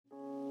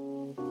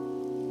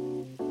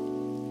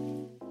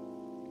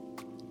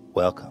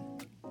Welcome,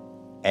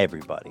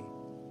 everybody,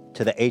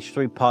 to the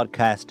H3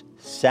 Podcast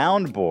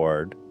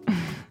Soundboard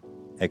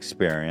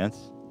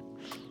experience.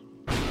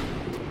 A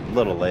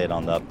little late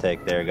on the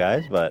uptake there,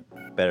 guys, but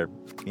better,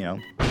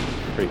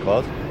 pretty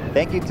close.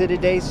 Thank you to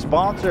today's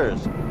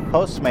sponsors,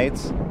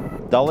 Postmates,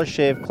 Dollar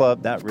Shave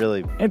Club, that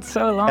really It's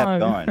so long.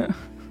 kept going,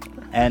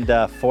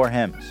 and Four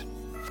Hymns.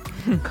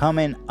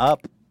 Coming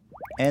up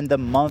in the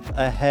month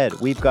ahead,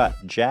 we've got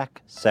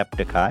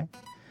Jacksepticeye,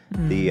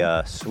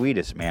 the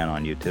sweetest man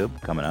on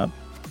YouTube, coming up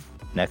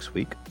next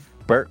week.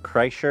 Bert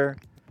Kreischer.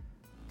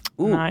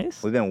 Ooh,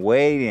 Nice. We've been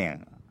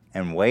waiting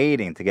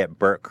to get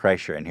Bert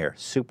Kreischer in here.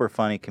 Super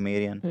funny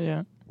comedian.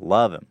 Yeah.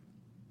 Love him.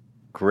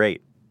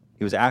 Great.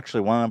 He was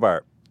actually one of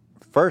our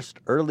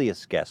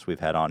earliest guests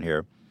we've had on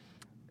here.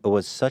 It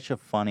was such a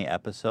funny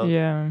episode.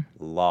 Yeah.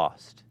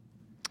 Lost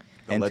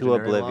The into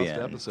legendary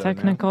oblivion. lost episode,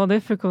 Technical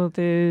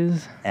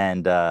difficulties.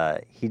 And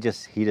he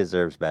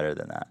deserves better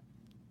than that,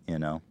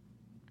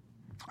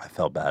 I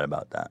felt bad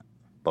about that.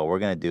 But we're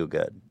going to do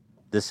good.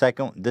 This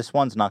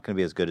one's not going to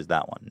be as good as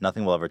that one.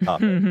 Nothing will ever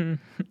top it.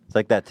 It's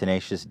like that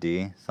Tenacious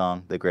D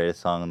song, the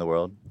greatest song in the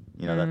world.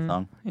 You know that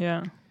song?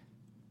 Yeah.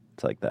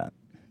 It's like that.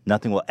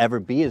 Nothing will ever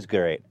be as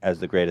great as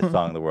the greatest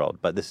song in the world,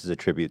 but this is a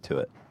tribute to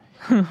it.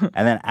 And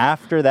then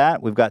after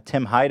that, we've got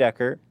Tim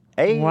Heidecker.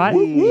 Hey! What?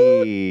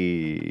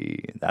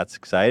 That's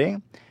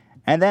exciting.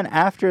 And then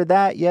after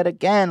that, yet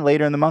again,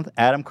 later in the month,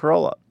 Adam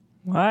Carolla.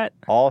 What?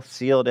 All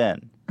sealed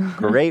in.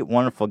 Great,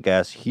 wonderful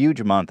guest.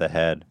 Huge month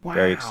ahead. Wow.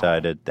 Very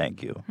excited.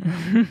 Thank you.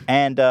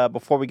 And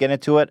before we get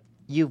into it,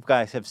 you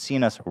guys have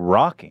seen us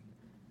rocking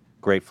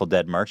Grateful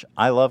Dead merch.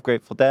 I love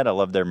Grateful Dead. I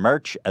love their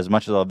merch as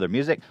much as I love their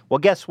music. Well,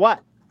 guess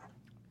what?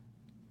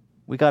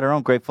 We got our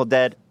own Grateful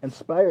Dead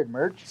inspired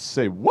merch.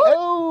 Say what?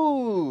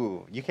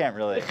 Oh, you can't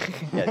really.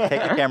 Yeah,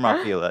 take the camera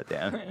off Hila,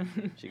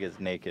 Dan. She gets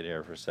naked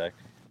here for a sec.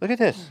 Look at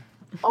this.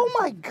 Oh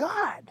my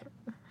God.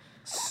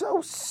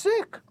 So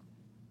sick.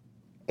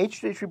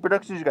 H3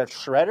 Productions, you got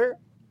Shredder.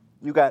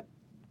 You got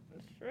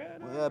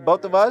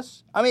both of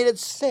us. I mean,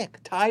 it's sick.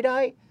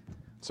 Tie-dye.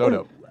 So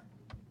dope.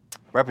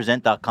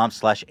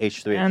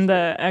 Represent.com/H3. And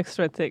the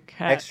extra thick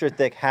hat. Extra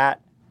thick hat.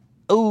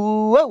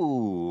 Ooh,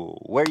 whoa.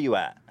 Where you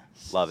at?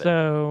 Love it.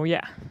 So,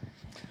 yeah.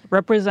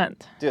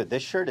 Represent. Dude,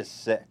 this shirt is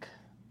sick.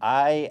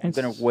 I am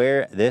going to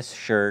wear this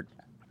shirt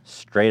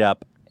straight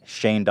up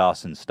Shane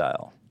Dawson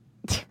style.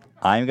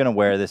 I'm going to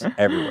wear this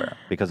everywhere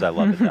because I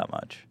love it that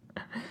much.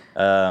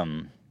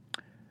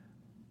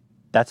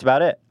 That's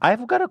about it.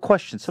 I've got a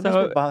question.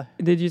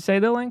 Did you say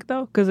the link,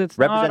 though? Because it's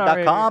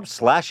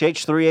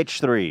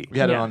Represent.com/H3H3. We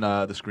had it on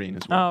the screen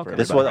as well. Oh, okay.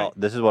 This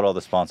is what all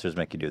the sponsors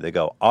make you do. They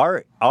go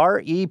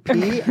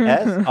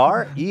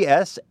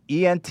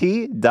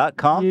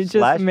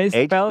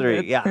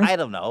REPSRESENT.com/H3. Yeah, I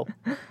don't know.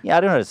 Yeah, I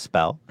don't know how to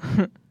spell.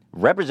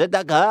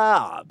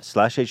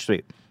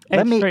 Represent.com/H3.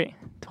 H3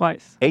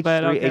 twice. H3,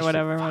 but okay,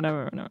 H3.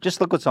 whatever.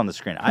 Just look what's on the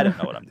screen. I don't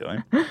know what I'm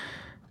doing.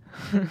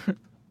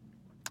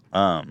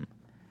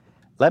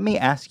 Let me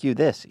ask you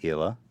this,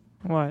 Hila.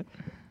 What?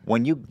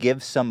 When you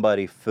give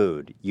somebody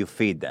food, you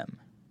feed them.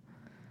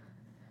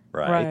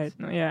 Right?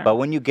 Yeah. But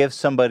when you give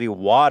somebody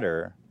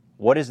water,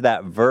 what is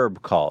that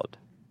verb called?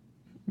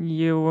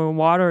 You will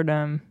water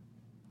them.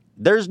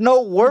 There's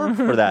no word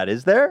for that,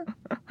 is there?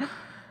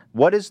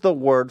 What is the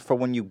word for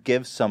when you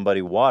give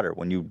somebody water,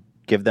 when you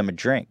give them a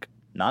drink?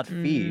 Not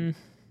feed.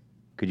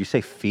 Could you say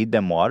feed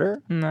them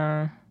water?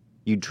 No.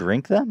 You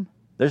drink them?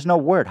 There's no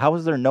word. How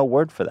is there no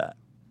word for that?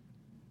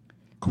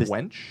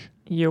 Quench?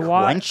 You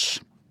water. Quench?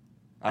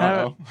 I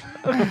don't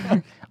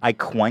know. I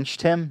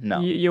quenched him? No.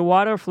 You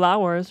water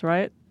flowers,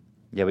 right?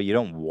 Yeah, but you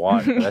don't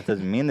water. That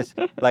doesn't mean this.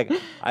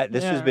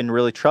 This has been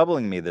really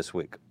troubling me this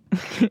week.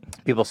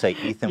 People say,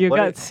 Ethan, You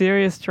got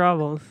serious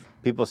troubles.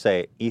 People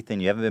say,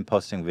 Ethan, you haven't been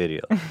posting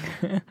videos.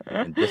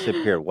 And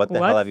disappeared. What the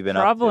hell What's have you been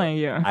up to? troubling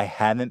you? I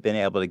haven't been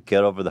able to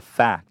get over the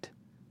fact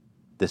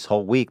this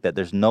whole week that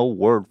there's no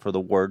word for the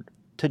word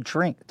to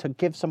drink, to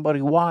give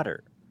somebody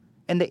water.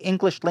 In the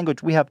English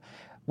language,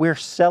 we're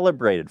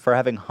celebrated for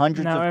having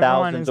hundreds Now of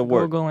everyone thousands is of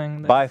words. Googling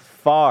this. By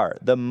far,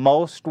 the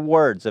most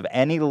words of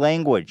any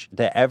language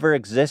that ever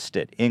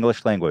existed,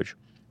 English language.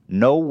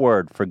 No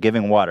word for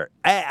giving water.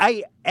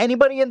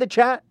 Anybody in the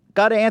chat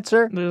got an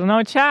answer? There's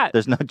no chat.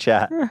 There's no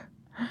chat.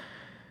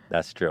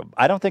 That's true.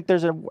 I don't think I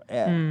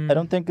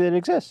don't think that it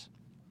exists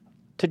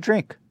to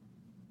drink.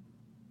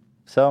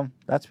 So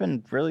that's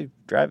been really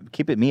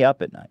keeping me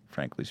up at night,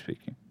 frankly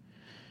speaking.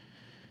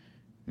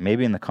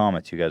 Maybe in the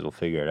comments you guys will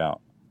figure it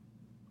out.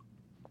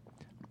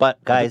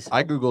 But guys,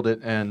 I googled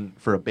it, and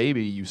for a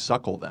baby, you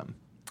suckle them.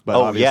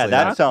 But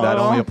that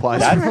only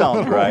applies. That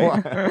sounds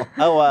right.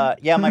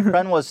 My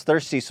friend was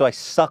thirsty, so I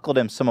suckled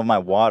him some of my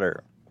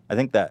water. I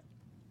think that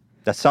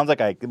sounds like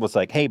I was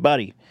like, "Hey,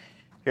 buddy,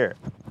 here."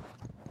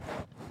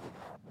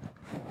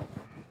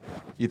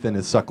 Ethan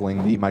is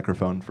suckling the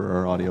microphone for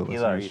our audio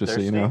listeners, just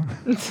thirsty? so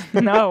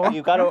you know. No.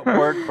 You got a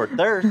word for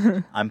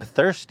thirst. I'm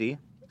thirsty.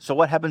 So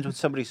what happens when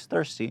somebody's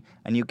thirsty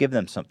and you give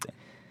them something?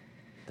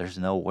 There's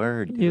no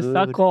word, dude. You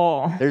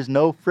suckle. There's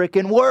no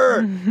freaking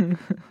word.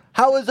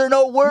 How is there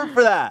no word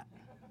for that?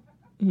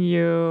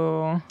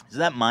 You. Is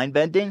that mind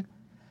bending?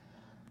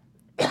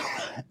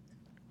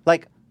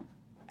 Like,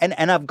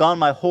 and I've gone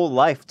my whole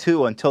life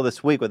too until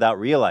this week without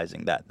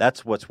realizing that.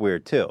 That's what's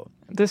weird too.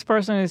 This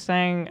person is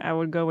saying I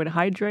would go with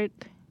hydrate.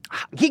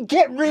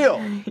 Get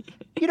real.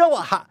 You know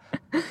what?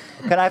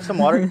 Can I have some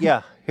water?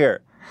 Yeah,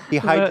 here. He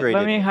hydrated.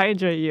 Let me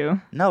hydrate you.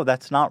 No,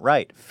 that's not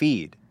right.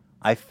 Feed.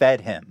 I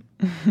fed him.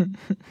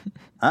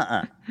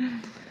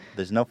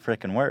 There's no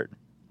freaking word.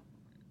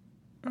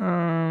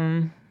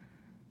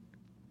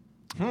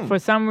 For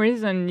some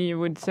reason, you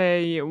would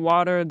say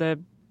water the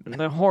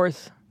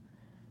horse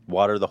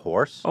Water the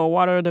horse? or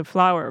water the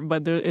flower,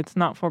 but it's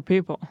not for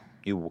people.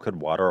 You could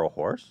water a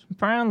horse?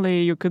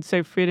 Apparently, you could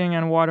say feeding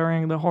and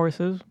watering the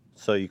horses.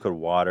 So you could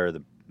water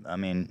the... I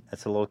mean,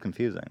 it's a little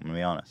confusing, I'm going to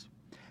be honest.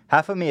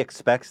 Half of me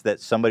expects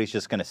that somebody's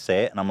just going to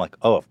say it, and I'm like,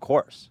 oh, of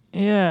course.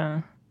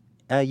 Yeah.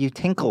 You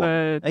tinkle.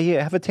 But-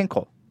 Yeah, have a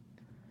tinkle.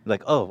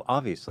 Like, oh,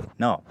 obviously.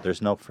 No,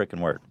 there's no freaking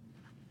word.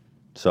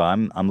 So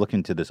I'm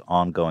looking to this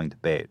ongoing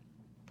debate.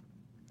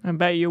 I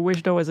bet you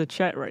wish there was a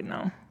chat right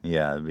now.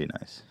 Yeah, it'd be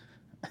nice.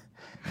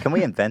 Can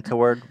we invent a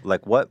word?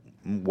 Like, what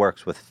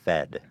works with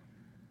fed?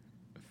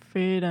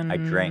 Feed and...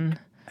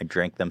 I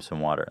drank them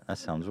some water. That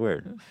sounds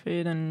weird.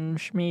 Feed and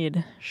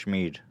schmeed.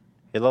 Schmeed.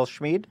 You little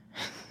schmeed?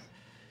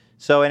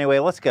 So anyway,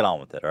 let's get on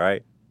with it, all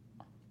right?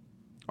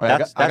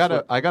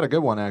 I got a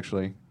good one,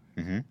 actually.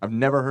 Mm-hmm. I've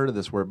never heard of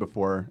this word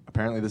before.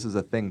 Apparently, this is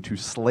a thing, to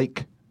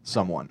slake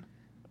someone.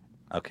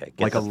 Okay.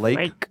 Like a lake,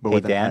 flake. but Hey,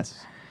 with an Dan.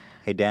 S.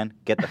 Hey, Dan,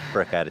 get the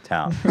frick out of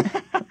town.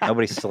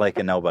 Nobody's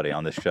slaking nobody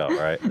on this show, all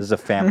right? This is a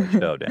family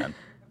show, Dan.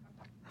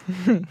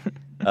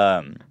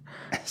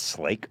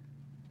 Slake?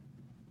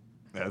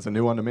 That's a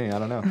new one to me. I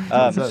don't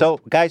know.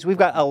 So, guys, we've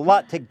got a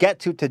lot to get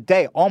to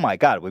today. Oh, my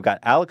God. We've got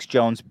Alex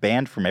Jones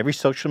banned from every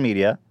social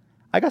media.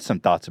 I got some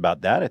thoughts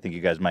about that I think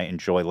you guys might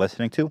enjoy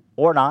listening to,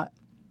 or not.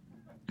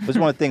 This is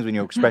one of the things when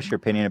you express your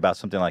opinion about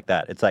something like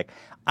that. It's like,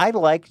 I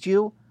liked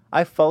you.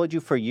 I followed you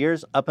for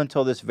years up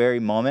until this very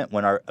moment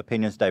when our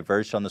opinions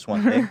diverged on this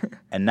one thing.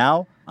 And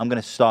now I'm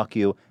going to stalk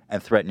you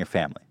and threaten your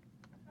family.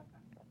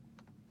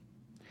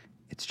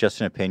 It's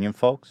just an opinion,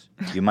 folks.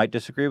 You might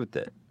disagree with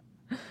it.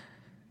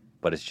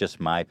 But it's just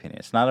my opinion.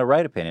 It's not a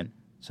right opinion.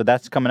 So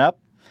that's coming up.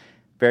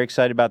 Very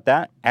excited about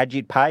that.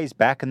 Ajit Pai is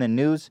back in the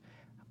news.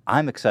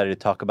 I'm excited to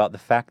talk about the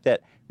fact that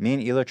me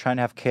and Ela are trying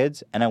to have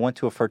kids, and I went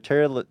to a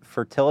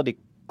fertility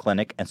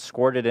clinic and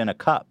squirted in a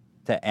cup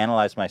to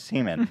analyze my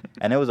semen.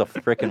 And it was a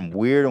freaking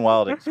weird and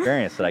wild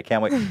experience that I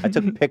can't wait. I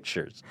took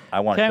pictures.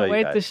 I want to show Can't you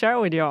wait guys. to share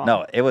with y'all.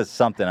 No, it was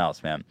something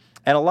else, man.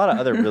 And a lot of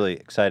other really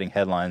exciting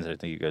headlines that I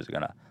think you guys are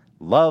going to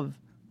love.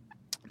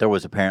 There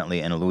was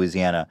apparently in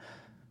Louisiana...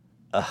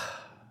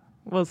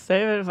 We'll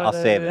save it for I'll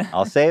save it.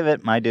 I'll save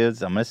it, my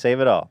dudes. I'm going to save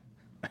it all.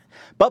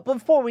 But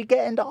before we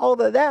get into all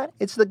of that,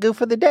 it's the goof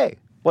of the day.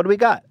 What do we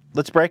got?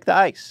 Let's break the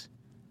ice.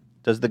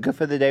 Does the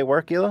goof of the day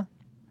work, Ela?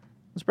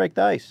 Let's break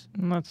the ice.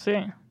 Let's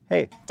see.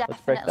 Hey,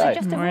 let's break the ice.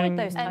 Just Morning.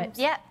 avoid those types.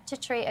 To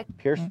treat a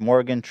Pierce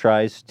Morgan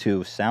tries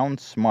to sound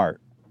smart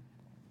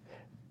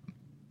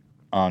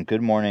on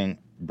Good Morning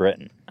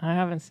Britain. I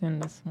haven't seen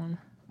this one.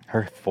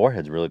 Her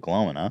forehead's really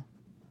glowing, huh?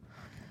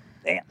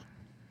 Damn.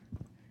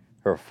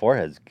 Her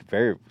forehead's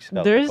very...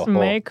 There's like a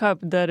hole. makeup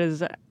that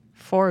is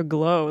for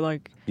glow.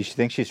 Like, You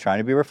think she's trying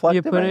to be you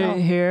reflective put right it now?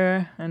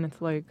 here and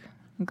it's like,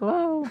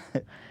 glow.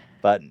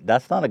 But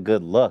that's not a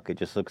good look. It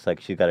just looks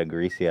like she's got a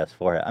greasy-ass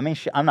forehead. I mean,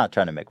 I'm not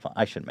trying to make fun.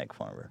 I shouldn't make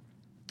fun of her.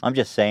 I'm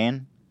just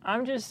saying.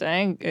 I'm just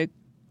saying it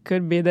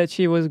could be that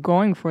she was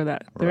going for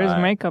that. There is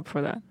Right. makeup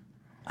for that.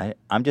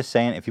 I'm just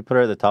saying, if you put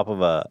her at the top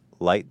of a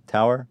light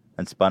tower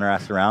and spun her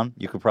ass around,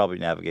 you could probably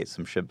navigate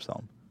some ships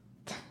home.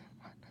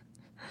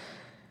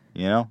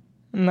 You know?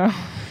 No.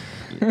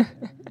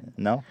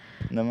 No?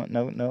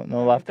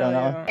 No laughter on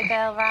that one?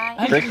 girl,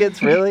 right?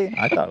 Crickets, really?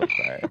 I thought it was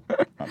all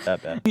right. Not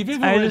that bad. Have you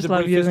ever I read just The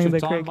love Brief History using of the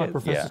Time by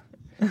crickets.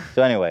 Professor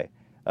So anyway,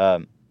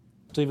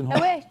 Stephen Oh,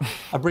 Hawking? wait.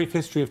 A Brief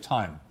History of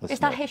Time. Is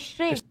that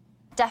history?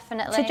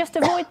 Definitely. So just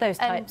avoid those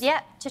types.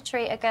 To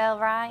treat a girl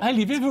right. Hayley,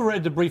 have you ever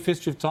read The Brief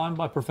History of Time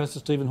by Professor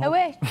Stephen Hawking?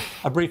 wait.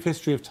 A Brief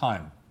History of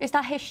Time. Is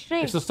that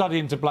history? It's a study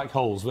into black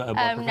holes. By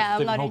Professor no, I'm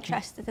Stephen not Hawking.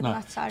 interested in No.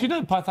 that, sorry. Do you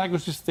know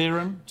Pythagoras'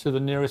 theorem to the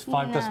nearest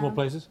 5 decimal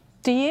places?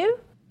 Do you?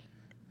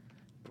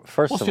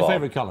 first What's of your all,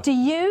 favourite colour? Do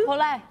you?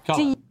 Colour.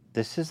 Colour.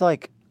 this is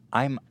like,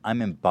 I'm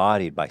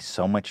embodied by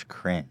so much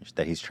cringe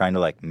that he's trying to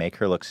like make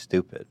her look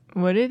stupid.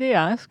 What did he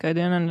ask? I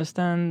didn't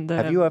understand the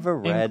Have you ever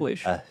read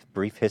English. A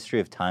Brief History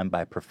of Time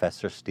by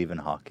Professor Stephen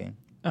Hawking?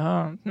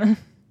 Oh.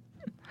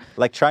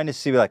 Like trying to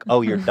see like,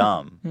 oh, you're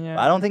dumb. Yeah.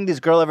 I don't think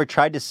this girl ever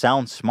tried to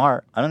sound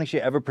smart. I don't think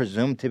she ever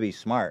presumed to be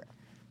smart.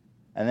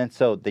 And then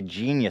so the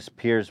genius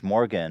Piers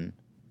Morgan.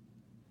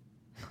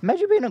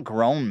 Imagine being a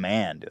grown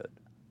man, dude.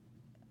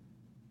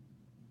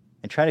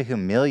 And trying to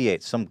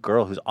humiliate some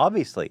girl who's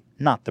obviously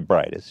not the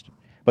brightest.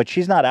 But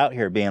she's not out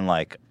here being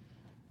like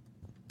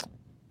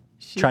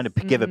trying to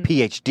give a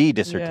PhD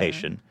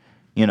dissertation.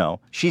 You know,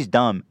 she's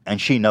dumb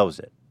and she knows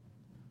it.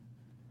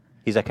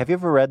 He's like, have you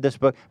ever read this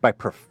book by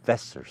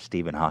Professor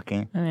Stephen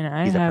Hawking? I mean,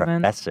 I He's a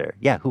haven't. professor.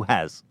 Yeah, who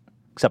has?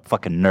 Except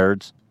fucking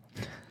nerds.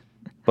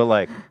 But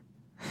like,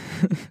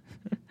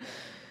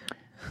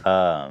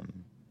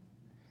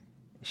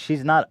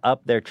 she's not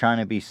up there trying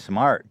to be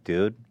smart,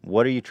 dude.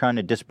 What are you trying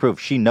to disprove?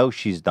 She knows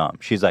she's dumb.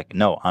 She's like,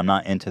 no, I'm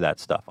not into that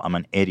stuff. I'm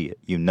an idiot.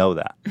 You know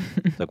that.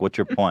 It's like, what's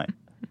your point?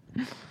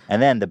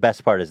 And then the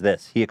best part is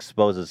this. He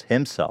exposes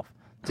himself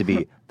to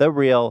be the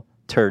real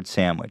turd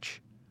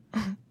sandwich.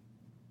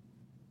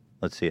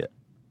 Let's see it.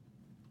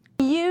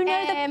 You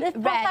know the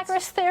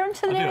Pythagoras theorem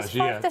to the I do nearest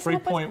actually, 5 decimal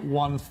place?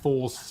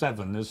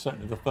 3.147 is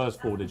certainly the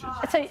first 4 digits.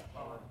 So,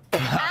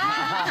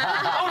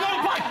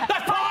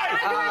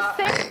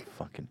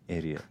 Fucking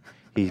idiot.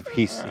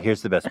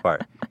 Here's the best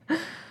part.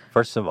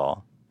 First of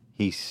all,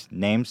 he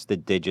names the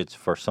digits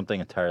for something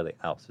entirely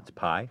else. It's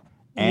pi,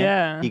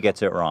 and he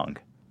gets it wrong.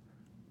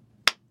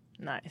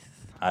 Nice.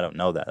 I don't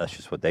know that. That's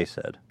just what they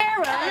said.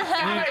 That's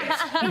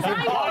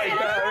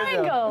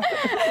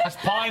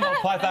pi, not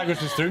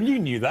Pythagoras' theorem. You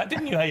knew that,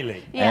 didn't you,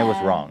 Haley? And it was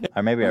wrong.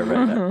 Or maybe I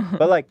read that.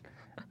 But like,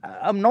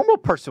 a normal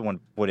person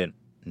wouldn't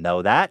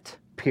know that.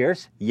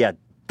 Pierce, you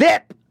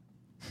dip.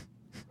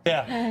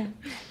 Yeah.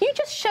 you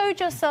just showed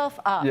yourself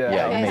up, Yeah.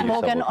 Yeah, you Piers made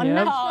Morgan, yourself on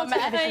look national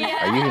television.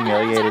 Are you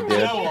humiliated, dude?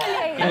 You know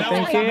what? I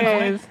think he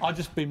is. I've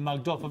just been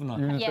mugged off, haven't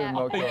I? Yeah.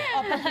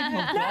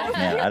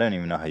 Man, I don't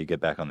even know how you get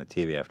back on the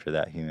TV after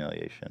that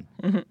humiliation.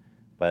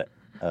 But,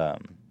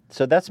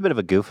 so that's a bit of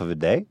a goof of a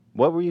day.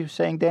 What were you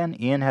saying, Dan?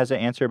 Ian has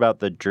an answer about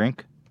the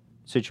drink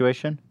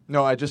situation?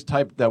 No, I just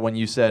typed that when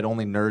you said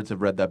only nerds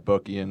have read that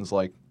book. Ian's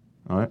like,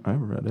 I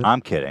read it. I'm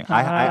kidding.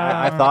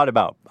 I thought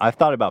about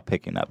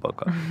picking that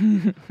book up.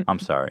 I'm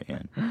sorry,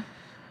 Ian.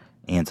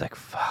 Ian's like,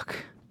 fuck.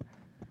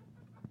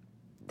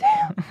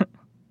 Damn.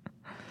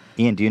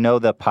 Ian, do you know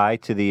the pi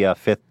to the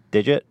 5th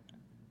digit?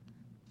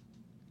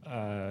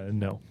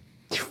 No.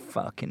 You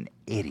fucking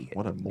idiot.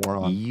 What a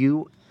moron.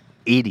 You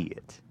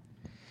idiot.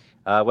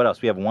 What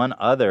else? We have one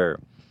other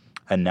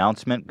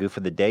announcement. Goof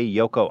of the day.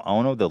 Yoko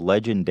Ono, the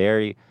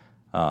legendary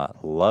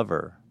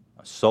lover,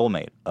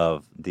 soulmate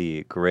of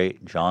the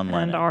great John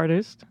Lennon. And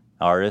artist.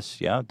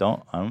 Artist, yeah. I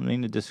don't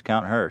mean to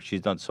discount her.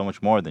 She's done so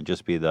much more than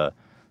just be the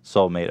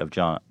soulmate of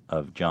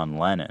John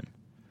Lennon.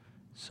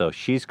 So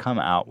she's come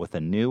out with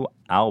a new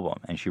album,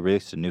 and she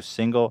released a new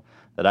single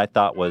that I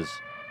thought was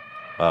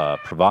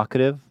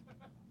provocative,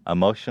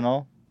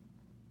 emotional,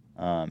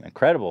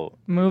 incredible.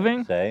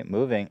 Moving?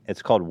 Moving.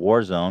 It's called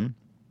Warzone.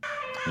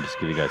 Let me just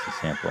give you guys a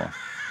sample.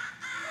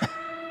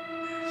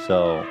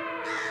 So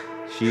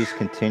she's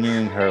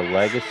continuing her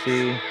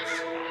legacy.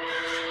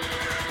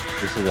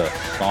 This is a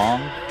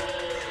song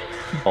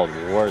called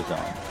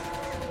Warzone.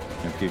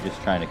 And if you're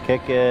just trying to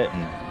kick it,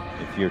 and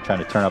if you're trying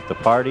to turn up the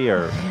party,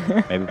 or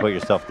maybe put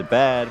yourself to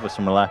bed with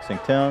some relaxing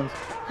tunes,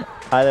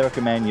 highly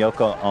recommend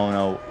Yoko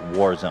Ono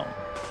Warzone.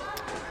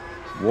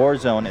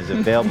 Warzone is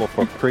available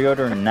for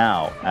pre-order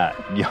now at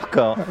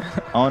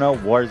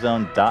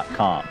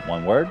YokoOnoWarzone.com.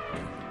 One word.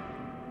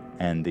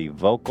 And the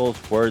vocals,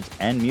 words,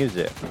 and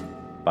music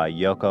by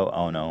Yoko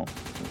Ono.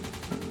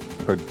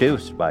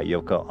 Produced by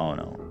Yoko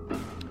Ono.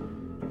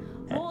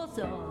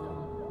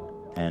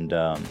 And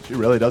she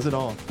really does it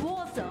all.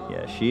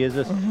 Yeah, she is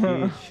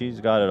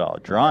she's got it all.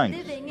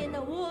 Drawings.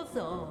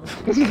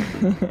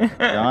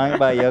 Drawing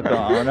by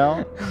Yoko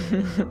Ono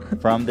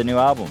from the new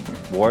album,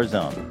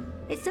 Warzone.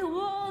 It's a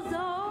war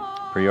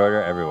zone.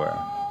 Pre-order everywhere.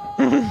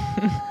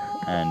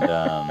 And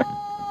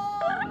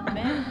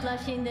Men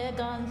flashing their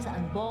guns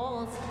and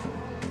balls.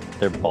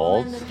 they're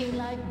balls. Women looking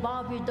like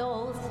Barbie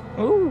dolls.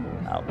 Ooh.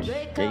 Ouch.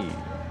 Wake Hey. up,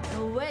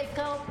 wake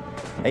up,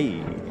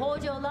 Hey.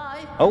 hold your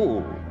life.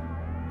 Oh.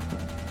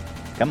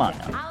 Come on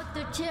now. Out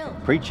to chill.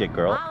 Preach it,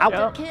 girl. Out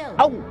Ow. to kill.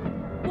 Ow.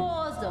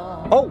 War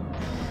zone. Oh.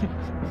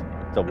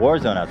 It's a war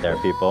zone out there,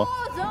 people.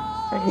 War zone.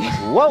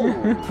 Whoa.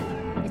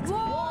 It's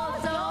war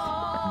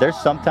zone. There's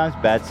sometimes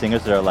bad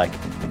singers that are like,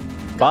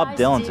 Bob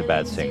Dylan's a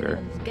bad singer,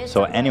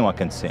 so anyone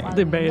can sing.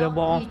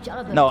 Debatable.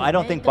 No, I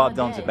don't think Bob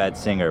Dylan's a bad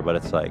singer, but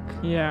it's like,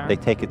 Yeah. they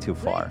take it too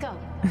far. Wake up,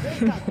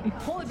 wake up,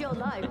 hold your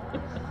life.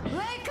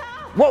 Wake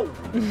up. Whoa.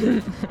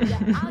 You're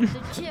out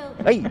to chill.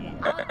 Hey.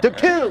 The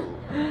kill.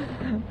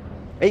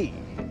 Hey.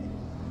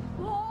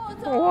 War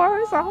zone.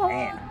 War zone.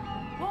 Man,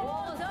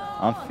 War zone.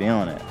 I'm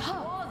feeling it.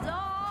 War zone.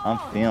 I'm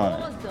feeling it.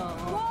 War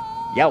zone.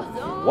 Yo.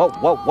 Whoa,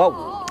 whoa,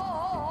 whoa.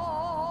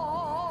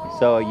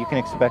 So you can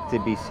expect to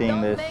be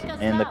seeing this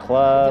in the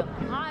club,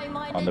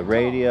 on the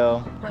radio.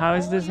 How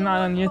is this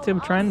not on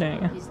YouTube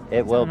trending?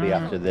 It will be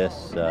after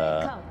this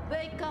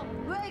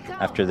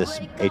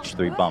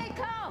H3 bump.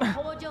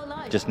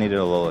 Just needed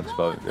a little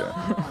exposure.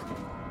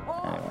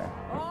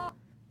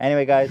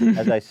 Anyway, guys,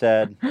 as I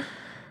said,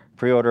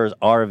 pre-orders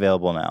are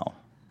available now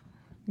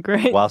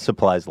Great. while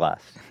supplies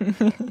last.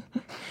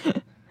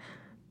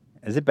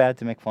 Is it bad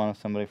to make fun of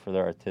somebody for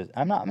their artistic?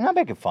 I'm not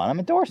making fun. I'm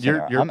endorsing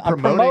her. You're I'm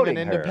promoting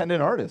an her.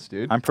 independent artist,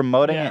 dude. I'm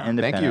promoting Yeah. an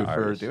independent Thank you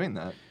artist. for doing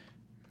that.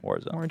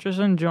 Warzone. We're just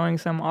enjoying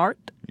some art.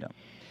 Yeah.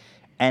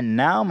 And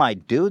now, my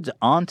dudes,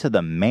 on to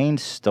the main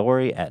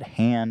story at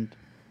hand.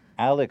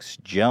 Alex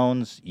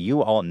Jones,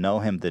 you all know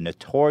him, the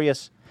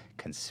notorious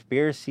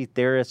conspiracy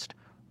theorist,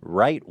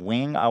 right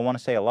wing. I want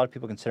to say a lot of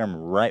people consider him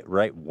right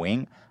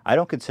wing. I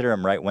don't consider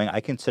him right wing.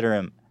 I consider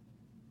him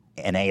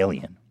an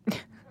alien.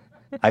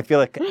 I feel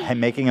like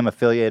making him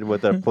affiliated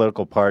with a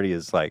political party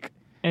is like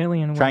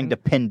Alien. trying to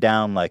pin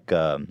down like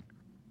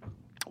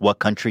what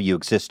country you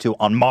exist to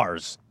on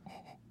Mars.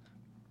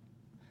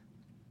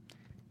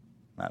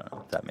 I don't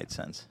know if that made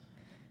sense.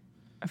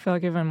 I feel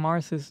like even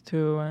Mars is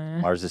too.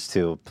 Mars is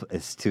too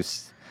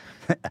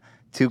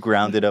too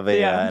grounded of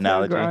a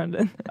analogy.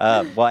 Grounded.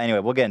 Well, anyway,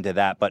 we'll get into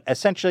that. But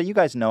essentially, you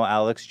guys know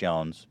Alex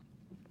Jones,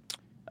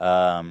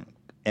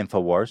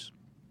 Infowars.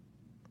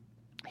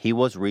 He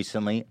was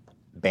recently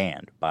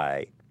banned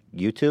by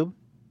YouTube,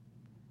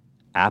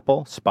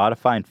 Apple,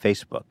 Spotify, and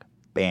Facebook.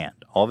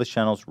 Banned. All of his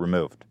channels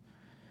removed.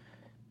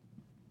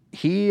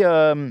 He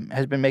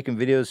has been making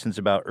videos since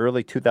about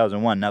early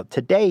 2001. Now,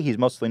 today, he's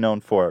mostly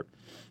known for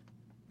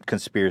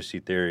conspiracy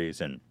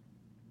theories, and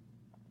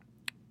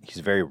he's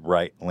very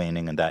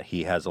right-leaning in that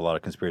he has a lot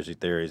of conspiracy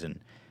theories and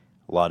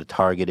a lot of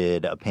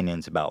targeted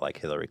opinions about, like,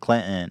 Hillary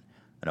Clinton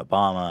and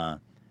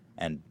Obama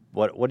and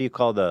what do you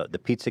call the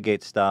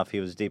Pizzagate stuff he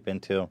was deep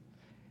into.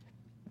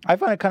 I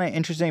find it kind of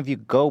interesting if you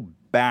go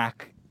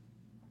back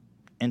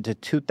into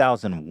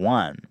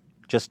 2001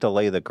 just to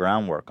lay the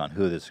groundwork on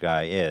who this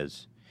guy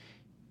is.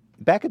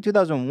 Back in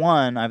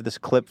 2001, I have this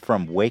clip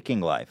from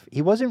Waking Life.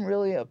 He wasn't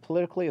really a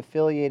politically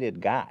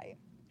affiliated guy.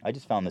 I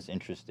just found this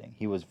interesting.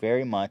 He was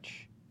very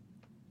much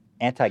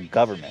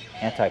anti-government,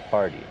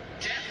 anti-party.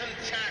 Death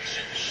and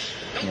taxes.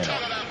 Don't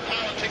talk about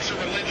politics or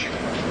religion.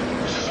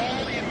 This is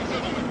all the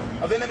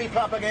equivalent of enemy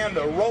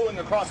propaganda rolling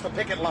across the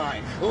picket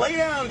line. Lay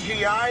down,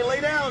 GI.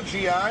 Lay down,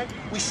 GI.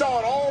 We saw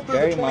it all through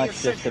Very the 20th much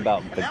century. just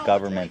about the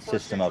government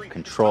system of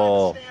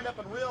control.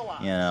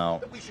 You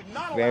know,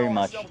 very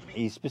much.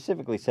 He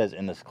specifically says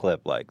in this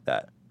clip like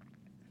that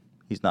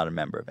he's not a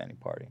member of any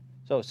party.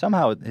 So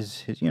somehow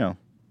his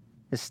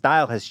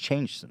style has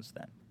changed since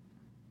then.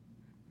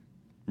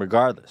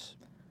 Regardless.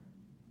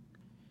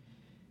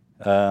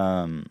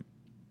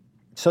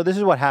 So this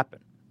is what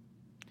happened.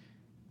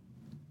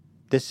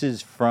 This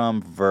is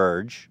from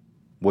Verge,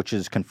 which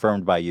is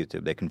confirmed by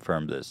YouTube. They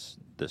confirmed this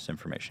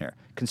information here.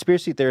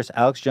 Conspiracy theorist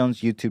Alex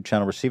Jones' YouTube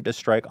channel received a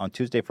strike on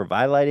Tuesday for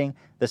violating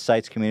the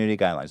site's community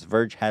guidelines.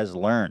 Verge has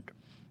learned.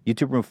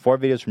 YouTube removed 4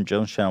 videos from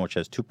Jones' channel, which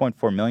has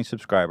 2.4 million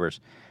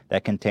subscribers,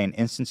 that contain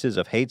instances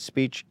of hate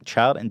speech,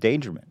 child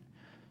endangerment.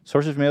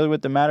 Sources familiar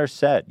with the matter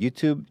said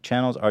YouTube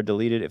channels are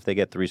deleted if they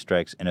get 3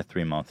 strikes in a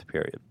 3-month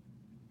period.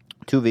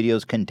 2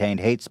 videos contained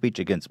hate speech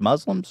against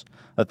Muslims.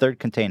 A third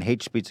contained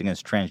hate speech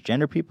against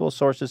transgender people,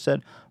 sources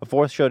said. A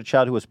fourth showed a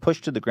child who was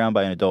pushed to the ground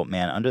by an adult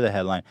man under the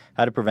headline,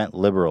 How to Prevent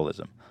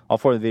Liberalism. All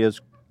 4 of the videos...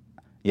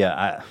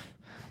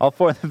 all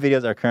 4 of the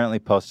videos are currently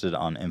posted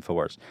on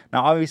Infowars.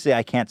 Now, obviously,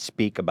 I can't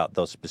speak about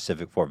those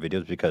specific 4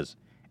 videos because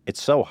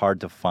it's so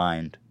hard to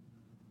find...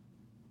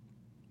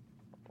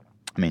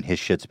 I mean, his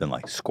shit's been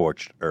like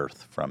scorched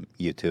earth from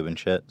YouTube and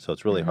shit, so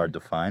it's really hard to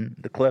find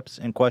the clips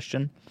in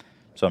question.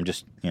 So I'm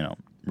just,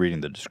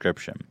 reading the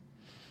description.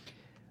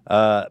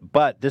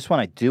 But this one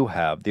I do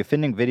have. The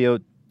offending video...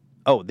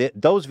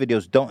 those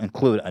videos don't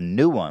include a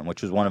new one,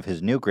 which was one of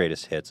his new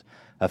greatest hits,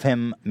 of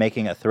him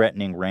making a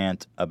threatening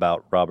rant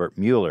about Robert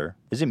Mueller.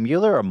 Is it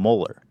Mueller or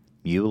Mueller?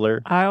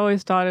 Mueller? I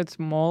always thought it's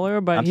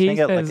Mueller, but he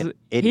says Mueller.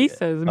 He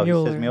says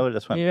Mueller?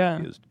 That's why I'm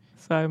confused.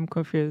 So I'm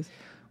confused.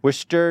 Which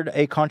stirred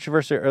a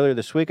controversy earlier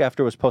this week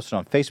after it was posted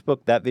on Facebook.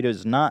 That video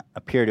does not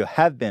appear to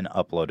have been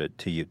uploaded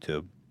to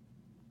YouTube.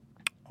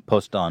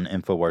 Post on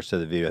Infowars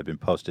said the video had been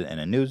posted in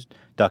a news,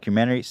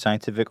 documentary,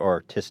 scientific, or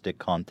artistic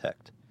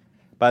context.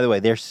 By the way,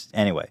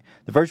 The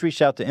Verge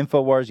reached out to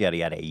Infowars, yada,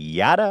 yada,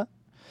 yada.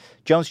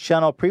 Jones'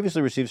 channel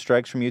previously received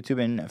strikes from YouTube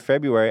in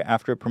February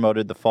after it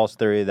promoted the false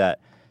theory that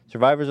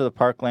survivors of the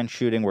Parkland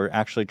shooting were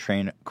actually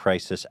trained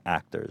crisis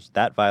actors.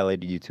 That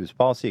violated YouTube's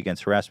policy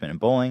against harassment and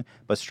bullying,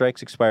 but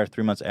strikes expire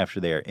 3 months after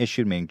they are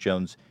issued, meaning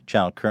Jones'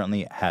 channel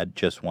currently had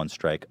just 1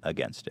 strike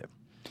against it.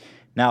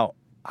 Now,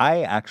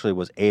 I actually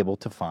was able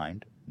to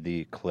find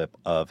the clip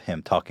of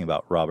him talking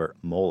about Robert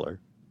Mueller,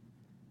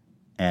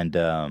 and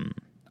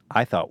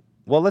I thought,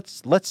 well,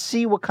 let's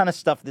see what kind of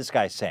stuff this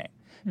guy's saying.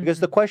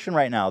 Because the question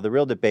right now, the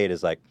real debate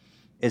is like,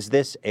 is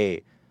this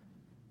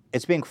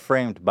it's being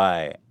framed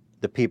by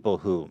the people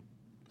who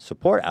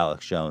support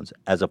Alex Jones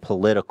as a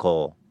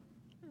political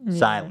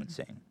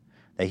silencing.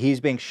 That he's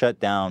being shut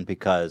down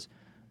because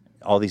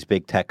all these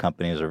big tech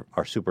companies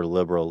are super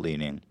liberal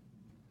leaning,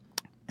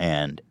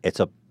 and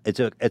it's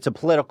a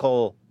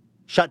political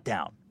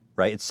shutdown,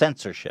 right? It's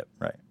censorship,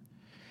 right?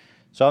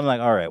 So I'm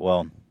like, all right,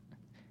 well,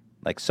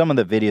 like some of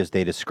the videos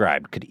they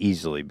described could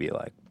easily be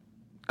like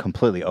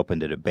completely open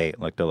to debate.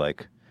 Like they're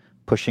like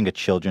pushing a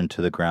children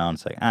to the ground.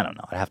 It's like, I don't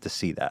know. I'd have to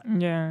see that.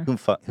 Yeah.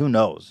 Who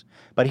knows?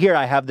 But here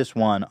I have this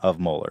one of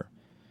Mueller.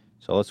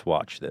 So let's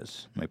watch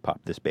this. Let me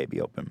pop this baby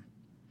open.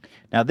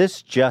 Now,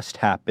 this just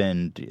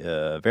happened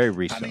very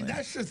recently. I mean,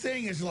 that's the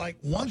thing is like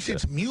once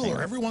it's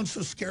Mueller, everyone's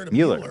so scared of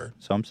Mueller. Mueller.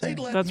 So I'm saying.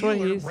 That's what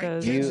he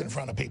says. Kids in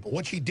front of people,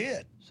 which he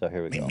did. So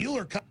here we go.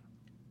 Mueller.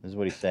 This is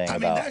what he's saying I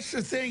about. mean, that's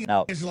the thing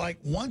now, is like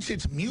once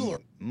it's Mueller.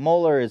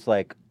 Mueller is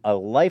like a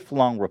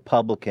lifelong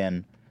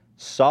Republican,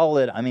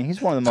 solid. I mean,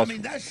 he's one of the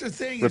most that's the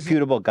thing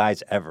reputable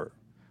guys ever.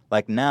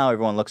 like now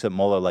everyone looks at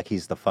Mueller like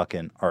he's the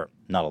fucking, or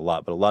not a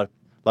lot, but a lot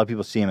of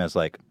people see him as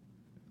like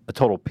a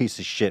total piece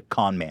of shit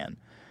con man.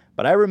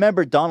 But I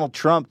remember Donald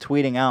Trump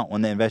tweeting out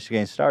when the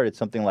investigation started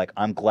something like,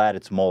 "I'm glad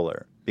it's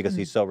Mueller because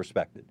he's so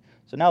respected."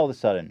 So now all of a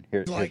sudden,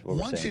 here's Like, what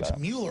we're once saying it's about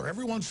him. Mueller,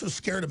 everyone's so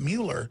scared of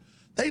Mueller,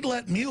 they'd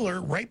let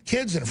Mueller rape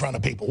kids in front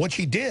of people, which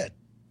he did.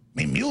 I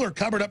mean, Mueller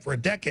covered up for a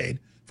decade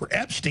for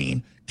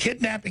Epstein,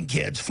 kidnapping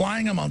kids,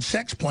 flying them on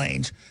sex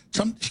planes,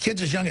 some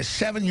kids as young as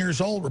 7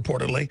 years old,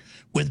 reportedly,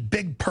 with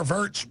big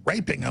perverts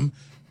raping them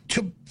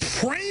to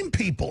frame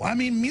people. I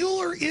mean,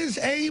 Mueller is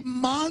a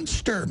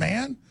monster,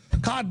 man.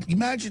 God,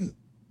 imagine.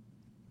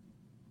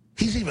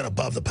 He's even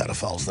above the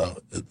pedophiles,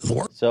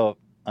 though. So,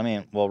 I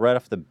mean, well, right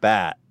off the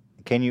bat,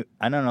 can you,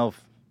 I don't know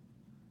if,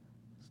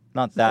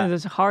 not that.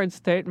 There's hard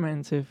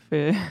statements if...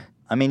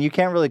 I mean, you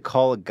can't really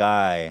call a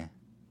guy,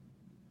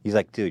 he's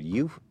like, dude,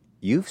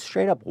 you've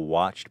straight up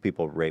watched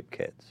people rape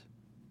kids.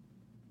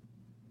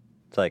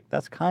 It's like,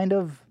 that's kind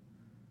of,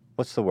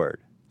 what's the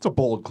word? It's a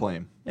bold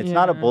claim. It's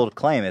not a bold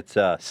claim, it's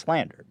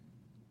slander,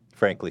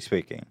 frankly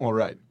speaking. Well,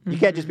 right. You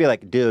can't just be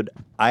like, dude,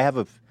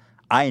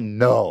 I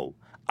know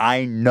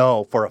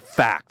for a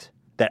fact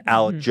that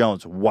Alec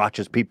Jones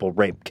watches people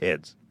rape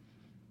kids.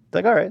 It's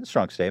like, all right,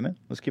 strong statement.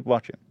 Let's keep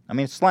watching. I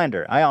mean,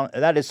 slander.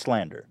 That is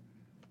slander.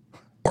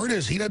 Word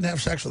is he doesn't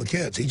have sex with the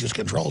kids. He just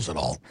controls it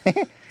all.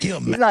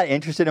 He's not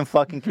interested in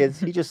fucking kids.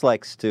 He just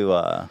likes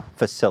to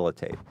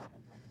facilitate.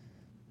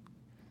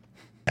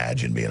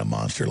 Imagine being a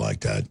monster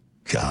like that.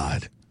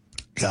 God.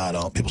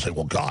 People say,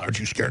 well, God, aren't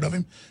you scared of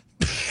him?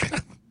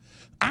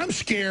 I'm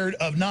scared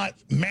of not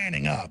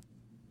manning up.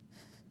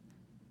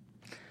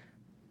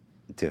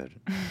 Dude,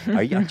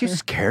 aren't you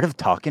scared of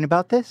talking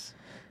about this?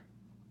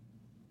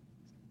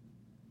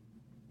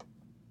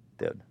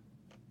 Dude.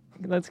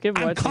 Let's give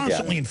I'm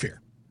constantly in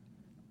fear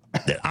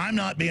that I'm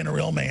not being a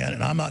real man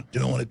and I'm not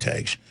doing what it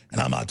takes and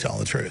I'm not telling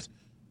the truth.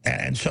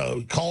 And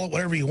so call it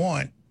whatever you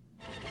want.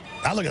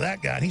 I look at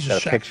that guy and he's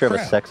Got a picture of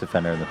a sex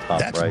offender in the top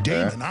that's right a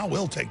demon there. I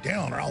will take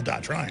down or I'll die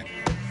trying.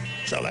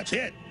 So that's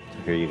it.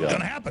 Here you go. It's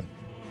going to happen.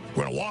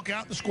 We're going to walk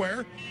out in the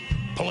square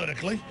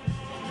politically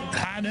at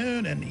high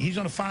noon and he's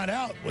going to find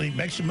out when he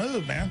makes a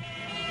move, man.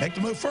 Make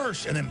the move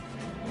first and then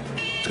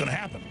it's going to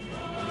happen.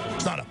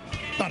 It's not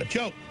a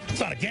joke. It's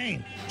not a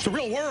game. It's the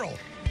real world.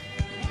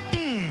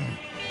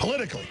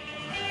 Politically.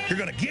 You're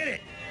going to get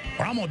it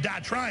or I'm going to die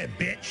trying,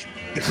 bitch.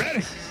 Get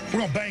ready. We're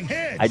going to bang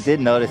heads. I did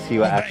notice he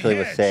We'll bang actually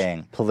was heads.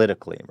 saying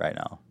politically right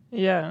now.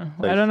 Yeah.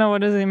 Like- I don't know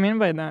what does he mean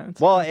by that.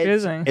 It's Well,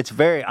 confusing. it's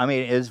very, I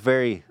mean, it is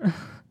very,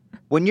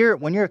 when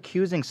you're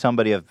accusing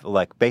somebody of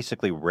like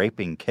basically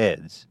raping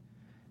kids,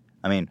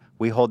 I mean,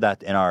 we hold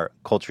that in our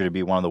culture to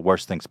be one of the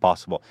worst things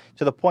possible,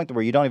 to the point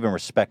where you don't even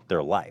respect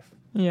their life.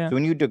 Yeah. So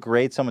when you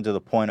degrade someone to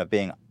the point of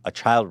being a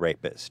child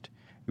rapist,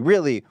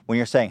 really, when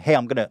you're saying, "Hey,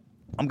 I'm gonna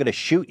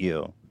shoot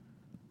you,"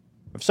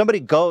 if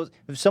somebody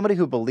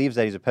who believes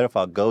that he's a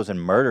pedophile goes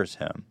and murders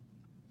him,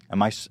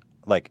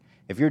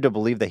 if you're to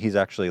believe that he's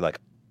actually like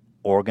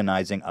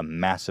organizing a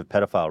massive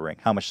pedophile ring,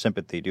 how much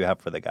sympathy do you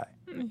have for the guy?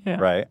 Yeah.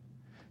 Right.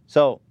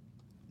 So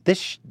this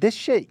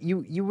shit,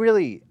 you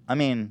really, I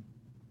mean.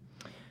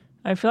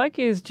 I feel like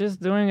he's just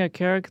doing a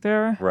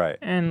character. Right.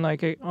 And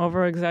like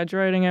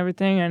over-exaggerating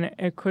everything, and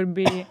it could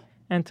be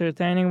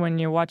entertaining when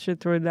you watch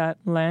it through that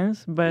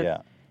lens,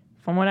 but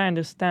from what I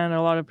understand,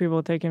 a lot of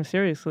people take him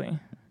seriously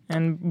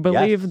and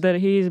believe that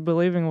he's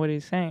believing what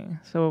he's saying.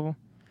 So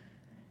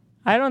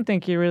I don't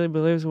think he really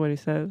believes what he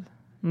says,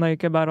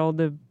 like about all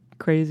the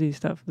crazy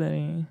stuff that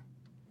he...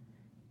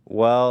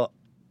 Well,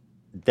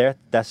 that's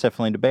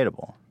definitely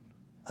debatable.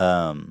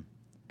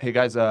 Hey,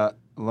 guys, let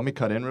me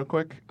cut in real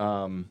quick.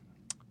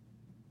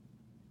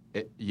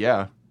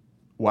 Yeah.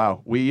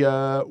 Wow.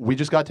 We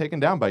just got taken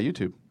down by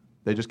YouTube.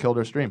 They just killed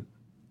our stream.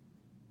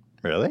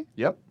 Really?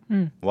 Yep.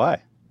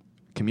 Why?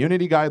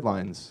 Community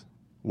guidelines.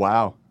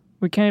 Wow.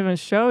 We can't even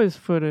show his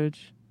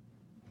footage.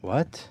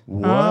 What?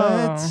 What? Oh.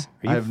 Are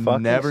you I've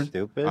fucking never,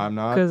 stupid? I'm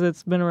not. Because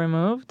it's been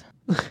removed?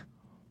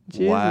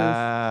 Jesus.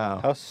 Wow.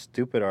 How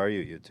stupid are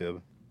you,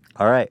 YouTube?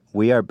 All right,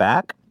 we are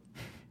back.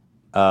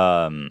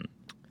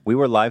 We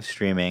were live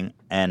streaming,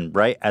 and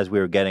right as we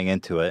were getting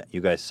into it,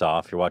 you guys saw,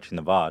 if you're watching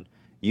the VOD,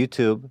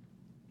 YouTube,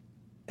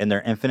 in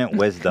their infinite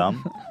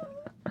wisdom,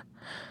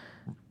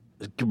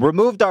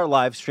 removed our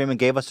live stream and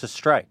gave us a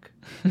strike,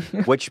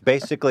 which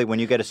basically, when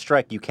you get a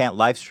strike, you can't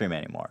live stream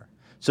anymore.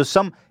 So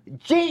some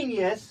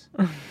genius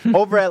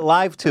over at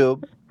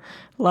LiveTube.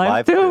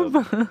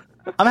 LiveTube?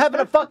 I'm having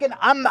a fucking...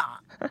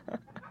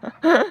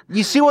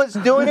 You see what it's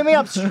doing to me?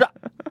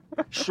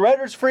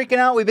 Shredder's freaking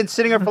out. We've been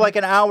sitting here for like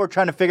an hour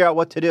trying to figure out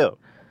what to do.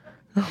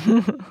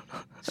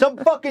 Some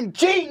fucking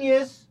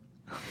genius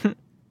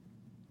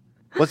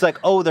was like,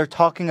 oh, they're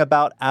talking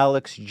about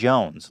Alex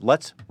Jones.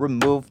 Let's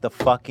remove the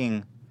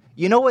fucking...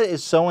 You know what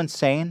is so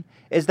insane?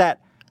 Is that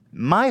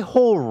my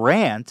whole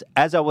rant,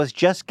 as I was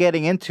just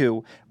getting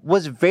into,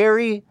 was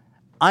very...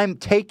 I'm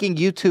taking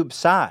YouTube's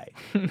side.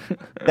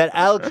 That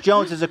Alex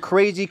Jones is a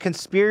crazy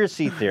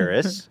conspiracy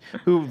theorist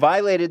who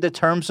violated the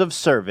terms of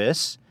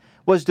service,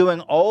 was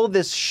doing all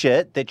this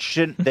shit that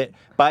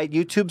by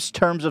YouTube's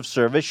terms of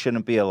service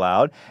shouldn't be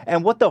allowed.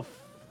 And what the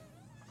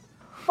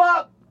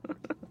fuck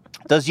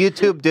does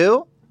YouTube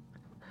do?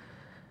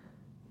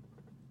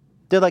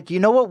 They're like, you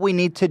know what we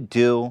need to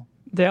do?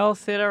 They all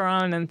sit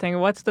around and think,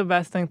 what's the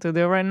best thing to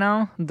do right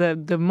now?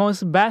 The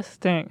most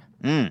best thing.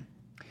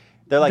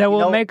 They're like, that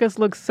will make us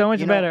look so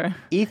much better.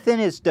 Ethan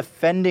is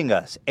defending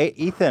us.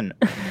 Ethan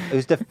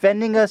is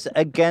defending us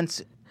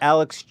against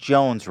Alex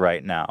Jones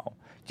right now.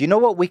 Do you know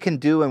what we can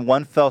do in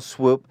one fell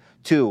swoop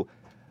to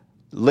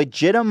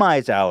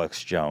legitimize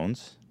Alex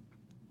Jones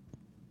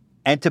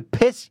and to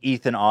piss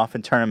Ethan off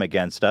and turn him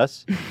against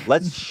us?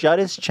 Let's shut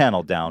his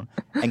channel down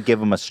and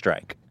give him a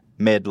strike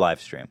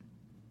mid-live stream.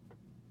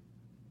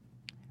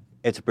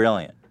 It's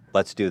brilliant.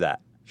 Let's do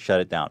that. Shut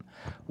it down.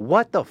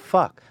 What the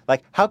fuck?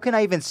 Like, how can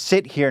I even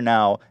sit here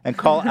now and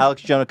call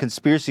Alex Jones a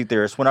conspiracy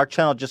theorist when our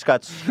channel just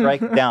got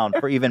striked down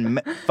for even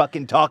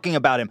fucking talking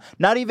about him?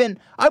 Not even,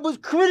 I was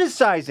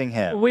criticizing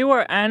him. We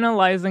were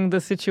analyzing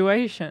the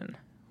situation.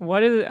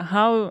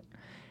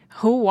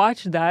 Who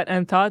watched that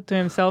and thought to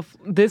himself,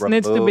 this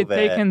needs to be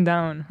taken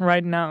down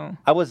right now?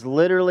 I was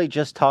literally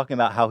just talking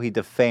about how he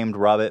defamed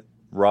Robert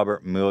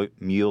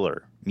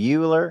Mueller.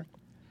 Mueller?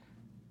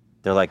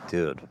 They're like,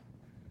 dude,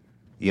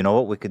 you know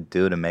what we could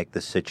do to make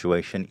this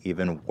situation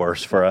even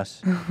worse for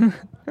us?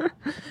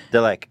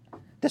 They're like,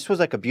 this was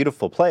like a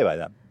beautiful play by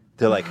them.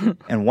 They're like,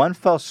 in one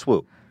fell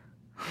swoop,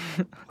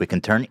 we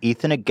can turn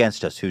Ethan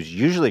against us, who's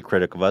usually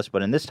critical of us,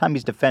 but in this time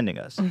he's defending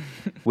us.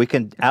 We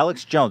can,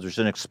 Alex Jones, there's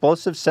an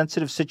explosive,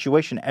 sensitive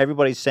situation.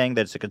 Everybody's saying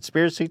that it's a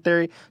conspiracy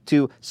theory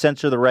to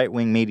censor the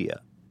right-wing media.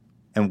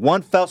 In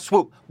one fell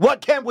swoop, what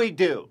can we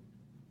do?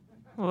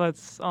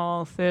 Let's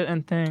all sit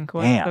and think,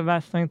 what's the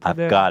best thing to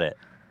do? I've got it.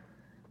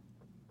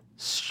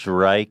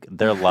 Strike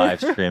their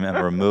live stream and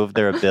remove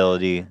their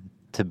ability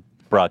to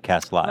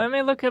broadcast live. Let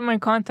me look at my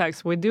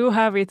contacts. We do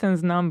have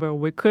Ethan's number.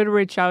 We could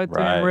reach out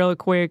to him real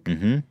quick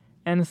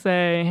and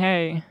say,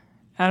 hey,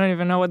 I don't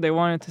even know what they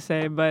wanted to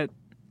say, but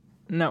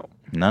no.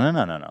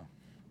 No.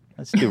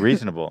 That's too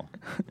reasonable.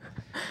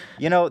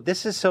 You know,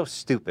 this is so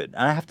stupid.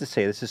 And I have to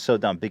say, this is so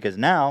dumb because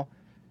now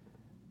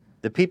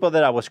the people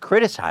that I was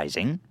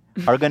criticizing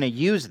are going to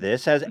use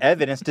this as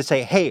evidence to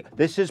say, hey,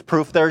 this is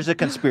proof there's a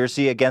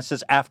conspiracy against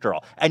us after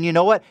all. And you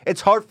know what? It's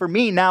hard for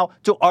me now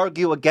to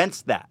argue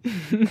against that.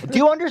 Do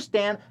you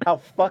understand how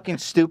fucking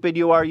stupid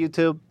you are,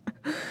 YouTube?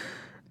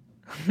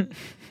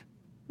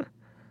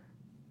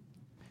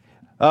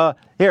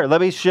 Here,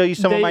 let me show you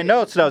some of my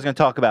notes that I was going to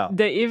talk about.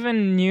 They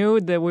even knew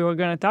that we were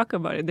going to talk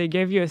about it. They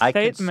gave you a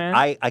statement.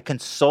 I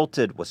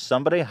consulted with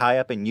somebody high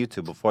up in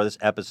YouTube before this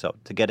episode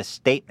to get a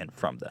statement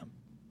from them.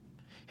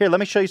 Here, let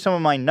me show you some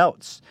of my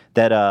notes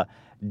that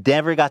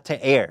never got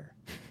to air.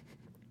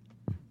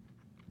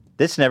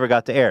 This never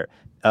got to air.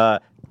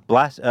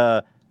 What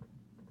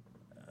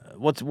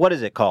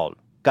is it called?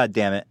 God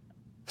damn it.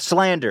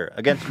 Slander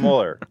against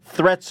Mueller.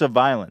 Threats of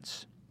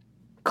violence.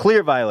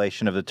 Clear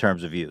violation of the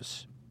terms of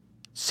use.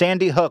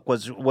 Sandy Hook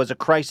was a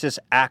crisis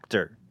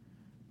actor.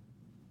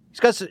 He's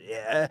got.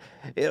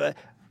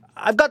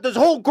 I've got this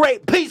whole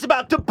great piece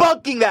about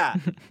debunking that.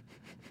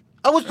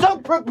 I was so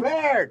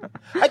prepared.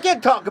 I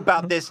can't talk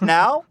about this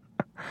now.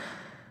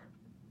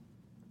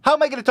 How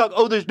am I going to talk?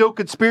 Oh, there's no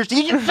conspiracy.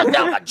 You just shut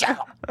down my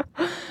channel.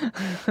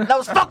 And I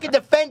was fucking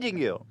defending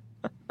you.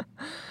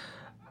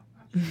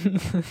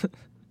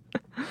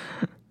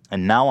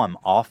 And now I'm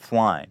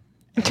offline.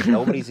 And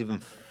nobody's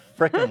even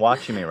freaking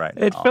watching me right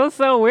now. It feels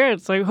so weird.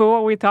 It's like, who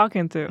are we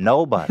talking to?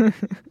 Nobody.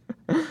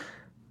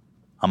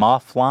 I'm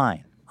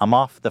offline. I'm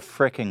off the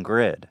freaking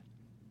grid.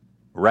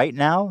 Right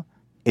now,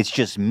 it's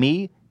just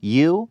me,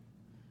 you,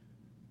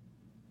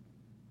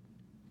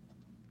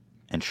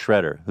 and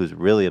Shredder, who's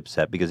really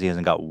upset because he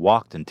hasn't got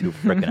walked in 2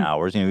 freaking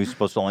hours. You know, he's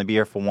supposed to only be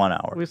here for 1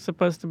 hour. We're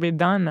supposed to be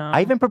done now.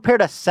 I even prepared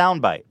a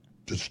soundbite.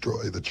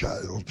 Destroy the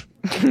child.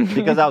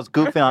 Because I was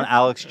goofing on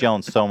Alex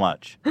Jones so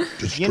much.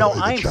 Destroy you know,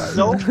 I'm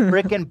so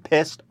freaking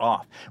pissed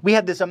off. We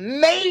had this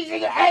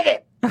amazing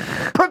edit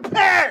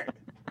prepared.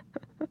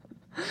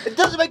 It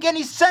doesn't make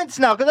any sense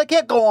now because I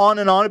can't go on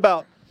and on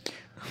about...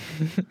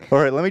 All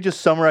right, let me just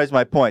summarize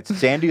my points.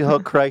 Sandy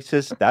Hook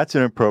crisis, that's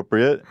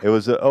inappropriate. It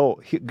was,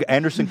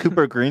 Anderson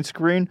Cooper green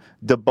screen,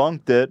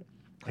 debunked it.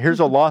 Here's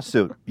a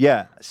lawsuit.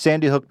 Yeah,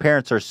 Sandy Hook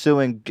parents are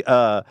suing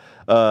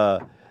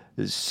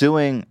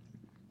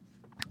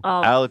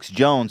Alex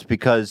Jones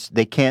because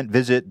they can't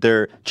visit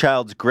their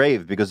child's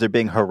grave because they're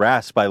being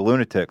harassed by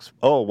lunatics.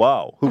 Oh,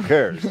 wow, who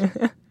cares?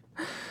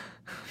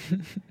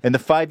 In the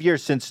 5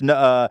 years since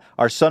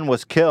our son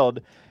was killed,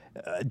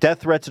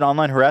 death threats and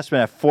online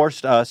harassment have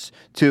forced us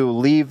to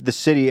leave the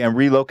city and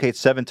relocate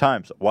 7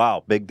 times.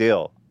 Wow, big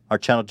deal. Our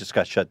channel just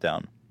got shut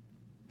down.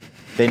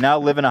 They now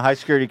live in a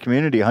high-security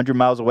community 100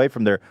 miles away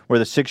from where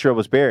the 6-year-old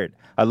was buried.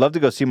 I'd love to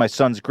go see my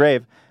son's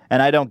grave,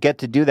 and I don't get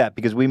to do that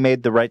because we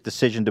made the right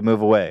decision to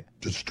move away.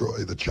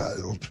 Destroy the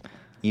child.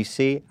 You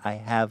see, I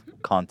have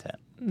content.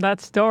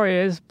 That story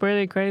is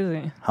pretty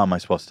crazy. How am I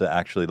supposed to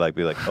actually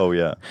be like, oh,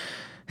 yeah.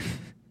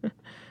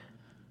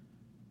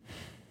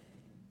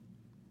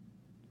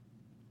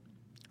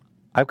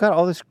 I've got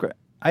all this.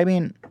 I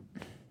mean,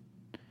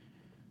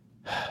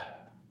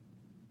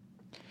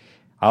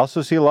 I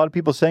also see a lot of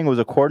people saying it was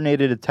a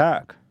coordinated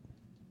attack.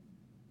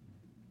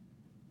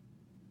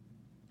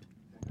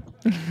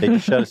 They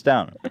just shut us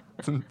down.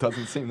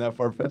 Doesn't seem that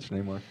far-fetched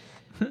anymore.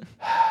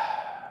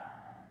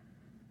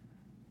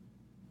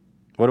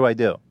 What do I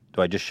do?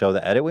 Do I just show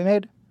the edit we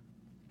made?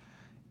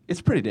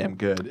 It's pretty damn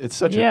good. It's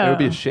such a... It would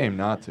be a shame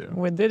not to.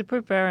 We did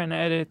prepare an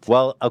edit.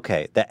 Well,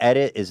 okay. The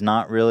edit is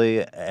not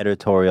really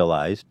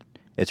editorialized.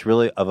 It's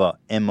really of a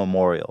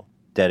immemorial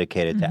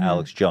dedicated to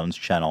Alex Jones'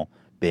 channel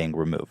being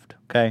removed.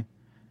 Okay?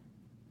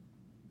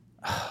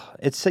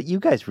 It's you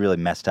guys really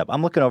messed up.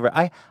 I'm looking over.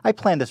 I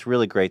planned this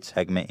really great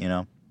segment, you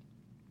know.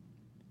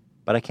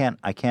 But I can't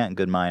in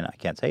good mind, I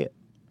can't say it.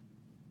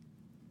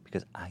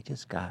 Because I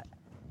just got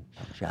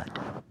shut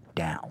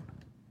down.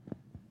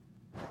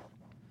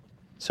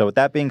 So with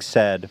that being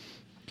said,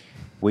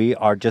 we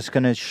are just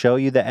going to show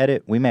you the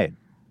edit we made.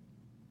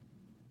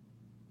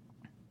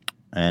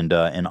 And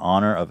in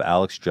honor of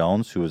Alex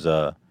Jones, who is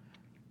a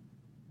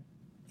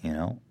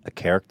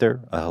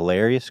character, a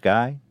hilarious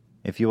guy,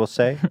 if you will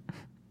say.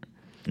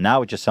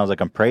 Now it just sounds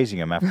like I'm praising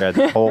him after I had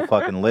this whole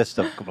fucking list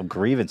of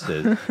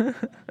grievances.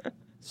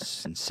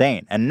 It's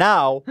insane. And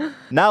now,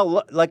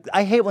 like,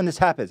 I hate when this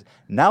happens.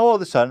 Now all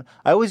of a sudden,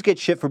 I always get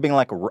shit for being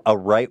like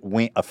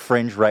a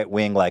fringe right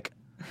wing, like,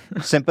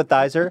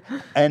 sympathizer.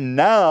 And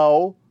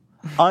now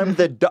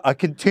I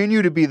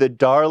continue to be the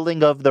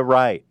darling of the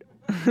right.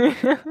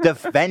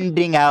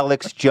 Defending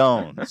Alex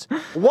Jones.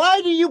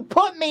 Why do you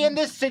put me in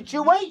this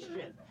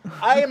situation?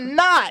 I am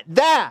not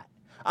that.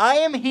 I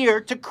am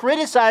here to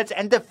criticize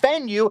and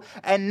defend you,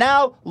 and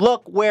now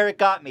look where it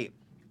got me.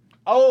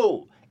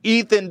 Oh,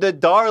 Ethan, the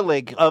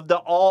darling of the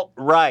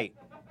alt-right,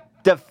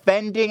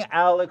 defending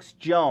Alex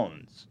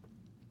Jones.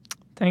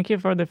 Thank you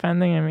for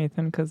defending him,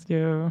 Ethan, because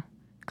you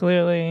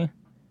clearly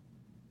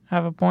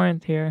have a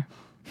point here.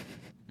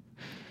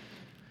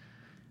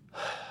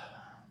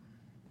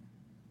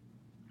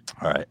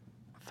 All right.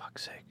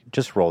 Fuck's sake.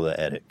 Just roll the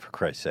edit, for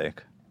Christ's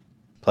sake.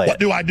 Play What it.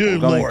 do I do, We'll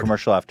go in Lord?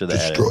 commercial after the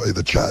edit. Destroy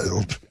the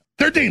child.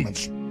 They're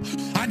demons.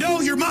 I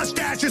know your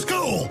mustache is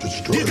cool.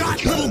 Destroy You got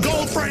the child. little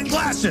gold framed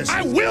glasses.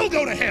 I will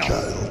go to hell.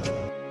 Child.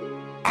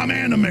 I'm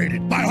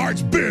animated. My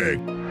heart's big.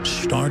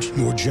 Start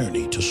your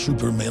journey to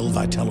super male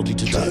vitality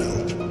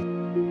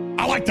today.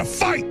 I like to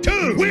fight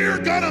too. We're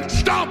gonna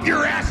stomp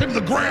your ass into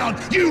the ground,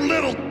 you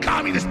little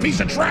communist piece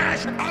of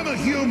trash. I'm a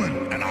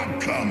human and I'm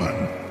coming.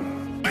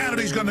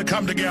 Humanity's gonna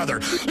come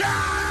together.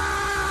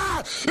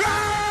 Ah!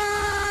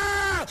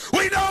 Ah!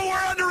 We know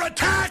we're under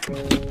attack.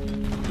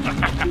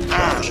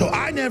 So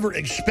I never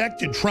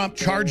expected Trump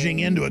charging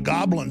into a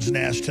goblin's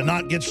nest to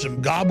not get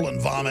some goblin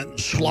vomit and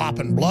slop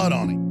and blood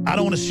on him. I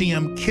don't want to see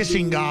him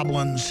kissing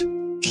goblins.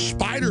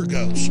 Spider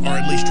ghosts are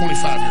at least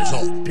 25 years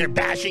old. They're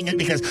bashing it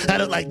because I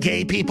don't like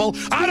gay people.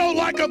 I don't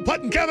like them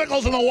putting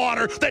chemicals in the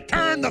water that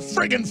turn the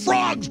friggin'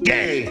 frogs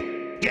gay.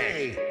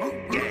 Gay.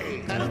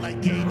 Gay. I don't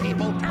like gay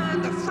people.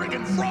 Turn the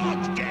friggin'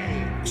 frogs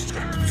gay.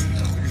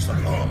 He's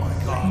like, oh my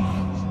God.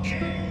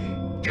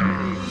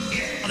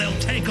 They'll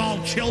take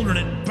all children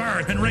at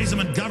birth and raise them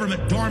in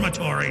government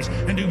dormitories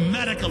and do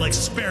medical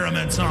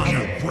experiments on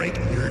them. I'll break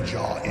your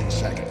jaw in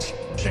seconds.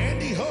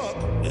 Sandy Hook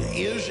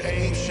is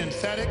a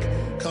synthetic,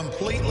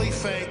 completely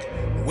fake,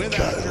 with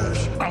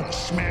actors. I'll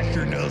smash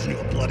your nose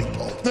into a bloody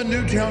pulp. The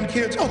Newtown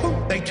kids,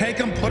 they take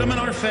them, put them in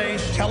our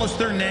face, tell us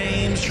their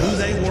names, who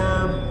they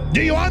were.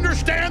 Do you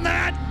understand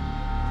that?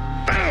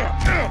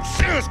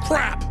 Serious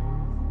crap.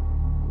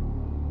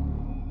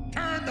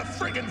 Turn the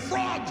friggin'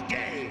 frogs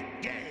gay.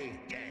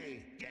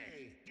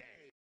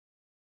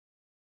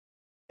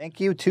 Thank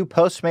you to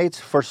Postmates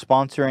for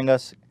sponsoring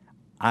us.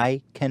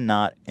 I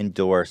cannot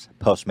endorse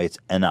Postmates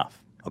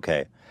enough,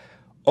 okay?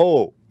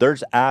 Oh,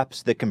 there's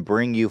apps that can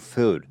bring you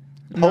food.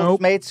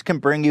 Postmates can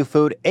bring you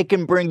food. It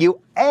can bring you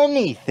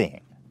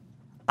anything.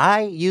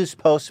 I use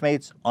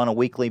Postmates on a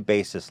weekly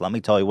basis. Let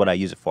me tell you what I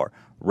use it for.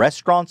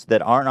 Restaurants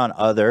that aren't on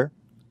other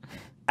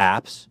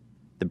apps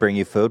that bring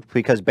you food,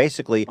 because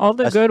basically... All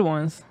the good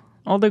ones.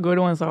 All the good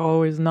ones are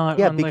always not.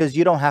 Yeah, because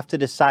you don't have to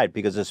decide,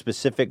 because a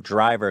specific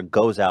driver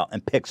goes out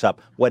and picks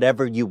up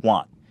whatever you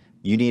want.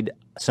 You need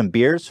some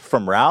beers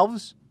from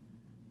Ralph's?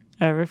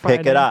 Every Friday.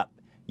 Pick it up.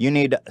 You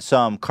need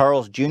some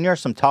Carl's Jr.,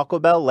 some Taco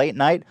Bell late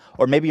night,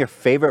 or maybe your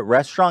favorite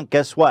restaurant.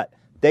 Guess what?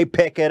 They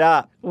pick it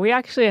up. We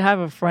actually have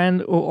a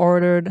friend who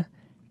ordered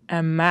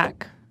a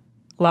Mac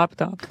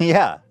laptop.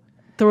 Yeah.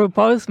 Through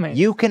Postmates.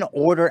 You can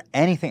order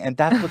anything, and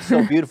that's what's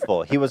so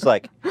beautiful. He was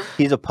like,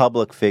 he's a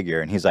public figure,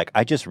 and he's like,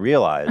 I just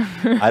realized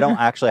I don't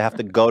actually have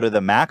to go to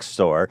the Mac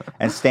store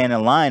and stand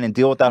in line and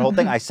deal with that whole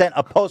thing. I sent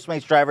a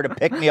Postmates driver to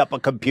pick me up a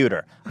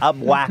computer, a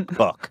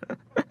MacBook.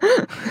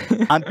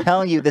 I'm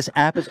telling you, this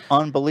app is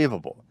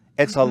unbelievable.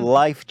 It's a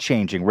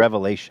life-changing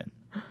revelation.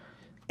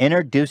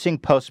 Introducing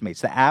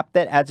Postmates, the app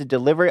that adds a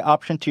delivery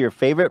option to your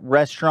favorite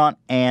restaurant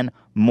and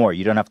more.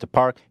 You don't have to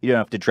park. You don't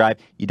have to drive.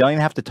 You don't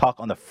even have to talk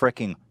on the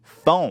fricking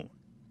phone.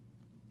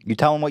 You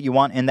tell them what you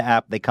want in the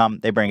app. They come.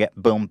 They bring it.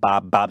 Boom,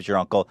 Bob's your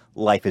uncle.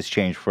 Life has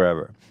changed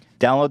forever.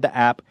 Download the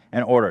app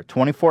and order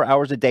 24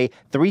 hours a day,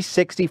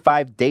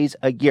 365 days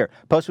a year.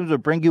 Postmates will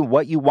bring you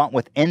what you want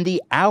within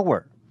the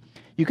hour.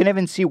 You can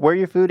even see where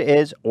your food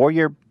is or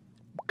your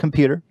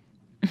computer,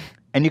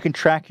 and you can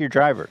track your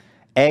driver.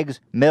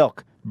 Eggs,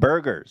 milk,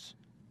 burgers,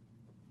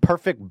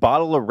 perfect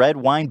bottle of red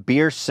wine,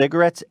 beer,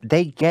 cigarettes,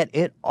 they get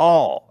it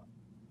all.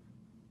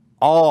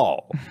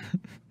 All.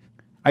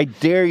 I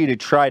dare you to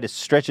try to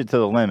stretch it to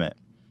the limit.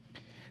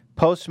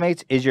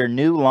 Postmates is your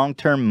new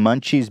long-term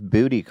munchies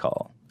booty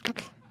call.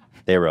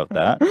 They wrote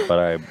that, but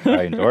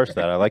I endorse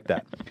that. I like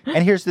that.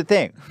 And here's the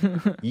thing.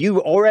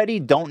 You already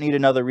don't need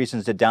another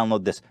reason to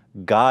download this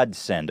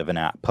godsend of an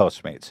app,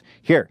 Postmates.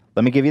 Here,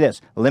 let me give you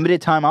this.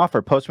 Limited time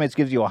offer. Postmates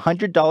gives you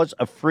 $100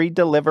 of free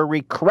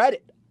delivery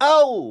credit.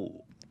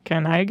 Oh!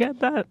 Can I get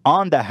that?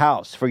 On the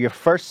house for your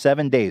first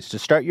 7 days. To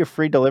start your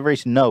free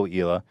deliveries, no,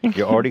 Hila.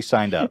 You're already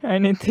signed up. I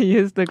need to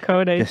use the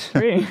code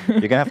H3.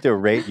 You're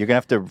gonna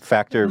have to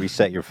factory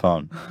reset your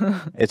phone.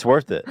 It's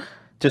worth it.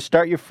 To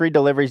start your free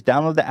deliveries,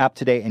 download the app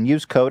today and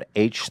use code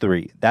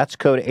H3. That's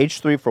code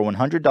H3 for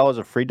 $100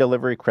 of free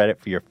delivery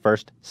credit for your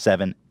first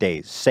 7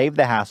 days. Save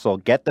the hassle,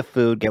 get the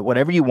food, get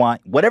whatever you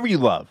want, whatever you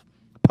love.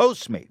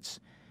 Postmates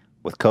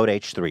with code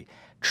H3.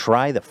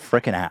 Try the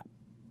frickin' app.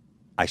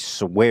 I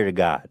swear to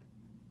God,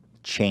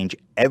 change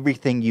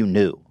everything you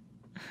knew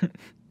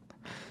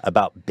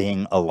about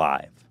being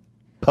alive.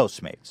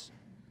 Postmates.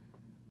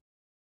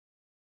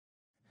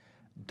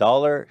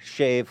 Dollar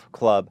Shave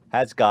Club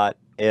has got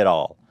it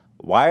all.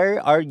 Why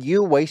are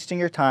you wasting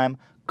your time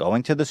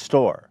going to the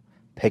store,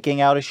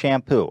 picking out a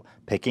shampoo,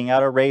 picking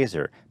out a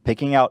razor,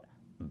 picking out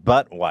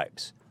butt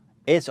wipes?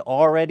 It's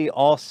already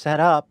all set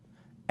up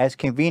as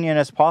convenient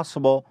as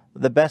possible.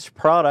 The best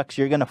products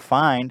you're going to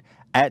find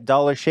at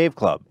Dollar Shave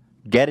Club.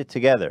 Get it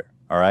together,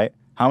 all right?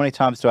 How many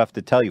times do I have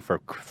to tell you for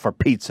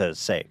pizza's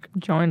sake?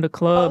 Join the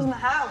club. In the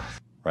house.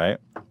 Right?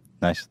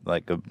 Nice,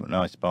 like a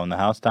nice bone in the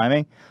house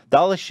timing.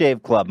 Dollar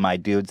Shave Club, my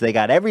dudes. They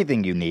got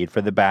everything you need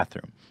for the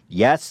bathroom.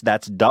 Yes,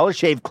 that's Dollar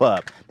Shave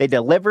Club. They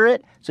deliver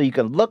it so you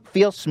can look,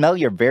 feel, smell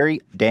your very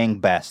dang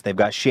best. They've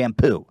got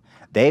shampoo.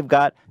 They've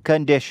got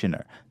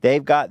conditioner.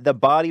 They've got the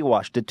body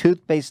wash, the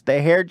toothpaste, the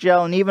hair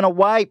gel, and even a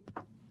wipe.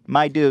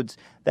 My dudes,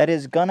 that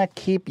is gonna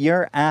keep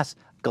your ass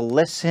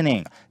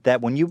glistening.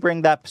 That when you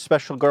bring that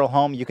special girl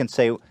home, you can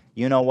say,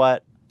 you know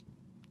what?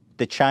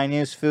 The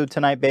Chinese food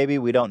tonight, baby,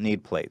 we don't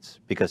need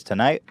plates. Because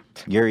tonight,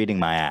 you're eating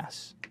my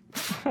ass.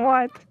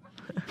 What?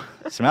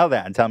 Smell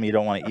that and tell me you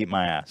don't want to eat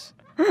my ass.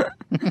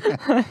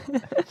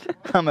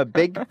 I'm a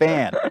big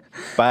fan,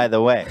 by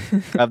the way,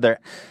 of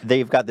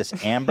they've got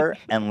this amber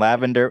and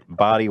lavender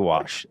body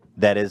wash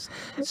that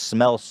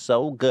smells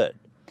so good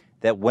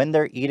that when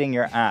they're eating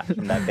your ass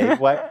from that baby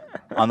wipe,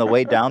 on the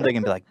way down, they're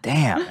going to be like,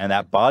 damn, and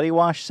that body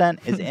wash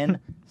scent is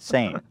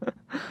insane.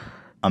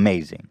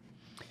 Amazing.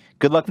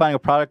 Good luck finding a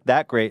product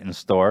that great in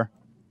store.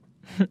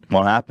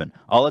 Won't happen.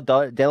 All of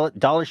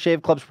Dollar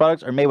Shave Club's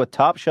products are made with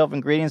top shelf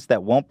ingredients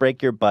that won't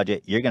break your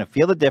budget. You're going to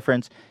feel the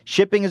difference.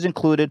 Shipping is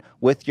included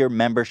with your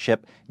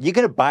membership. You're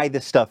going to buy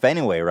this stuff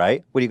anyway,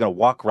 right? What, are you going to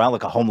walk around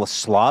like a homeless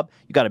slob?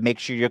 You got to make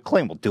sure you're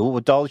clean. Well, do it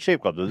with Dollar Shave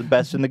Club. They're the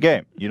best in the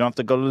game. You don't have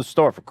to go to the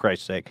store, for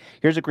Christ's sake.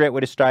 Here's a great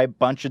way to try a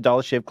bunch of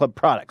Dollar Shave Club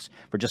products.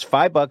 For just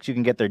 $5, you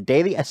can get their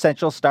daily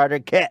essential starter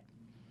kit.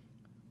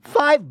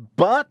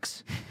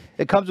 $5?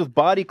 It comes with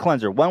Body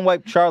Cleanser, One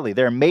Wipe Charlie,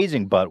 their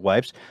amazing butt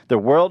wipes, their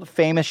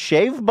world-famous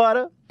shave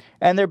butter,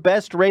 and their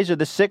best razor,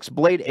 the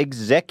 6-Blade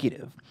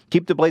Executive.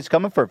 Keep the blades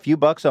coming for a few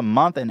bucks a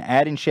month and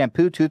add in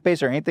shampoo,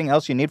 toothpaste, or anything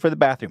else you need for the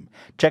bathroom.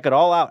 Check it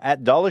all out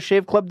at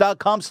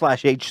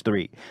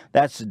dollarshaveclub.com/H3.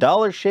 That's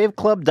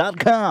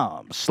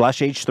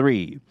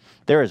dollarshaveclub.com/H3.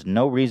 There is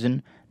no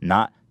reason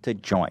not to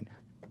join.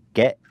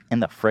 Get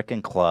in the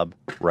frickin' club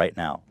right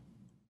now.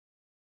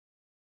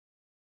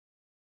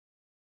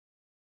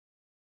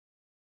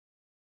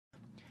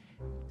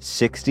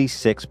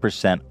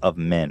 66% of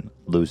men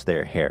lose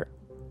their hair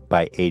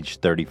by age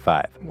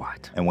 35.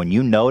 What? And when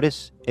you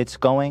notice it's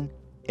going,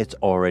 it's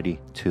already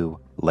too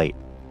late.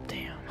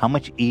 Damn. How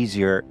much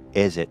easier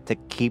is it to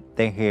keep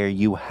the hair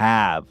you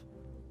have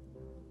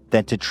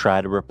than to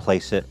try to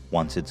replace it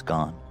once it's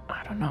gone?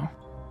 I don't know.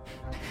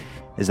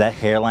 Is that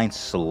hairline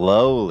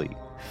slowly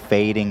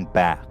fading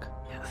back?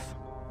 Yes.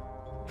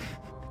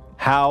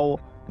 How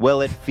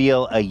will it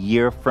feel a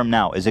year from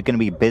now? Is it going to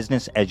be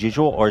business as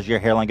usual, or is your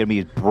hairline going to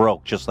be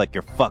broke just like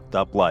your fucked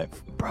up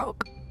life?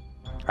 Broke.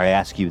 I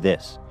ask you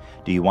this.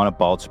 Do you want a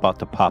bald spot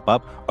to pop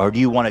up, or do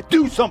you want to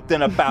do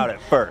something about it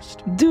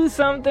first? Do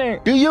something.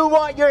 Do you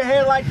want your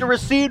hairline to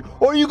recede,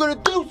 or are you going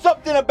to do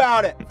something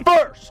about it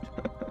first?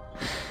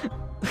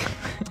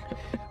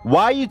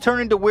 Why are you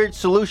turning to weird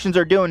solutions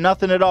or doing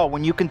nothing at all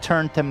when you can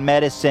turn to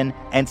medicine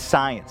and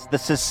science? The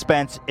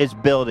suspense is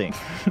building.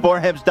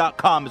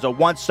 Forhims.com is a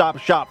one-stop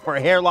shop for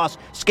hair loss,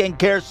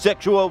 skincare,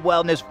 sexual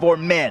wellness for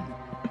men.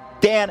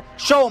 Dan,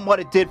 show him what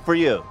it did for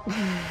you.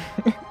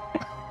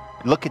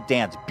 Look at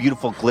Dan's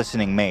beautiful,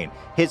 glistening mane.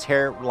 His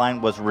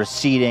hairline was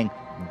receding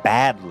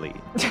badly.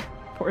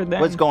 Poor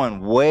Dan. Was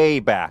going way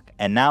back.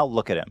 And now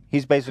look at him.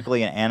 He's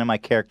basically an anime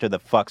character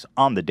that fucks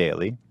on the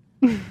daily.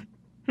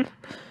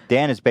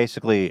 Dan is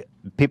basically,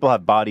 people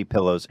have body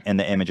pillows in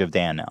the image of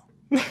Dan now.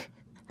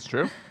 It's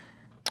true.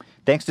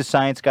 Thanks to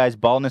science, guys,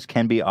 baldness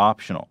can be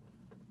optional.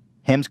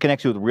 Hims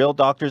connects you with real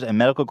doctors and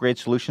medical-grade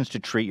solutions to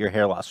treat your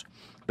hair loss.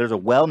 There's a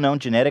well-known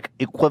genetic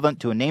equivalent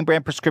to a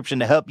name-brand prescription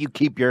to help you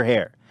keep your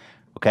hair.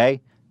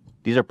 Okay?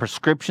 These are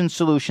prescription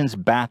solutions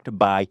backed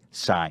by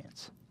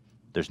science.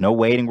 There's no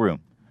waiting room.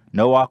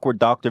 No awkward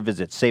doctor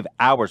visits. Save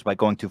hours by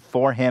going to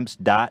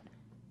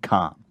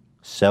forhims.com.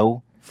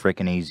 So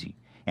freaking easy.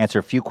 Answer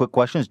a few quick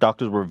questions.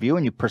 Doctors will review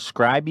and you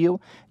prescribe you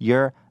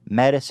your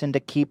medicine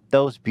to keep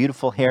those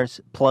beautiful hairs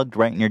plugged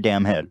right in your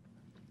damn head.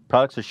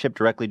 Products are shipped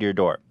directly to your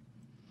door.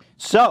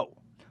 So,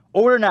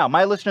 order now.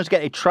 My listeners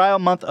get a trial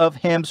month of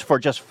Hims for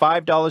just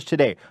 $5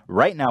 today,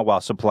 right now while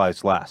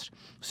supplies last.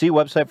 See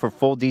website for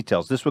full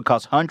details. This would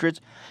cost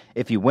hundreds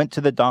if you went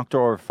to the doctor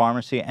or a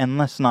pharmacy, and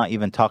let's not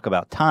even talk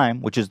about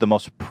time, which is the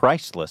most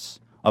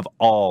priceless of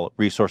all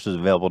resources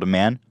available to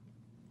man.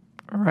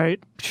 Right.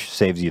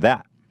 Saves you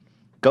that.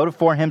 Go to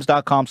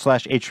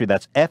forhims.com/H3.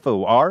 That's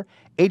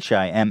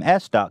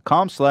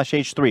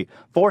FORHIMS.com/H3.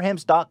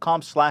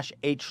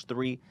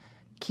 Forhims.com/H3.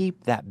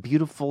 Keep that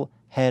beautiful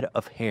head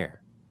of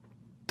hair.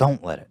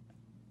 Don't let it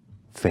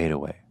fade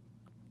away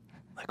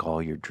like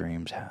all your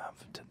dreams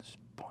have to this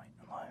point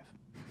in life.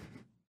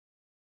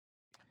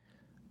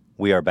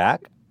 We are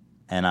back,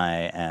 and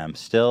I am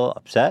still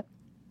upset.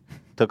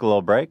 Took a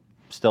little break.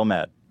 Still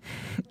mad.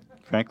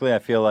 Frankly, I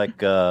feel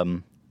like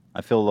I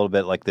feel a little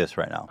bit like this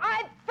right now.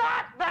 I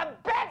thought the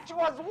bench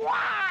was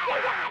wide.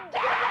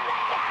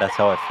 That's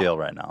how I feel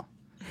right now.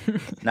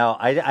 Now,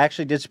 I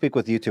actually did speak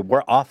with YouTube.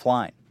 We're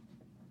offline.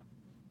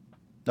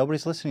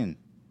 Nobody's listening.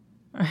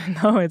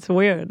 No, it's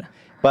weird.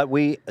 But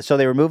so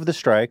they removed the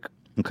strike,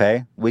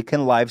 okay? We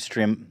can live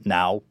stream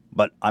now,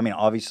 but I mean,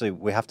 obviously,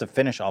 we have to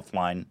finish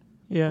offline.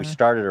 Yeah. We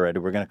started already.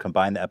 We're going to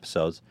combine the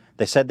episodes.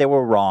 They said they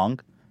were wrong.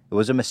 It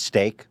was a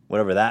mistake,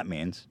 whatever that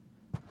means.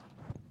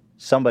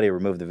 Somebody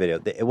removed the video.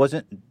 It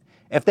wasn't,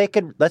 if they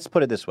could, let's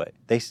put it this way.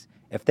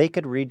 If they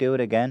could redo it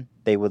again,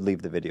 they would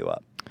leave the video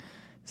up.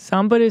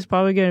 Somebody's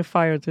probably getting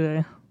fired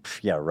today.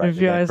 Yeah, right. If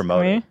you ask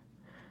me.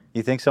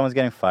 You think someone's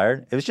getting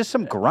fired? It was just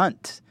some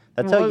grunt.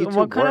 That's how YouTube works.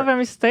 What kind of a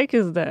mistake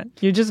is that?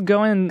 You just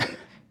go and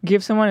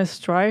give someone a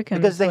strike?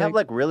 And because they have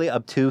like really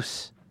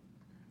obtuse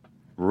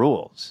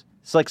rules.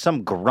 It's like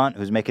some grunt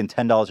who's making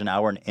 $10 an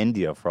hour in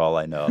India, for all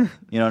I know.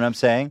 You know what I'm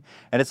saying?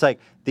 And it's like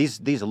this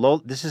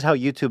is how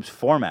YouTube's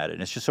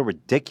formatted. It's just so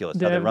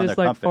ridiculous how they run their company.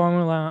 They have this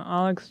formula,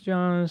 Alex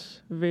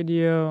Jones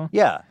video.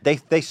 Yeah,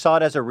 they saw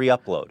it as a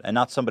re-upload and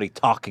not somebody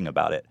talking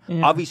about it.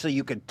 Yeah. Obviously,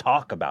 you could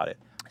talk about it.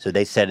 So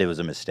they said it was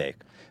a mistake.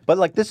 But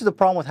like this is the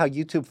problem with how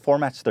YouTube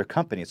formats their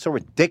company. It's so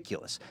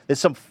ridiculous. There's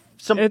some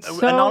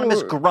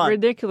anonymous grunt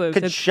ridiculous.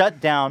 Could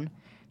shut down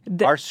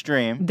our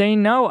stream. They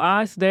know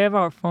us. They have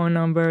our phone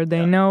number.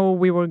 They know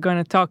we were going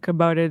to talk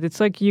about it. It's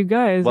like you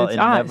guys. Well, it's it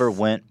us. never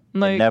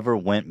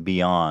went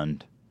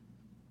beyond,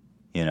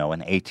 an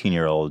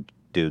 18-year-old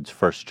dude's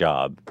first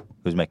job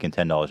who's making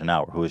 $10 an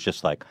hour, who was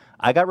just like,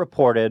 I got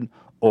reported,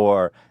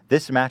 or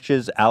this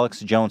matches Alex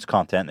Jones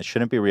content that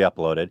shouldn't be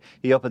re-uploaded.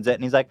 He opens it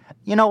and he's like,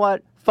 you know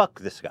what? Fuck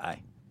this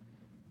guy.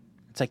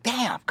 It's like,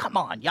 damn, come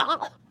on,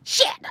 y'all.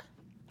 Shit.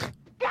 God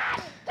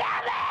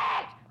damn it.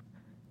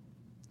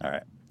 All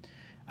right.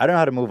 I don't know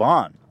how to move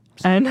on.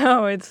 I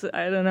know. I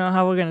don't know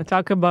how we're going to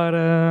talk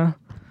about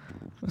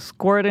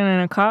squirting in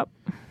a cup.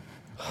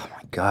 Oh,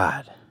 my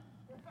God.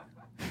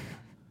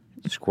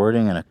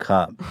 Squirting in a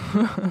cup.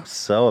 I'm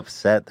so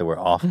upset that we're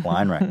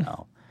offline right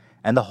now.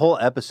 And the whole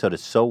episode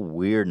is so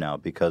weird now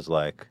because,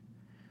 like,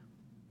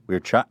 we're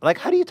trying... Like,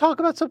 how do you talk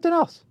about something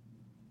else?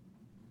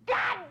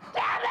 God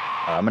damn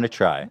it! I'm going to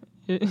try.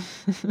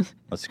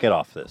 Let's get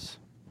off this.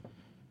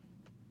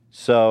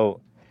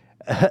 So,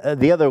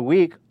 the other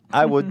week,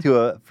 I went to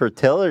a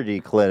fertility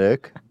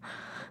clinic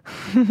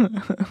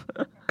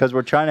because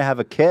we're trying to have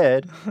a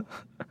kid.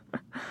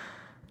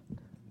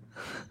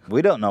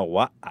 We don't know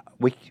why.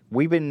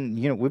 We've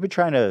been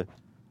trying to.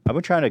 I've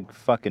been trying to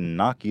fucking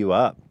knock you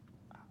up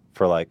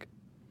for like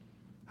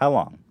how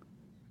long?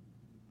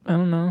 I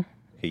don't know.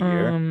 A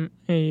year?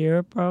 A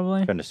year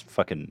probably. Trying to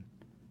fucking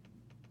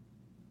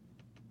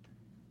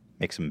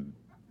make some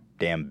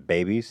damn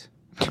babies.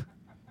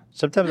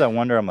 Sometimes I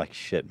wonder. I'm like,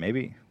 shit.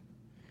 Maybe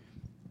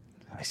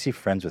I see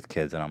friends with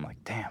kids, and I'm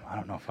like, damn. I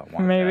don't know if I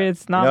want. Maybe that.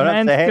 it's not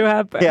meant to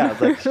happen. Yeah, I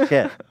was like,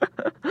 shit.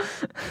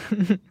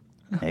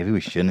 Maybe we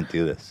shouldn't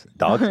do this.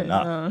 Dog's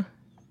enough.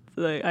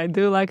 Like, I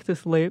do like to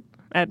sleep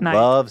at night.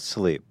 Love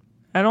sleep.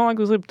 I don't like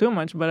to sleep too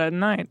much, but at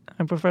night,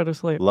 I prefer to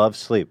sleep. Love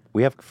sleep.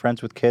 We have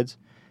friends with kids.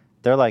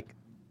 They're like...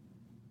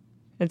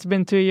 It's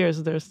been 2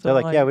 years. They're still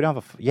like, yeah, we don't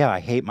have I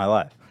hate my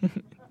life.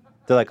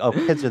 They're like, oh,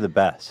 kids are the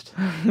best.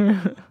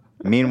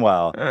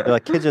 Meanwhile, they're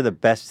like, kids are the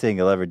best thing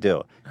you'll ever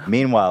do.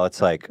 Meanwhile,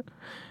 it's like,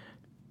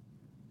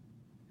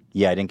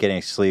 yeah, I didn't get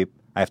any sleep.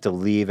 I have to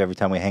leave every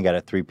time we hang out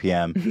at 3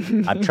 p.m.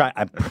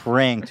 I'm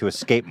praying to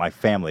escape my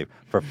family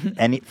for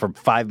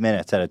 5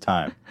 minutes at a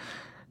time.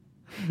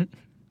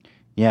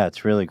 Yeah,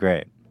 it's really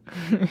great.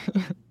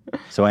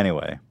 So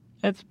anyway.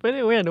 It's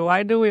pretty weird.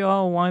 Why do we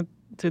all want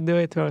to do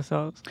it to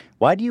ourselves?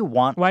 Why do you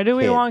want Why do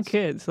we kids? want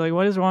kids? Like,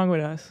 what is wrong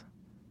with us?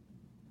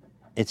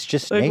 It's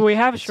just Like, nature. we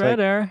have It's like-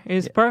 Shredder.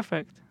 He's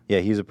perfect. Yeah,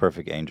 he's a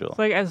perfect angel. It's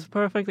like as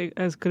perfect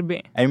as could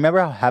be. And remember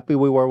how happy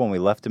we were when we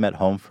left him at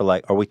home for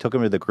or we took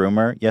him to the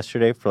groomer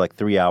yesterday for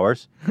 3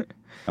 hours,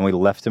 and we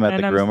left him at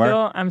And the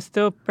groomer. I'm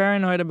still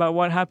paranoid about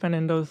what happened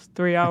in those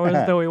 3 hours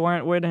that we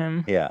weren't with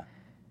him. Yeah,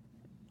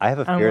 I have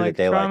a I'm fear like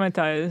that they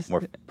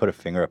traumatized. put a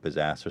finger up his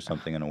ass or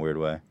something in a weird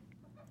way.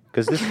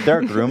 Because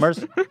they're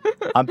groomers.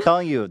 I'm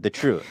telling you the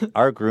truth.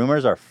 Our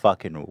groomers are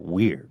fucking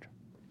weird.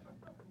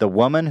 The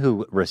woman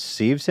who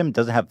receives him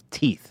doesn't have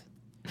teeth.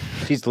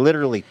 She's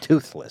literally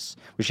toothless.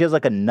 She has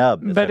a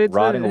nub that's But it's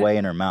rotting away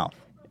in her mouth.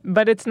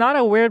 But it's not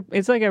a weird.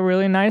 It's like a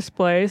really nice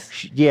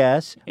place.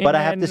 Yes, but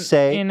I have to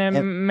say, in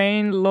a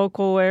main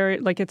local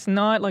area, like it's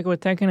not like we're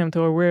taking him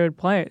to a weird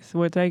place.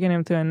 We're taking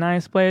him to a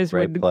nice place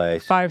great with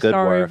place, 5-star good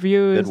work,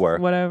 reviews, good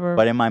work, whatever.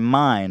 But in my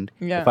mind,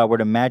 Yeah. if I were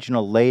to imagine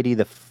a lady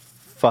that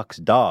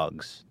fucks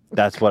dogs,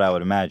 that's what I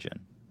would imagine.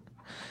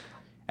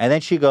 And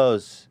then she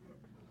goes,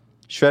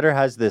 Shredder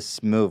has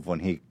this move when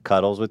he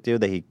cuddles with you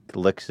that he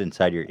licks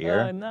inside your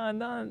ear.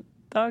 No,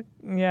 dog.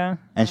 Yeah.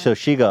 And so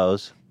she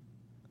goes,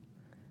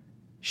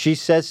 she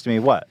says to me,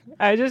 what?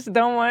 I just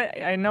don't want.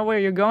 I know where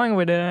you're going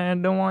with it, and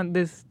I don't want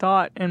this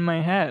thought in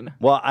my head.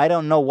 Well, I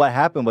don't know what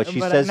happened, but she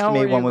But I says know to me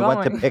where when you're we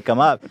went to going. pick him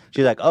up,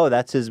 she's like, oh,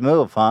 that's his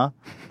move, huh?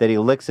 That he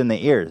licks in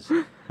the ears.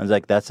 I was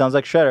like, that sounds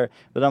like Shredder.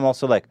 But I'm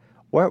also like,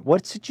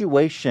 what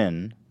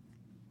situation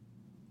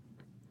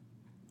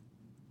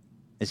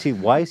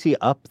why is he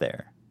up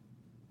there?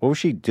 What was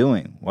she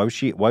doing? Why was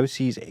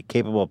he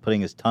capable of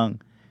putting his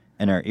tongue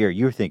in her ear?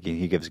 You were thinking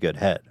he gives good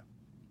head.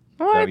 Is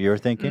that what you were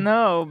thinking?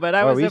 No, but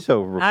I Why was. were you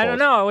so I repulsed? don't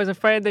know. I was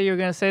afraid that you were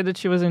gonna say that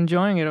she was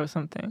enjoying it or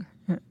something.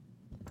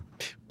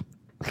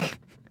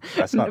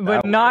 That's not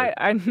but that not. weird.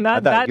 I'm I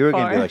not thought that you were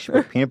far. gonna be like, she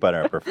put peanut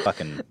butter up her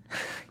fucking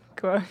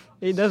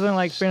He doesn't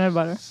like peanut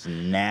butter.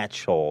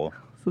 snatch hole.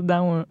 So that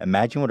one.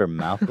 Imagine what her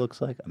mouth looks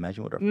like.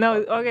 Imagine what her No.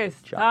 Okay. job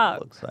Stop.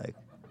 looks like.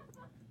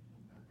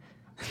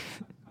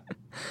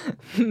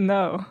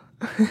 No.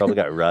 Probably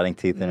got rotting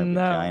teeth in her No.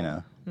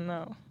 vagina.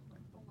 No.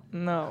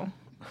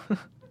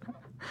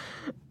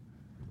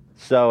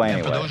 So And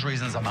anyway. for those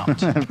reasons, I'm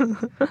out.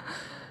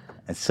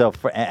 And so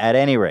at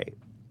any rate,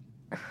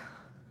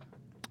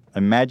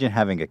 imagine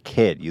having a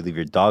kid. You leave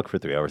your dog for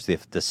 3 hours.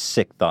 The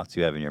sick thoughts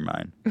you have in your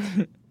mind.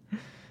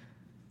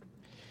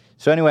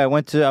 So anyway, I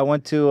went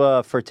to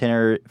a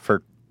fertility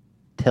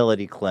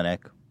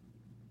clinic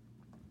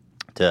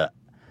to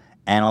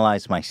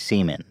analyze my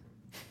semen.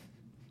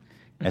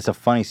 And it's a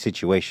funny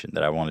situation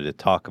that I wanted to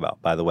talk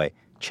about. By the way,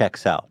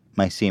 checks out.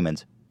 My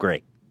semen's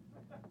great.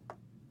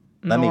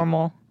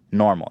 Normal.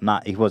 Normal.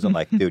 He wasn't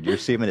like, dude, your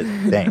semen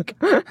is dank.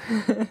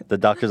 The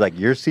doctor's like,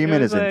 your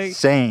semen He is was like,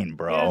 insane,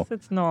 bro. Yes,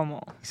 it's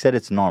normal. He said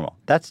it's normal.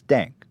 That's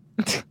dank.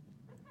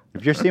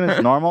 If your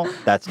semen's normal,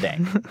 that's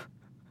dank.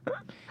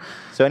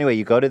 So anyway,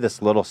 you go to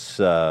this little,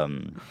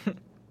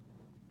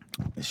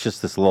 it's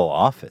just this little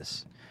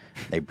office.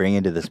 They bring you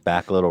into this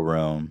back little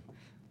room,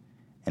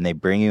 and they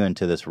bring you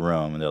into this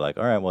room, and they're like,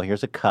 all right, well,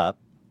 here's a cup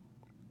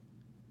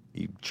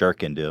you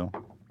jerk into.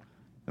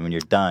 And when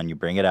you're done, you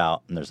bring it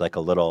out, and there's like a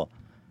little,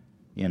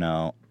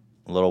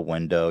 little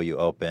window you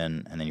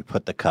open, and then you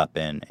put the cup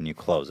in, and you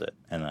close it.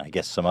 And I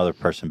guess some other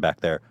person back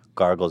there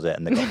gargles it,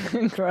 and they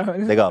go,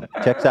 Gross. they go,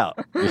 checks out.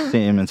 Your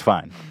semen's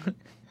fine.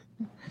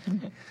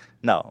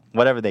 No,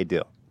 whatever they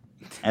do.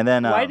 And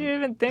then Why do you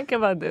even think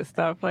about this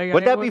stuff? Like,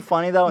 would that be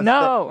funny though?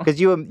 No. Because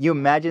you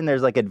imagine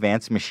there's like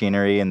advanced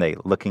machinery and they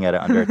looking at it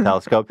under a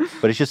telescope,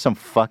 but it's just some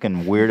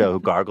fucking weirdo who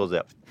gargles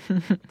it.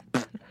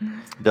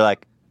 They're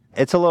like,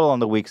 it's a little on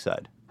the weak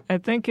side. I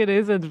think it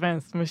is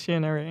advanced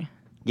machinery.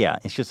 Yeah,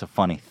 it's just a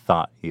funny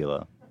thought,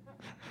 Hila.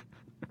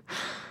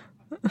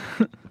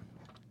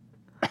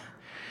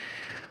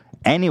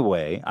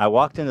 Anyway, I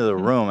walked into the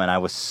room and I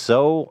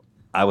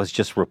was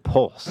just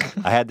repulsed.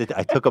 I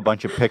took a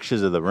bunch of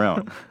pictures of the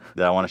room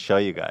that I want to show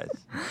you guys.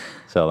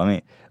 So let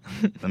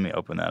me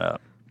open that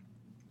up.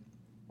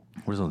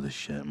 Where's all this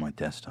shit on my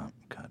desktop?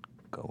 God,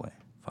 go away.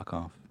 Fuck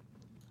off.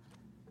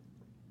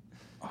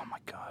 Oh my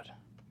God.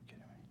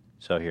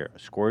 So here,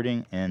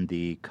 squirting in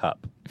the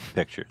cup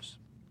pictures.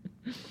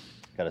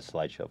 Got a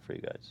slideshow for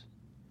you guys.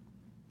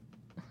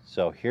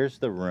 So here's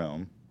the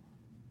room.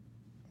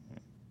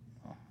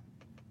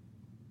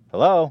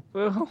 Hello?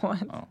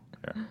 What? Oh,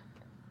 here.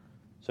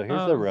 So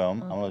here's the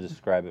room. I'm going to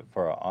describe it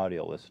for our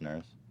audio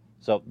listeners.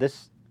 So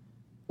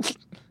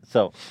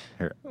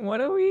here.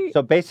 What are we?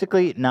 So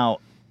basically, now,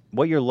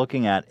 what you're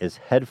looking at is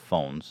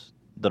headphones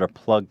that are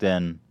plugged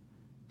in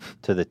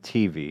to the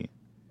TV.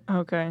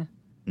 Okay.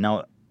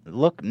 Now,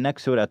 look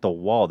next to it at the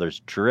wall. There's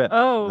drip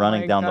Oh,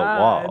 running my down God.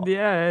 the wall.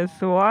 Yes.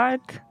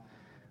 What?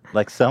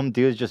 Like some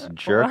dudes just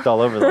jerked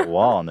all over the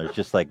wall, and there's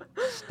just like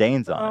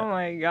stains on Oh it.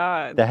 my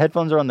God. The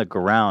headphones are on the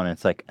ground, and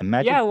it's like,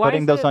 imagine Yeah, why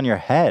putting is those it- on your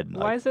head.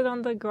 Why is it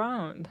on the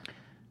ground?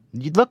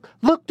 Look,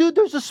 dude,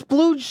 there's a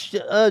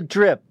splooge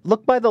drip.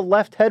 Look by the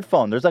left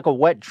headphone. There's like a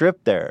wet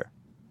drip there.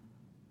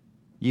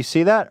 You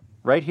see that?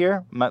 Right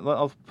here?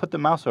 I'll put the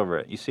mouse over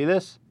it. You see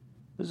this?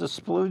 There's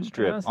a splooge I don't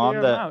drip see on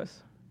your the. mouse.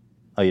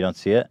 Oh, you don't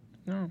see it?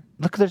 No.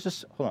 Look, there's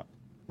this. Hold on.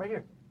 Right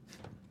here.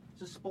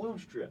 It's a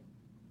splooge drip.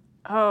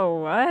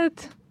 Oh,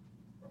 what?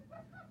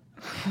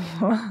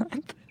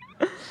 What?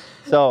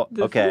 So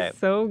This okay, is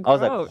so I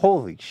was like, gross.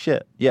 holy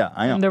shit! Yeah,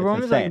 I know. And the it's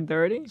room is like insane.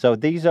 dirty. So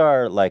these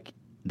are like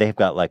they've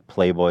got like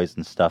Playboys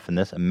and stuff in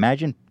this.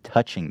 Imagine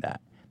touching that.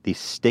 These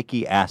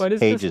sticky ass What is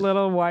pages. this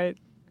little white?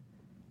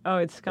 Oh,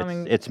 it's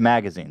coming. It's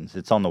magazines.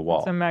 It's on the wall.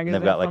 It's a And magazine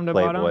they've got like from the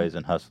Playboys bottom?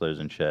 and Hustlers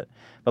and shit.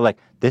 But like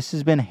this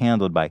has been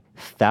handled by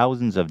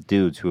thousands of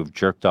dudes who have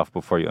jerked off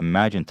before you.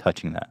 Imagine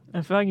touching that,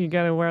 I feel like you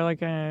gotta wear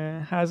like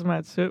a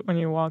hazmat suit when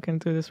you walk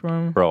into this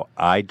room. bro.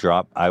 I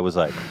was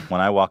like,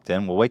 when I walked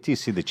in. Well, wait till you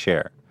see the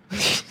chair.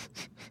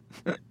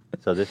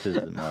 So this is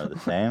more of the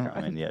same.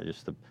 I mean, yeah,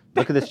 just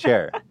look at this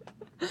chair.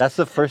 That's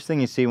the first thing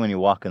you see when you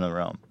walk in the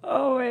room.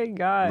 Oh my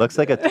god. Looks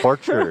like a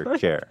torture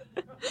chair.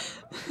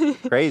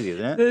 Crazy,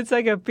 isn't it? It's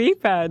like a pee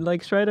pad,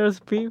 like Shredder's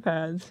pee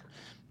pads.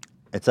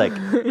 It's like,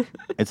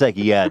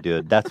 yeah,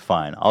 dude, that's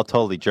fine. I'll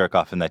totally jerk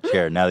off in that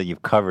chair now that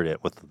you've covered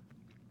it with.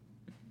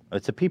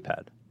 It's a pee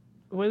pad.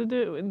 What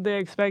did they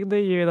expect that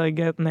you like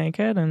get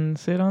naked and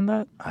sit on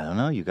that? I don't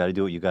know. You got to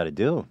do what you got to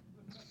do.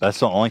 That's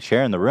the only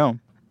chair in the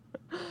room.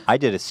 I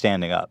did it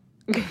standing up.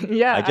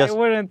 Yeah, I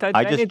wouldn't touch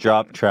I just anything.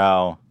 dropped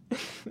trow,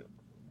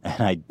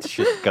 and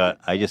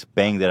I just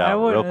banged it I out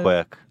real wouldn't.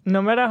 quick.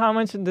 No matter how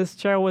much this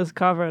chair was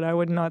covered, I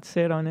would not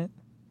sit on it.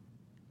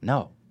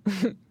 No.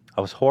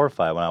 I was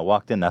horrified when I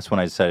walked in. That's when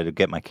I decided to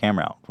get my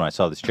camera out. When I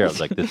saw this chair, I was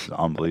like, this is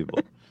unbelievable.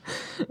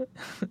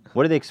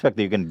 What do they expect?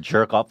 That you're going to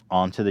jerk off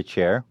onto the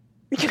chair?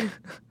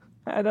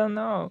 I don't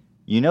know.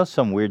 You know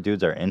some weird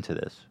dudes are into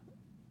this.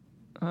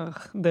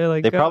 Ugh, they're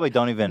like They probably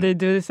don't even... They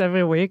do this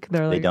every week.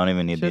 They're They like, don't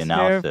even need the just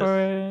analysis. here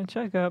for a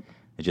checkup.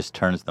 It just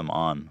turns them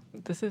on.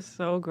 This is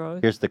so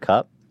gross. Here's the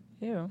cup.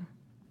 Ew.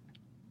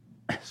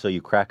 So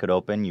you crack it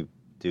open, you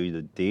do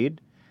the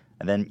deed,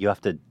 and then you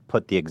have to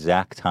put the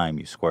exact time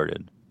you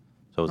squirted.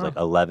 So it was like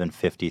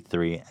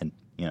 11:53, and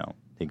the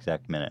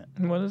exact minute.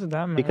 What does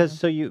that mean?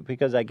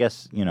 Because I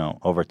guess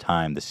over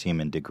time the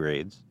semen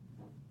degrades.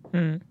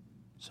 Mm.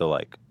 So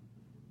like,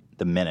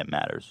 the minute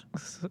matters.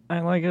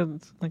 I like it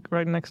like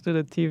right next to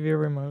the TV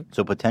remote.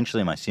 So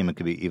potentially my semen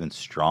could be even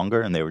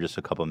stronger, and they were just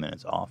a couple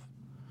minutes off.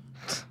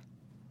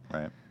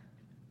 Right.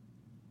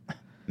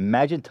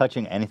 Imagine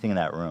touching anything in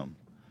that room.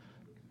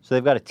 So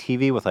they've got a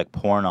TV with like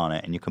porn on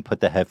it, and you can put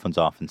the headphones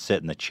off and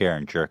sit in the chair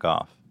and jerk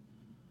off,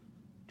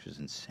 which is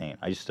insane.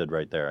 I just stood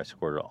right there. I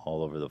squirted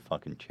all over the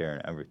fucking chair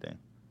and everything.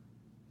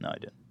 No, I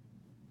didn't.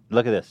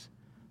 Look at this.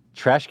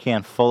 Trash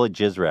can full of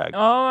jizz rags.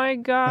 Oh my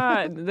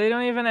god. They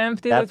don't even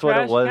empty That's the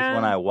trash what it was can?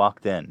 when I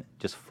walked in.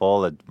 Just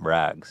full of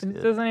rags. It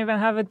dude. doesn't even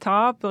have a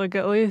top. Like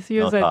at least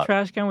use No a top.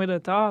 trash can with a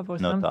top or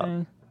No top.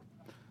 something.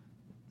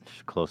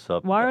 Just close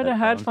up. Why are the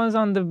headphones. headphones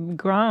on the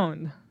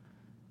ground?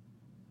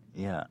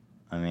 Yeah.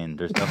 I mean,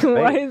 there's no space.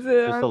 Why is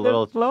it just on a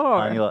little the floor?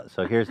 tiny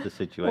so here's the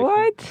situation.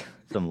 What?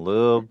 Some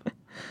lube.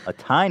 A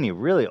tiny,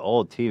 really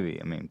old TV.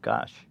 I mean,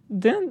 gosh.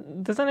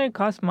 Doesn't it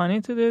cost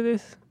money to do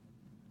this?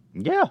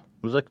 Yeah.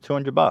 It was like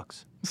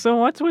 $200. So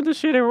what's with the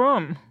shitty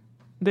room?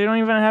 They don't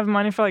even have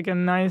money for like a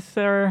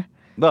nicer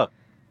Look.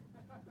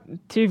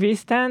 TV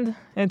stand.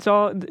 It's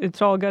all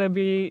gotta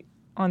be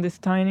on this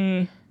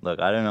tiny. Look,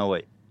 I don't know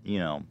what,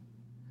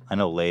 I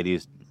know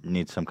ladies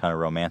need some kind of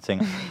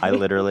romancing. I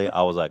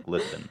was like,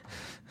 listen,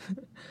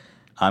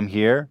 I'm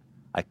here.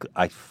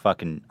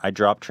 I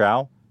dropped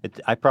trow.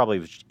 I probably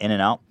was in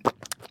and out.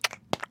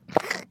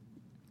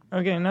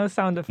 Okay, no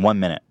sound effect. 1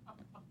 minute.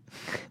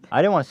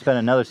 I didn't want to spend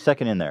another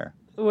second in there.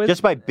 Was-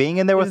 Just by being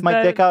in there with is my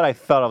that- dick out, I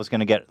felt I was going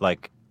to get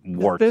like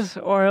warts. Is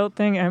this oil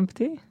thing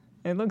empty?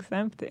 It looks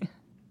empty.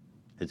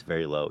 It's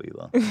very low,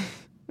 Ela.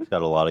 It's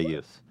got a lot of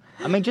use.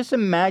 I mean, just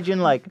imagine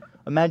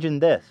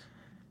this.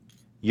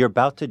 You're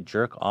about to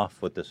jerk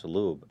off with this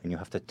lube, and you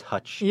have to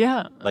touch.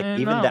 Yeah, Like, I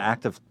even know. the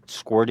act of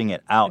squirting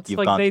it out, It's you've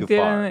like gone they too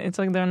far. didn't. It's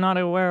like they're not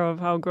aware of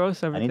how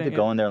gross I everything need to is.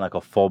 go in there in like a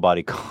full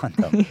body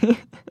condom.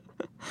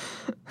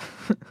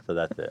 So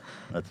that's it.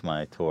 That's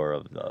my tour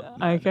of the.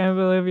 I can't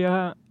believe you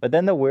have. But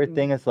then the weird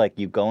thing is, like,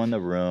 you go in the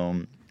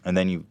room, and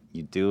then you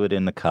do it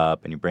in the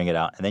cup, and you bring it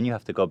out, and then you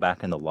have to go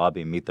back in the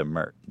lobby and meet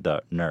the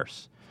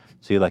nurse.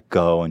 So you like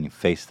go and you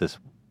face this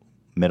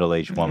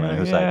middle-aged woman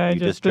who's Yeah, I like, "You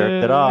just just jerked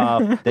did." it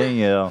off, didn't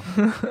you?"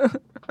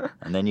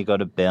 And then you go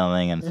to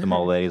billing, and some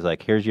old lady's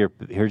like, "Here's your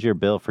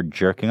bill for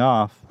jerking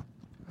off."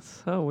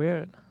 So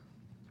weird.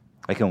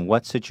 Like, in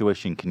what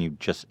situation can you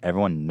just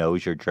everyone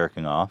knows you're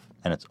jerking off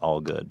and it's all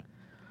good?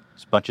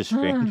 It's a bunch of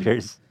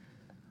strangers.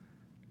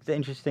 It's an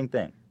interesting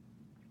thing.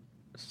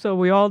 So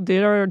we all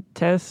did our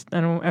test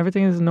and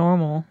everything is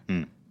normal.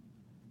 Hmm.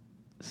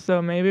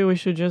 So maybe we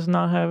should just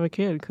not have a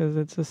kid because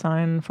it's a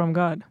sign from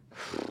God.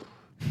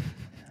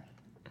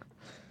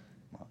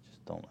 Well,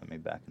 just don't let me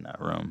back in that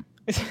room.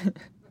 It's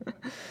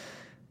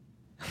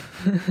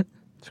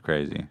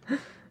crazy.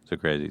 It's a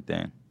crazy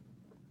thing.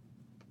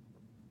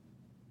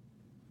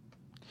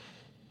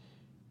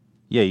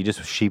 Yeah, you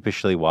just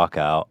sheepishly walk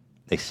out.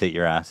 They sit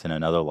your ass in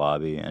another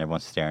lobby, and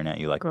everyone's staring at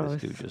you like Gross.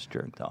 this dude just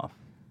jerked off.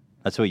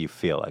 That's what you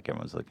feel like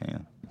everyone's looking at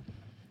you.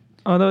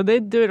 Although they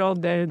do it all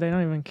day, they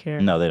don't even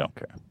care. No, they don't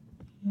care.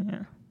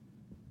 Yeah.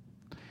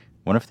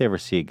 Wonder if they ever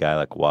see a guy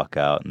like walk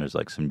out and there's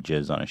like some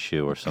jizz on his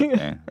shoe or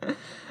something.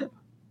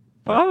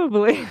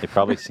 Probably. They've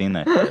probably seen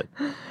that shit.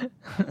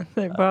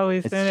 They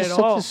probably seen It's it just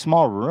all. such a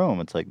small room.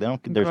 It's like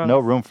there's no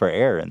room for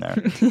air in there.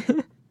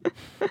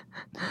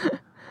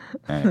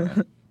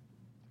 Anyway.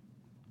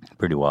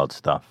 Pretty wild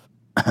stuff.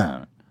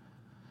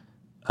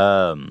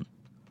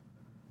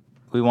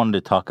 We wanted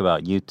to talk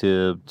about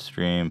YouTube,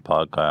 stream,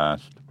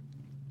 podcast.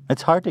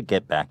 It's hard to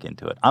get back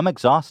into it. I'm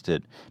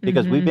exhausted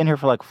because we've been here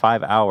for like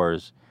 5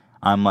 hours.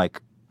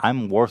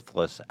 I'm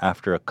worthless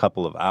after a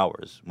couple of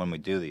hours when we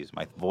do these.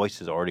 My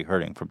voice is already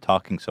hurting from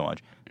talking so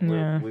much.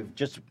 Yeah. We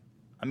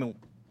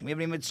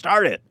haven't even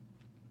started.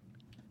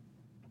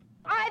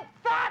 I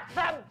thought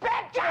the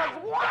bitch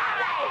was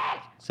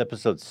white! This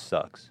episode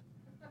sucks.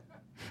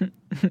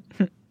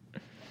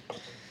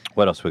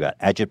 What else we got?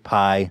 Agit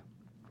Pie.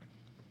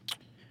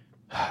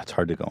 It's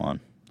hard to go on.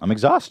 I'm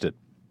exhausted.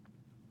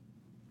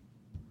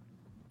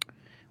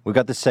 We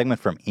got this segment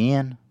from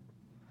Ian.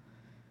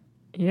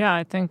 Yeah,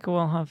 I think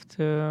we'll have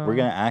to. We're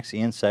gonna ask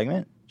Ian's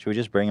segment. Should we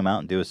just bring him out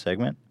and do a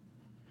segment?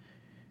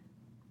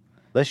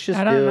 Let's just.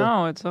 I don't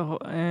know. It's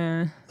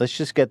a. Let's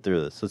just get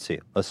through this. Let's see.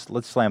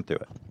 Let's slam through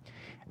it.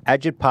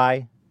 Agit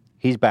Pie,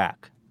 he's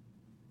back.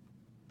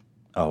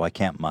 Oh, I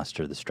can't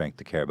muster the strength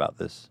to care about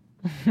this.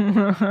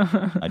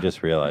 I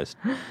just realized.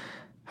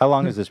 How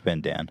long has this been,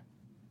 Dan?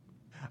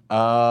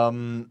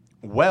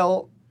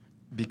 Well,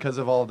 because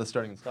of all of the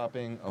starting and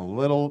stopping, a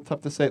little tough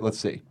to say. Let's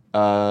see.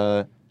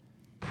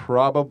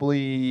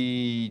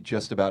 Probably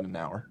just about an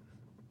hour.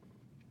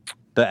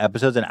 The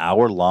episode's an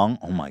hour long?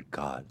 Oh my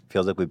God.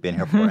 Feels like we've been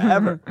here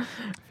forever.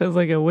 Feels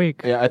like a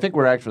week. Yeah, I think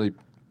we're actually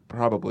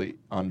probably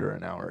under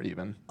an hour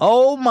even.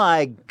 Oh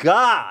my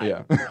God.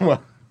 Yeah.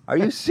 Well, are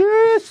you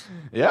serious?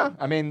 Yeah.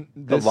 I mean,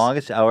 the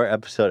longest hour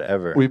episode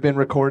ever. We've been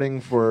recording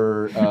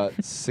for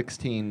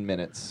 16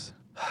 minutes.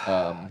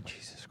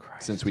 Jesus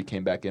Christ. Since we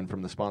came back in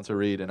from the sponsor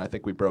read, and I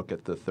think we broke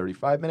at the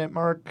 35-minute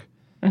mark.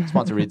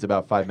 Sponsor read's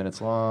about 5 minutes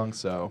long,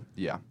 so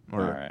yeah,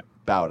 we're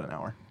about an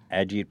hour.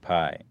 Agit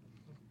Pie.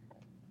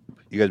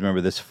 You guys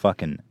remember this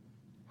fucking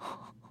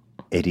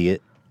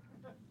idiot?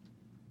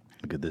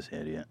 Look at this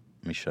idiot.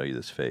 Let me show you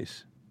this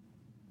face.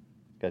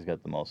 This guy's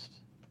got the most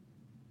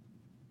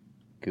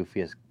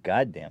goofiest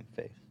goddamn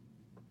face.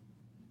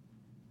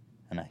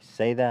 And I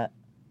say that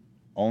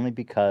only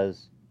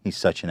because he's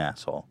such an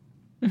asshole.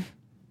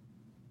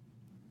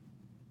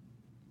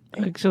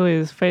 Actually,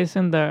 his face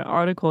in the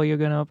article you're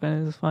going to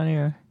open is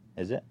funnier.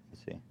 Is it?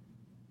 Let's see.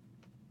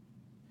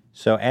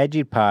 So,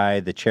 Agit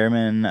Pie, the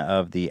chairman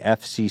of the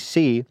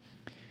FCC,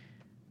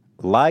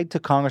 lied to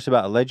Congress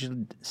about alleged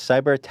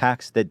cyber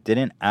attacks that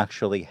didn't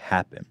actually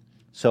happen.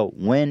 So,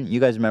 when you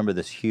guys remember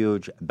this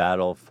huge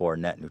battle for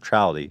net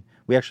neutrality,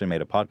 we actually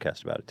made a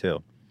podcast about it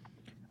too.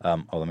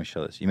 Let me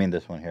show this. You mean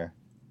this one here?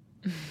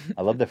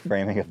 I love the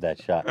framing of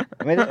that shot.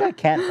 I mean, this guy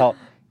can't help.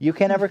 You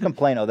can't ever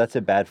complain, oh, that's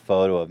a bad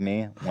photo of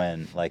me,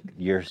 when like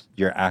your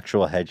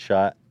actual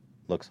headshot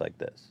looks like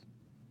this.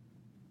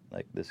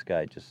 Like this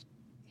guy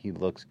he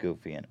looks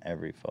goofy in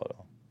every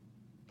photo.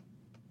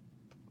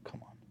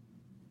 Come on.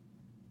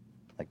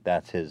 Like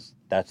that's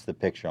the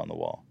picture on the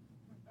wall.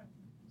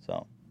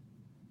 So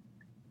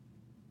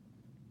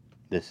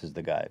this is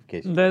the guy, in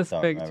case you this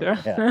don't picture.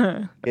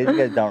 Remember. Yeah. In case you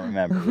guys don't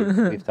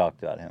remember, we've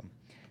talked about him.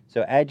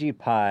 So Agit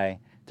Pie,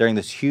 during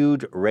this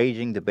huge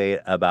raging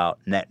debate about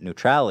net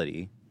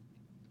neutrality,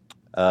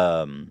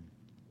 God,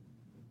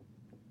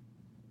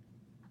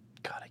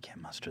 I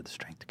can't muster the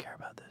strength to care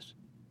about this.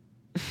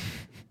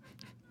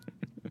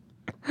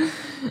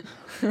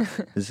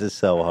 This is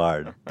so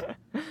hard.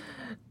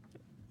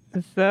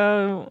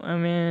 So, I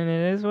mean,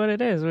 it is what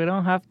it is. We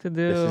don't have to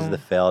do... This is the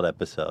failed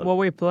episode. What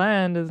we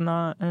planned is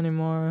not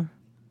anymore.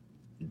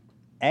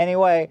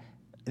 Anyway,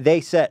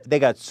 they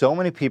got so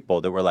many people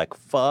that were like,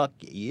 fuck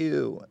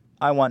you,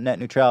 I want net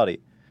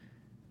neutrality,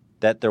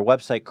 that their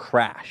website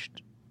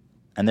crashed.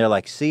 And they're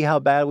like, see how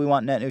bad we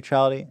want net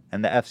neutrality?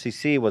 And the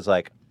FCC was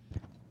like,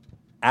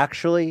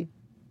 actually,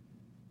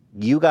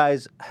 you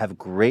guys have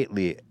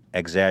greatly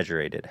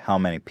exaggerated how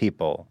many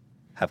people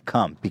have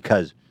come,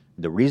 because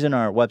the reason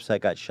our website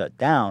got shut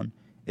down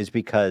is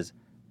because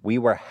we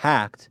were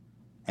hacked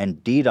and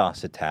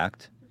DDoS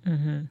attacked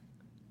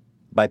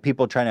by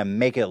people trying to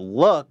make it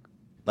look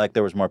like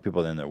there was more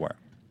people than there were.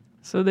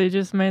 So they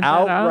just made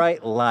that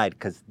outright lied,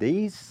 because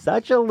he's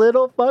such a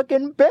little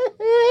fucking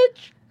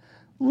bitch.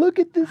 Look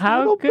at this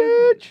little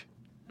bitch.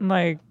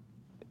 Like,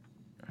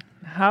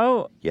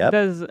 how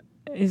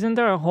isn't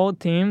there a whole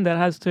team that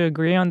has to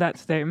agree on that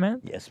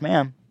statement? Yes,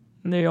 ma'am.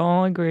 They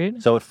all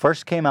agreed? So it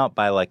first came out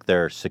by like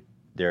their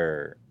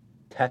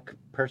tech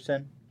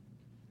person,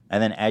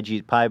 and then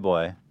Agit Pie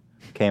Boy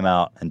came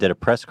out and did a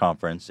press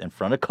conference in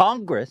front of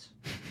Congress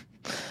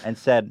and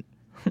said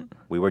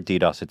we were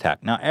DDoS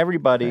attacked. Now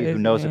everybody who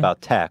knows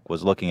about tech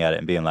was looking at it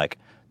and being like,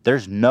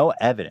 There's no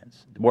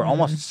evidence. We're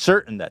almost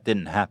certain that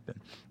didn't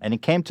happen. And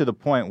it came to the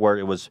point where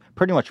it was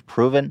pretty much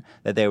proven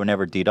that they were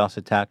never DDoS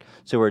attacked.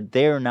 So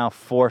they are now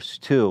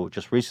forced to,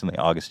 just recently,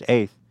 August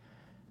 8th,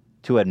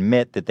 to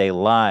admit that they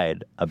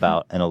lied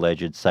about an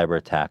alleged cyber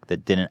attack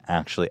that didn't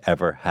actually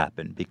ever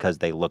happen because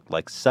they looked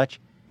like such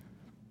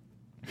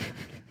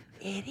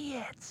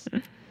idiots.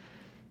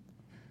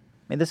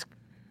 I'm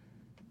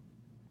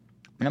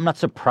not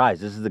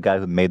surprised. This is the guy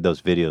who made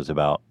those videos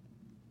about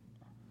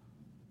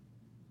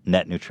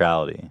net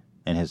neutrality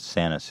in his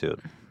Santa suit.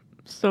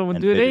 So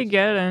do they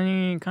get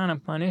any kind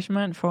of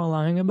punishment for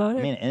lying about it?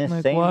 I mean, in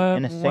a sane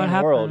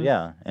world,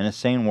 yeah. In a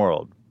sane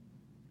world.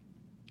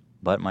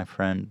 But, my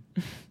friend,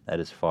 that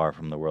is far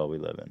from the world we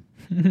live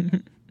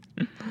in.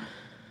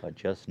 But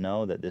just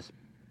know that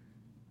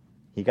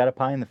he got a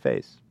pie in the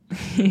face.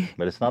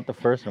 But it's not the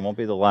first and it won't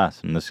be the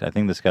last. And I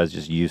think this guy's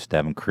just used to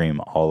having cream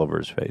all over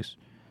his face.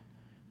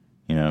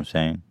 You know what I'm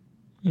saying?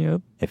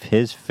 Yep. If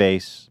his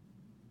face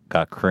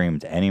got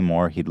creamed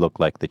anymore, he'd look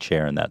like the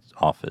chair in that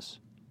office.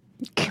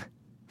 Do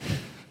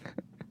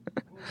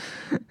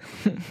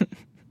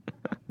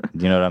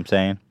you know what I'm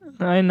saying?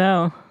 I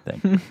know.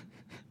 Thank you.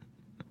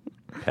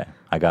 Okay,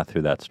 I got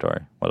through that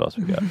story. What else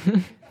we got?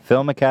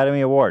 Film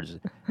Academy Awards.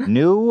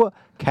 New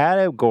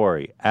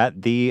category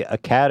at the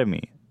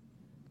Academy.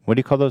 What do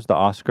you call those? The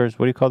Oscars?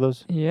 What do you call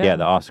those? Yeah,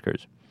 the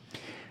Oscars.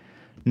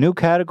 New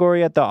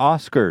category at the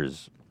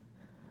Oscars.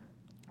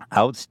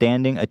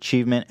 Outstanding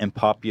Achievement in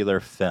Popular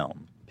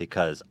Film.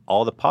 Because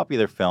all the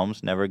popular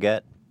films never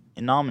get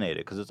nominated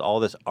because it's all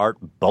this art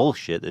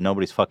bullshit that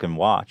nobody's fucking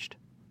watched.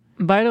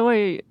 By the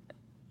way,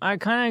 I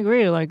kind of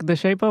agree. Like, The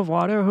Shape of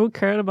Water, who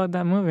cared about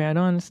that movie? I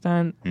don't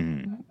understand.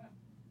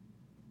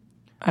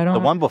 I don't. The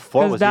one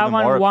before was even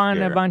more obscure. That one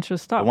won a bunch of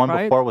stuff, The one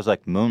right? before was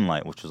like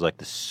Moonlight, which was like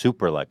the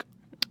super like.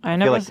 I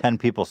feel like 10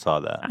 people saw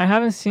that. I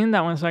haven't seen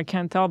that one, so I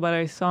can't tell. But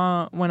I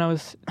saw when I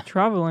was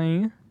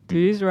traveling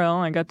to Israel,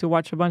 I got to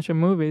watch a bunch of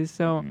movies.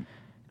 So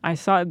I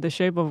saw The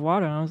Shape of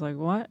Water, and I was like,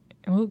 "What?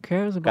 Who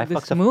cares about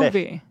this movie?"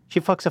 Fish.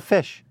 She fucks a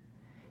fish.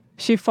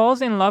 She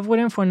falls in love with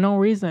him for no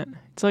reason.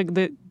 It's like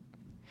the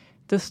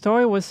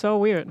story was so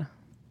weird.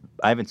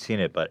 I haven't seen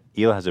it, but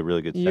Ela has a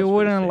really good sense. You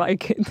wouldn't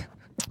like it.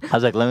 I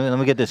was like, let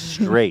me get this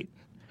straight.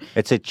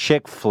 It's a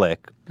chick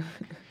flick.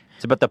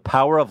 It's about the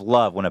power of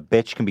love when a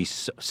bitch can be...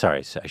 Sorry,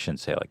 I shouldn't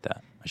say it like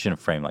that. I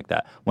shouldn't frame like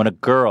that. When a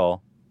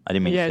girl... I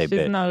didn't mean to say bitch.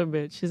 Yeah, she's not a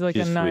bitch. She's like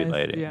she's a nice... sweet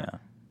lady, yeah.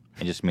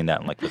 I just mean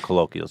that in like the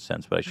colloquial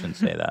sense, but I shouldn't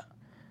say that.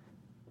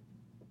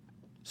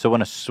 So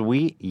when a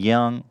sweet,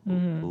 young,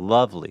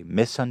 lovely,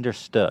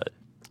 misunderstood...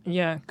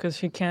 Yeah, because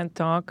she can't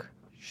talk.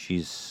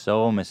 She's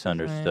so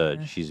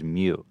misunderstood. Yeah. She's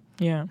mute.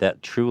 Yeah.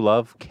 That true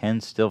love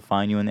can still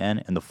find you in the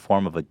end in the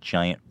form of a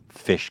giant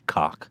fish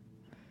cock.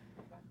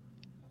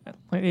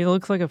 Like, it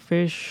looks like a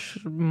fish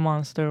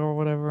monster or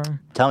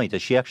whatever. Tell me,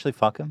 does she actually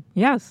fuck him?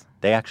 Yes.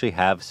 They actually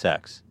have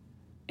sex.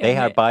 They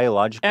are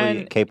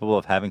biologically capable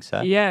of having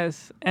sex?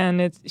 Yes,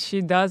 and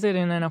she does it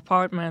in an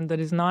apartment that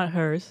is not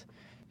hers.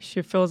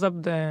 She fills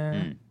up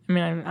the... I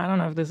mean, I don't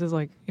know if this is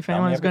like... If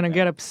anyone's going to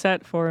get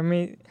upset for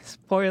me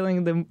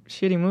spoiling the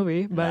shitty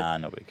movie, but... Nah,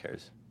 nobody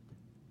cares.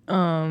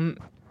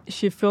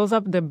 She fills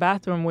up the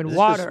bathroom with water.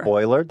 water. Is this a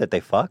spoiler that they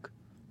fuck?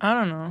 I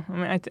don't know. I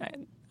mean,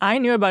 I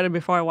knew about it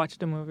before I watched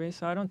the movie,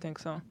 so I don't think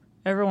so.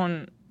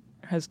 Everyone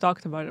has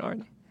talked about it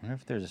already. I wonder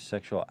if there's a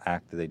sexual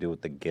act that they do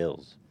with the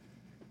gills.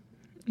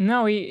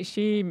 No,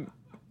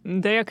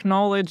 they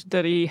acknowledge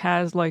that he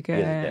has like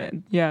a...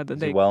 Yeah, that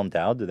is he well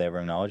endowed? Do they ever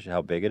acknowledge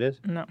how big it is?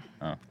 No.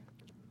 Oh.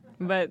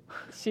 But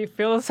she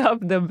fills up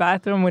the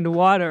bathroom with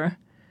water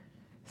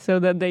so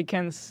that they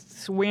can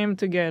swim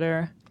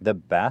together. The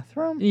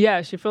bathroom?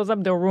 Yeah, she fills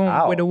up the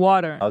room with the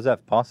water. How's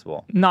that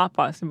possible? Not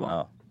possible.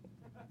 Oh.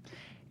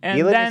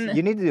 And then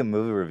you need to do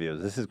movie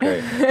reviews. This is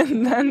great.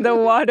 And then the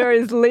water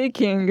is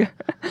leaking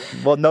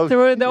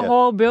through the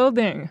whole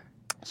building.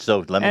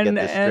 So let me get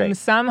this straight. And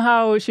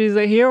somehow she's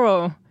a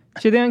hero.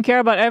 She didn't care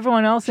about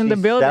everyone else in the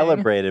building. She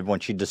celebrated when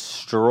she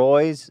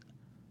destroys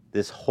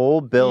this whole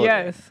building.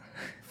 Yes.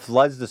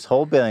 Floods this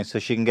whole building so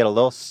she can get a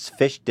little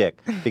fish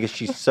dick because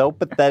she's so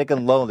pathetic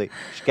and lonely.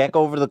 She can't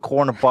go over to the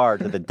corner bar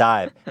to the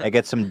dive and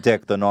get some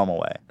dick the normal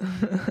way.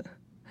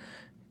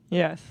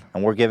 Yes.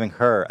 And we're giving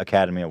her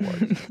Academy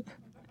Awards.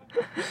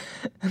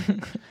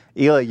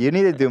 Ela, you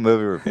need to do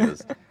movie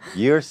reviews.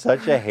 You're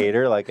such a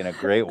hater, like in a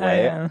great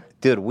way. I am.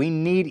 Dude, we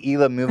need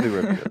Ela movie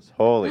reviews.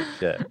 Holy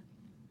shit.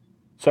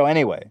 So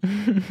anyway.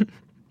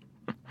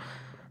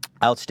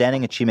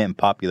 Outstanding Achievement in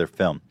Popular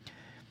Film.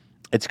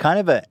 It's kind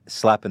of a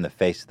slap in the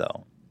face,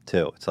 though,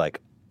 too. It's like,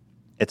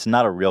 it's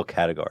not a real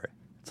category.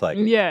 It's like,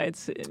 yeah,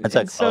 it's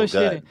like, so oh, shitty.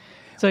 good.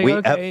 So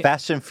okay,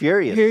 Fast and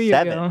Furious here you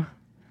 7 go.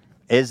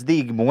 Is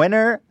the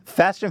winner.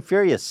 Fast and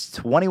Furious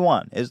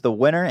 21 is the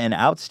winner in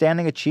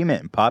Outstanding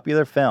Achievement in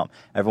Popular Film.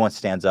 Everyone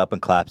stands up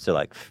and claps. They're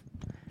like,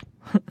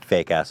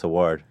 fake ass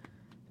award.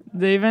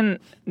 They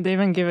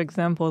even give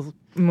examples.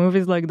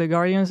 Movies like The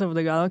Guardians of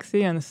the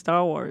Galaxy and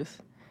Star Wars.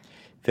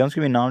 Films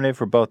can be nominated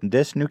for both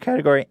this new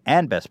category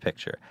and Best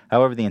Picture.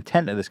 However, the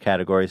intent of this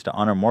category is to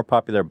honor more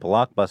popular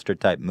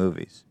blockbuster-type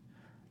movies.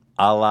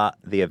 a la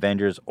the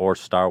Avengers or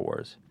Star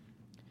Wars.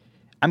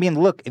 I mean,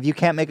 look, if you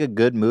can't make a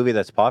good movie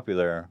that's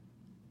popular,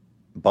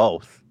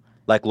 both.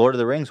 Like Lord of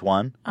the Rings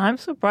won. I'm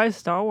surprised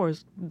Star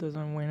Wars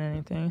doesn't win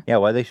anything. Yeah,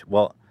 why they?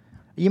 Well,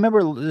 you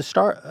remember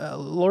the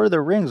Lord of the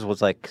Rings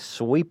was like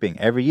sweeping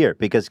every year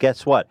because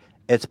guess what?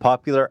 It's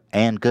popular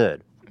and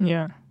good.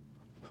 Yeah.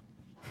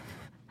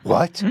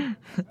 What?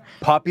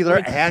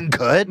 Popular and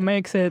good?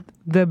 Makes it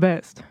the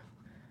best.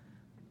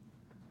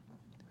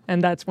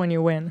 And that's when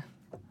you win.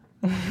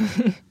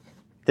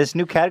 This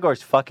new category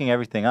is fucking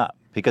everything up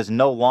because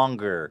no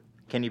longer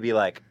can you be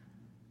like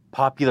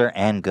popular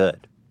and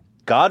good.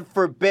 God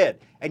forbid.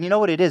 And you know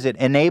what it is? It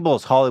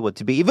enables Hollywood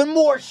to be even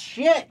more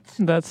shit.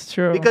 That's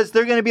true. Because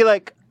they're going to be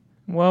like,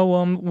 well,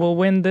 we'll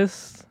win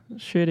this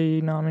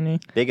shitty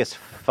nominee. Biggest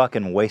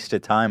fucking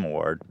wasted time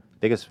award.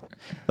 Biggest,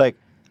 like,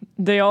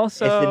 they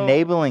also... It's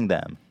enabling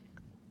them.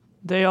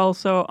 They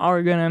also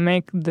are going to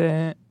make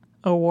the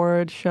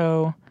award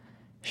show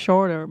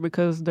shorter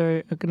because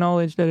they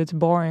acknowledge that it's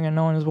boring and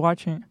no one is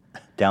watching.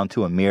 Down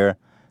to a mere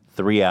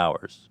 3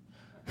 hours.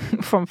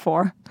 From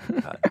 4.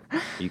 God,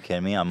 are you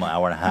kidding me? I'm an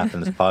hour and a half in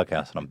this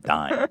podcast and I'm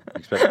dying. You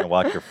expect me to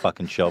watch your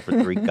fucking show for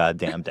 3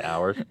 goddamn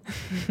hours?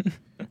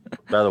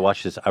 I'd rather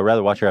watch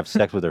her have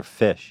sex with her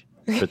fish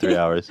for 3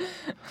 hours.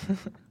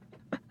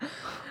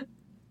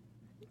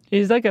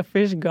 He's like a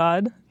fish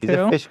god. He's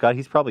a fish god.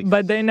 He's probably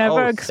But they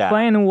never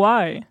explain sad.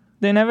 why.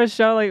 They never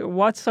show like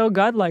what's so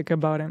godlike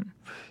about him.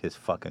 His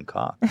fucking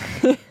cock.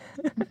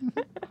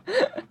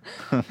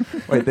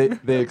 Wait,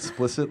 they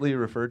explicitly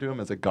refer to him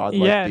as a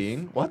godlike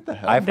being? What the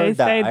hell? They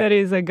say that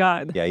he's a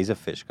god. Yeah, he's a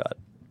fish god.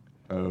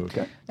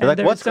 Okay. They're like,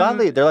 what's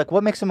godly? They're like,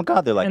 what makes him a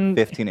god? They're like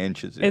 15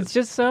 inches. It's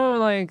just so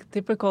like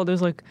typical.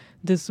 There's like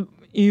this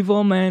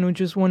evil man who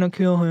just want to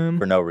kill him.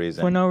 For no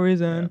reason. For no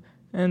reason.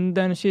 Yeah. And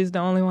then she's the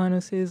only one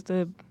who sees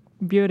the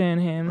beauty in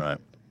him. Right.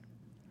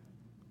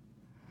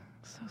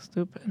 So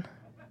stupid.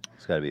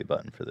 There's got to be a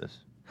button for this.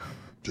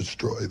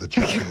 Destroy the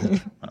child.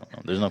 I don't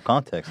know. There's no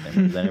context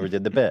in it. They never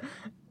did the bit.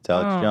 It's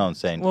Alex Jones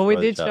saying. Well, we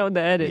did show the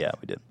edit. Yeah,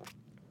 we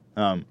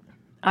did.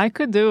 I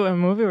could do a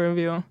movie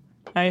review.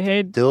 I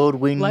hate. Dude,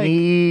 we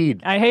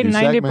need. I hate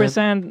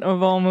 90%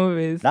 of all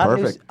movies. Not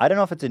perfect. I don't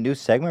know if it's a new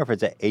segment or if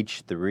it's an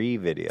H3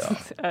 video.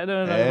 I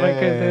don't know if I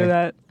could do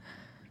that.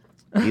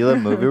 You love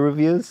movie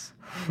reviews?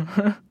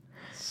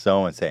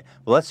 So insane.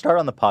 Well, let's start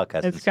on the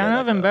podcast. It's kind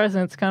of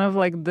embarrassing. It's kind of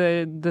like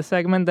the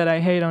segment that I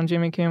hate on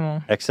Jimmy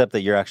Kimmel. Except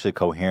that you're actually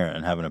coherent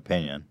and have an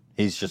opinion.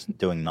 He's just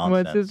doing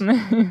nonsense. What's his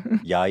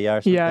name? Yaya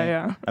or something?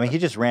 Yeah. I mean, he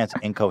just rants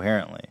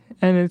incoherently.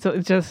 And it's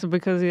just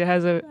because he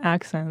has an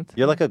accent.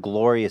 You're like a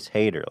glorious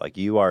hater. Like,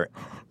 you are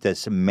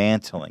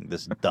dismantling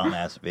this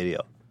dumbass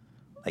video.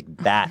 Like,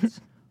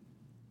 that's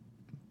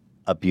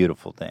a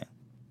beautiful thing.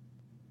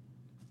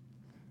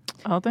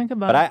 I'll think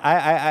about it.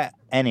 But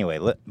anyway,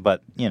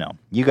 but, you know,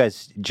 you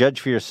guys judge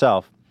for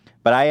yourself.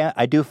 But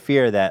I do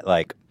fear that,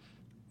 like...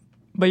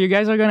 But you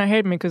guys are going to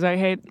hate me because I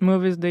hate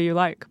movies that you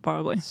like,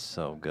 probably. It's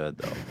so good,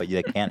 though. But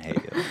they can't hate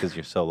you because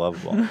you're so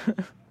lovable.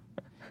 All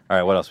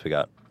right, what else we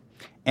got?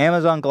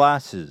 Amazon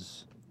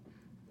glasses.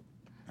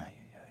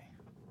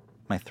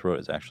 My throat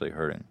is actually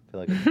hurting. I feel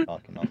like I've been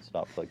talking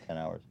nonstop for like 10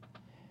 hours.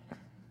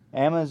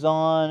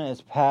 Amazon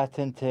has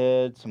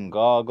patented some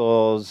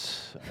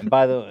goggles. And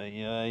by the way,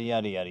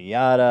 yada, yada,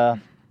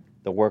 yada.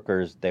 The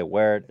workers, they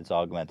wear it. It's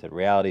augmented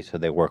reality, so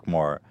they work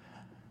more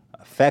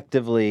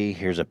effectively.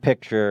 Here's a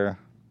picture.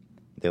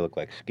 They look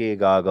like ski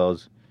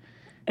goggles.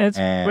 It's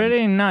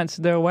pretty nuts.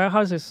 Their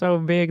warehouse is so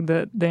big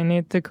that they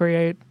need to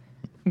create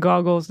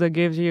goggles that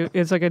gives you,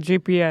 it's like a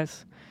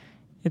GPS.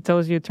 It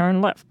tells you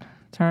turn left,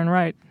 turn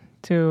right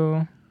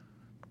to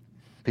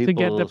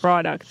get the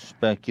product.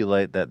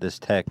 Speculate that this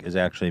tech is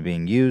actually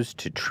being used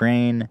to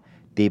train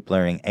deep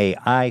learning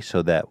AI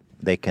so that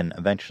they can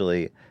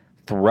eventually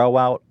throw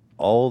out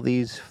all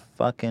these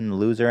fucking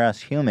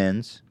loser-ass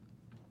humans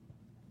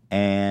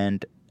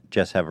and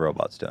just have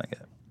robots doing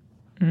it.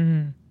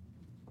 Mm-hmm.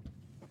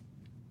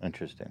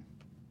 Interesting.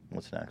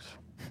 What's next?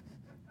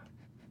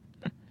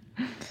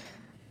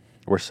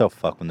 We're so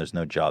fucked when there's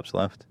no jobs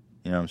left.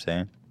 You know what I'm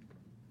saying?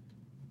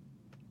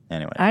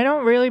 Anyway. I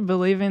don't really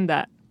believe in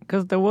that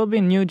because there will be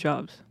new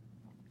jobs.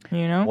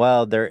 You know?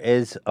 Well, there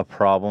is a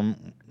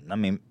problem. I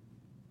mean,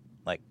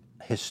 like,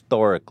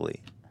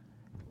 historically,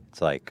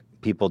 it's like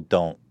people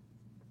don't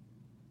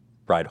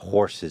ride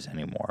horses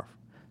anymore.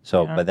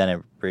 So, yeah. But then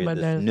it breeds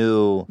this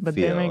new field. But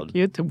they make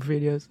YouTube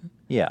videos.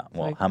 Yeah,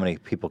 well, like, how many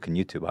people can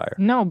YouTube hire?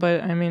 No,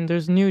 but I mean,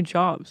 there's new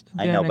jobs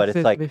that didn't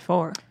exist like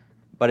before.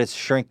 But it's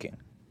shrinking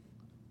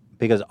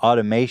because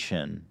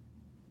automation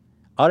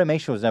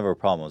was never a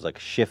problem. It was like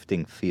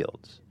shifting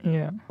fields.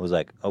 Yeah, it was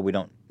like, oh, we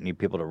don't need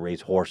people to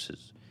raise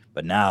horses,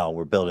 but now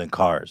we're building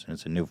cars and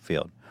it's a new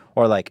field.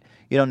 Or like,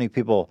 you don't need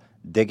people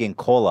digging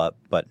coal up,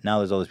 but now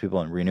there's all these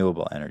people in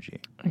renewable energy.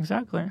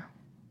 Exactly.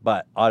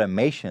 But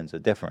automation's a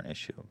different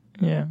issue.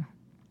 Yeah,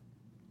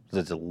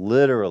 because it's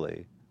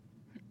literally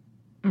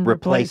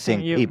replacing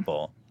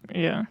people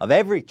of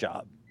every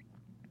job.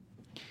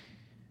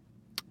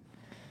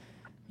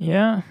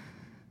 Yeah.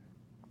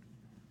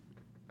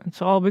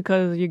 It's all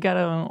because you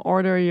gotta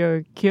order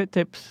your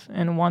Q-tips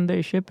in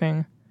 1-day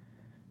shipping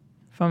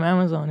from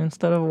Amazon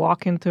instead of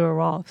walking to a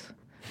Ralph's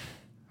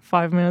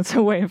 5 minutes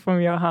away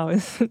from your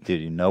house.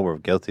 Dude, you know we're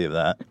guilty of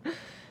that.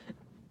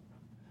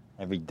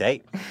 Every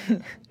day.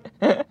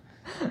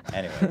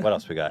 Anyway, what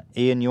else we got?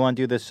 Ian, you want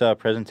to do this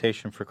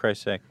presentation for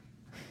Christ's sake?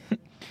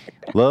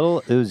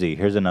 Lil Uzi,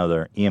 here's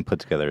another. Ian put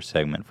together a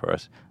segment for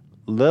us.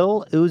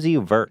 Lil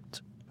Uzi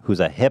Vert, who's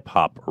a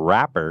hip-hop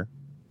rapper.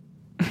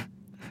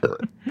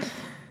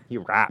 He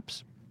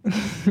raps.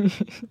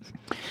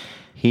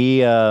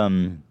 He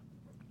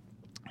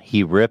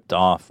ripped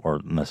off,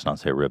 or let's not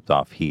say ripped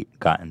off, he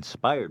got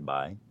inspired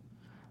by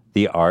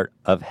the Art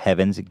of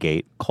Heaven's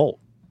Gate cult.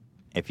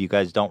 If you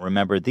guys don't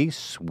remember these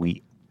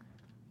sweet,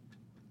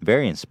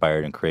 very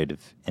inspired and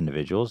creative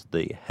individuals,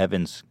 the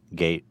Heaven's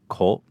Gate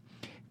cult,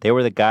 they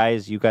were the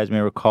guys, you guys may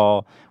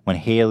recall, when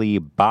Haley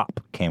Bop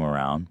came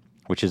around,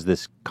 which is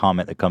this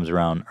comet that comes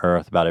around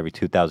Earth about every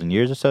 2,000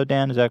 years or so,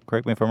 Dan. Is that,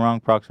 correct me if I'm wrong,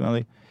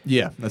 approximately?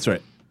 Yeah, that's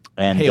right.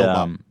 And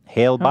Hale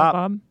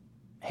Bob.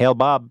 Hale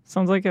Bob.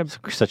 Sounds like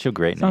such a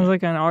great name. Sounds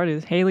like an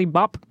artist. Haley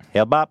Bop.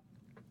 Hale Bob.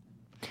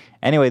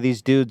 Anyway,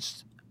 these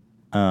dudes,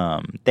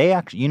 they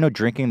actually,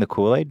 drinking the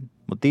Kool-Aid.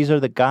 Well, these are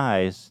the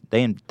guys.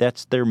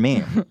 That's their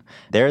meme.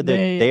 They're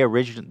the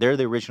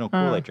original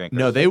Kool-Aid drinkers.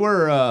 No, they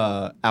were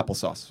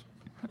applesauce.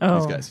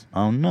 These guys.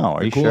 Oh no,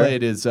 are you sure?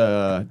 Kool-Aid is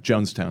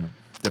Jonestown.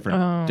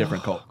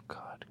 Different cult. Oh,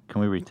 God, can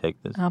we retake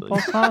this?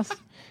 Applesauce.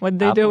 What'd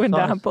they do with the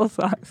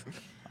applesauce?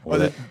 Well,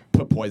 they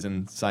put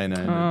poison,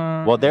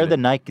 cyanide. Well, they're the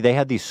Nike. They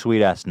had these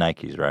sweet ass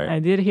Nikes, right? I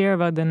did hear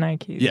about the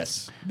Nikes.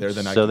 Yes, they're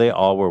the Nikes. So they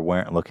all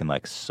were looking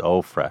like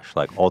so fresh,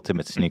 like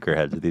ultimate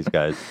sneakerheads. These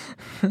guys,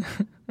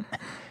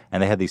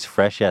 and they had these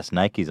fresh ass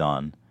Nikes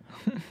on,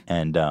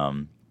 and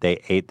they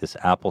ate this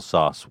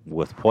applesauce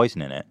with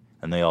poison in it,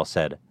 and they all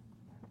said,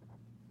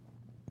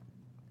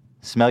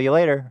 "Smell you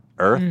later,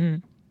 Earth."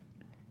 Mm-hmm.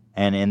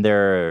 And in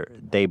there,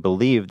 they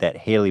believe that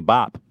Haley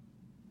Bop.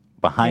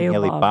 Behind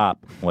Haley Bob.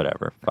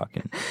 Whatever.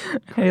 Fucking.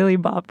 Haley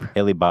Bob.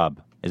 Haley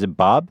Bob. Is it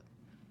Bob?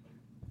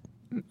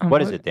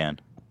 What is it, Dan?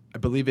 I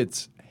believe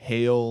it's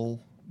Hale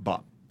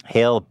Bop.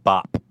 Hale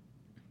Bop.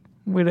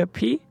 With a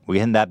P? We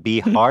hitting that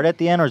B hard at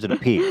the end, or is it a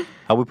P?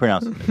 How we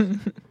pronounce it?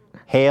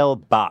 Hale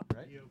Bop.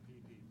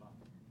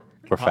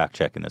 We're fact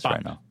checking this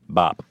right now.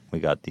 Bop. We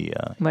got the.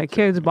 Like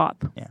Kids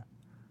Bop. Yeah.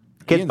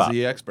 Kids Ian's Bop.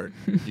 The expert.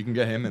 You can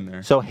get him in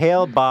there. So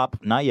Hale Bop,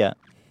 not yet.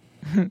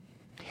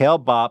 Hale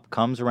Bop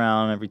comes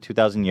around every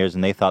 2,000 years,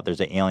 and they thought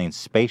there's an alien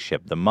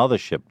spaceship, the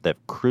mothership that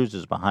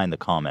cruises behind the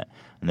comet.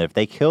 And that if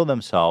they kill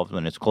themselves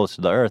when it's close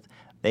to the Earth,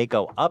 they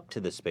go up to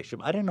the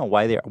spaceship. I don't know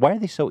why are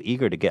they so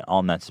eager to get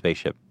on that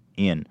spaceship.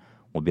 Ian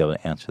will be able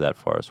to answer that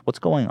for us. What's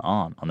going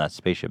on that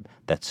spaceship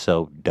that's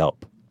so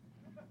dope?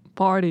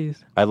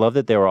 Parties. I love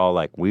that they were all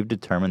like, we've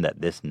determined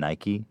that this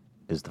Nike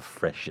is the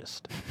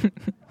freshest.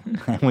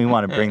 And we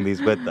want to bring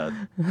these with us.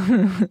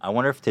 I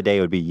wonder if today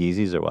would be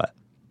Yeezys or what?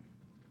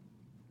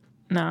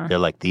 No. They're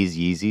like, these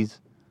Yeezys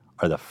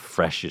are the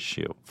freshest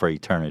shoe for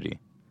eternity.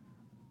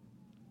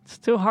 It's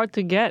too hard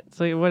to get.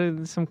 So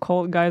what some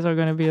cult guys are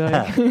going to be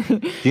like.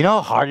 Do you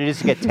know how hard it is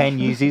to get 10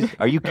 Yeezys?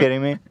 Are you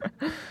kidding me?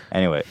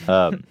 Anyway,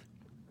 so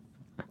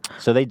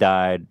they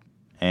died.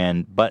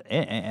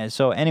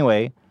 So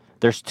anyway,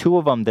 there's 2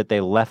 of them that they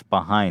left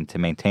behind to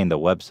maintain the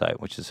website,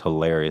 which is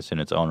hilarious in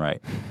its own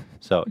right.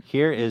 So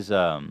here is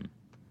their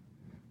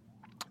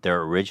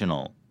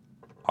original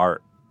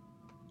art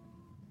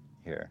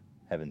here.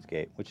 Heaven's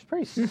Gate, which is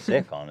pretty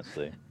sick,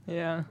 honestly.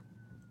 Yeah.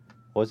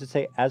 What does it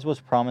say? As was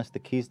promised, the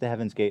keys to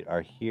Heaven's Gate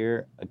are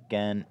here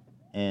again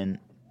in...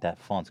 That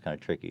font's kind of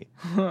tricky.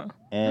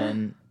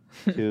 And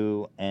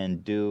to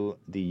and do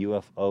the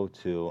UFO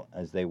to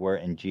as they were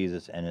in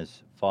Jesus and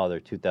his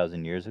father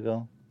 2,000 years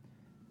ago.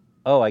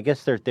 Oh, I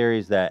guess their theory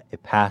is that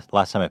it passed.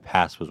 Last time it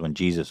passed was when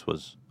Jesus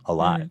was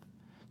alive. Mm-hmm.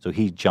 So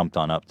he jumped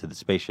on up to the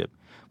spaceship.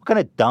 What kind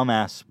of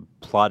dumbass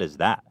plot is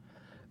that?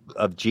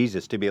 Of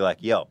Jesus to be like,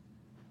 yo,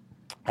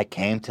 I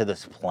came to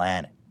this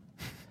planet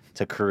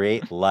to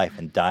create life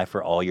and die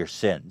for all your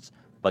sins.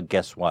 But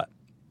guess what?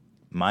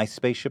 My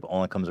spaceship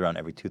only comes around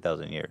every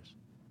 2,000 years.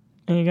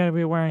 And you got to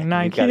be wearing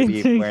Nike. You got to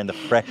be wearing the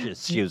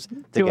freshest shoes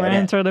to get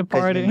enter the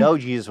party.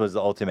 Because Jesus was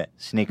the ultimate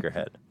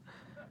sneakerhead.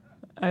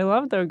 I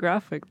love their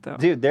graphic, though.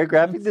 Dude, their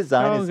graphic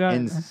design is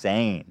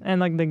insane.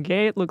 And, like, the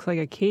gate looks like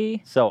a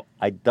key. So,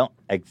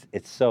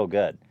 it's so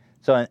good.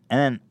 So, and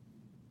then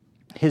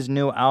his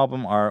new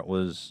album art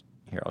was,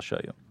 here, I'll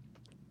show you.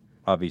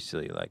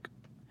 Obviously, like,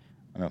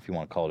 I don't know if you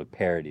want to call it a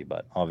parody,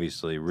 but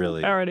obviously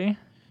really parody.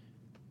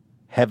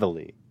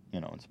 Heavily,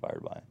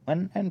 inspired by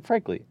it. And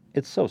frankly,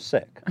 it's so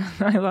sick.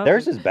 I love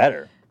Theirs is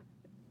better.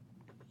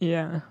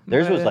 Yeah.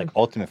 Theirs was like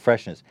ultimate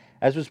freshness.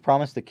 As was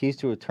promised, the keys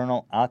to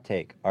eternal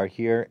outtake are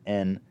here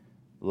in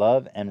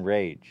Love and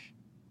Rage.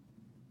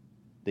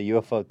 The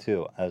UFO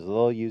 2, as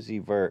Lil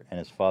Uzi Vert and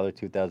his father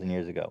 2,000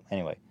 years ago.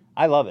 Anyway,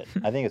 I love it.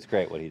 I think it's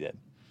great what he did.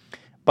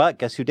 But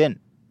guess who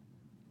didn't?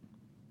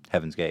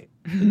 Heaven's Gate.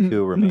 The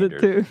 2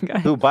 remainders. The 2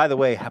 guys. Who, by the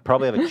way,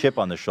 probably have a chip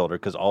on their shoulder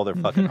because all their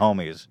fucking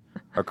homies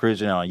are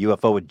cruising on a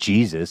UFO with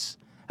Jesus.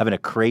 having a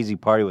crazy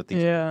party with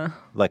these, Yeah.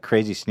 like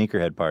crazy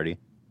sneakerhead party.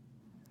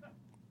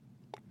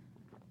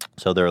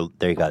 So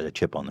they got a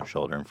chip on their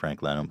shoulder, and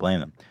frankly, I don't blame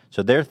them.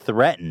 So they're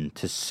threatened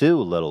to sue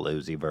Lil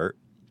Uzi Vert,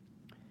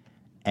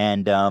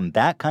 and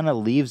that kind of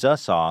leaves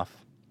us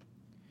off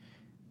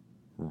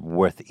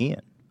with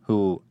Ian,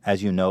 who,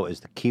 as you know,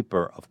 is the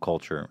keeper of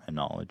culture and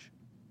knowledge.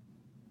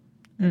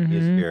 He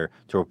is here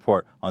to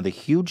report on the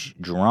huge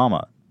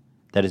drama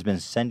that has been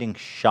sending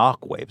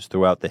shockwaves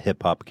throughout the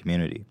hip-hop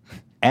community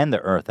and the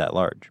earth at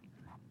large.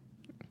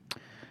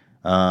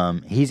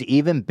 He's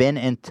even been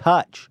in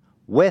touch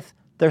with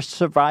their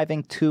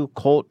surviving 2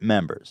 cult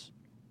members.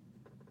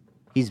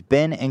 He's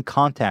been in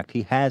contact.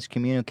 He has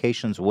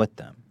communications with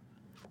them.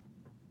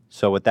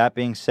 So with that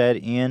being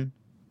said, Ian,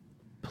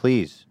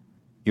 please,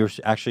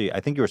 I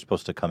think you were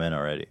supposed to come in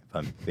already, if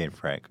I'm being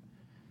frank.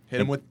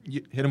 Hit him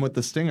with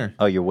the stinger.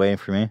 Oh, you're waiting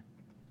for me?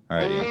 All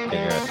right, Ian, get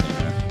your ass in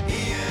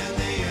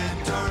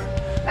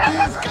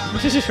there.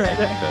 She's just right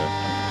there.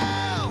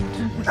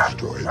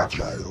 Destroy the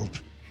child.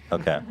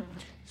 Okay.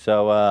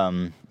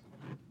 So,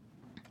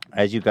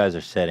 as you guys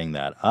are setting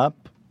that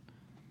up,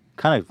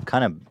 kind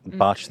of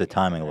botched the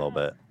timing a little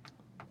bit.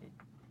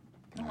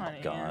 Oh my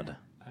God.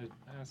 Never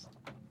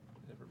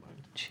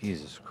mind.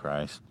 Jesus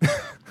Christ.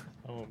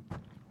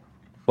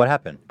 What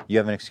happened? You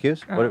have an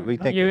excuse? What do you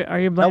think? Are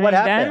you No, blaming what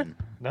Dan? happened?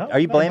 No, Are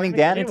you blaming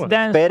Dan? It's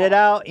Dan's Spit it fault.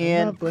 out, I'm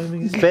Ian. not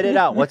blaming Spit it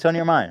out. What's on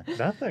your mind?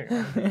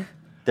 Nothing.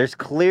 There's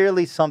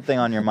clearly something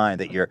on your mind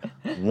that you're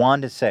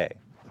wanting to say.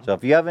 So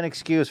if you have an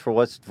excuse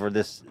for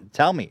this,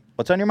 tell me.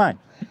 What's on your mind?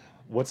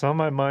 What's on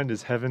my mind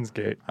is Heaven's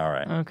Gate. All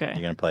right. Okay.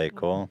 You're going to play it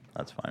cool?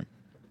 That's fine.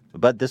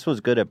 But this was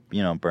good at,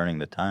 burning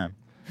the time.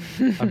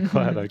 I'm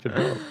glad I could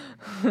help.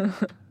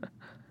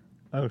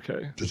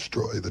 Okay.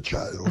 Destroy the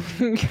child.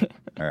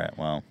 All right,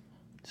 well,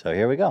 so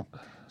here we go.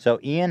 So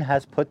Ian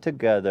has put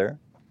together,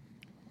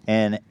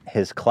 in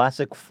his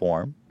classic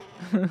form,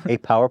 a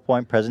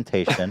PowerPoint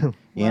presentation.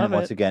 Ian, Love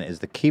once it. again, is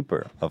the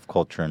keeper of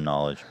culture and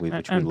knowledge, which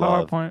we And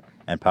love. PowerPoint.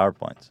 And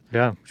PowerPoints.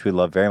 Yeah. Which we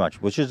love very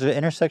much, which is an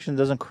intersection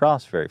that doesn't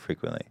cross very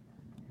frequently.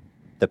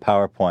 The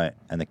PowerPoint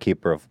and the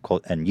keeper of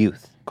and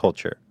youth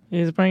culture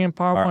He's bringing are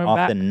PowerPoint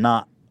often back.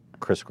 not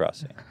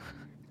crisscrossing.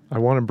 I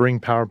want to bring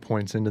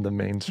PowerPoints into the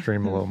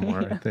mainstream a little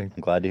more, I think.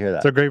 I'm glad to hear that.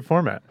 It's a great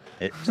format.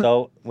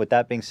 So, with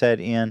that being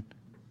said, Ian,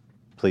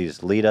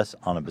 please lead us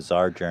on a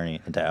bizarre journey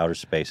into outer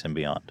space and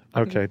beyond.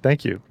 Okay,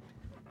 thank you.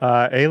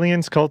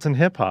 Aliens, Cults, and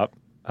Hip Hop,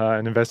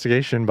 an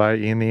investigation by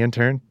Ian the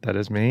Intern. That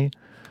is me.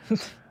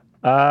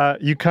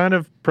 You kind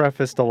of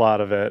prefaced a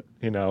lot of it,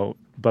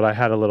 but I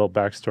had a little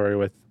backstory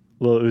with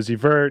Lil Uzi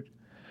Vert,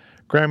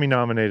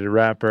 Grammy-nominated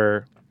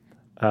rapper,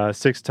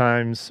 6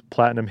 times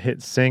platinum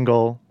hit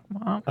single,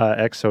 Wow.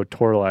 EXO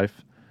Tour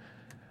Life.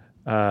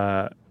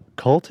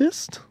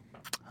 Cultist?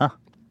 Huh.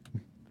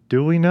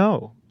 Do we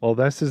know? Well,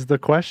 this is the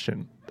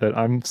question that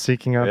I'm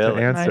seeking out to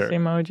Really? answer. Nice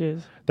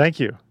emojis.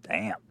 Thank you.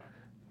 Damn.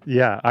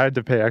 Yeah, I had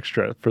to pay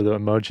extra for the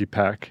emoji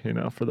pack,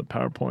 for the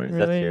PowerPoint. Is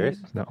that Really? serious?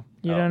 No.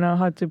 You don't know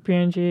how to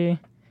PNG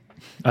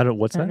I don't,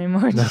 what's that? an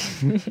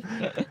emoji.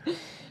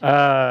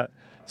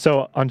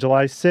 So on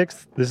July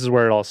 6th, this is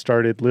where it all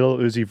started. Lil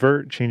Uzi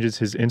Vert changes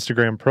his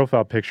Instagram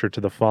profile picture to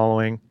the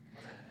following.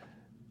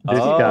 This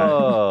guy.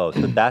 Oh,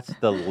 so that's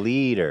the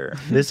leader.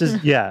 This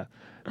is,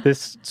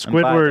 this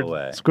And by the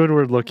way-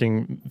 Squidward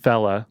looking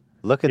fella.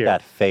 Look at Here.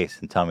 that face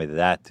and tell me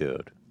that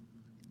dude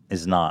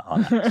is not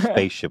on a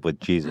spaceship with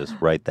Jesus.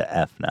 Right the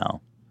F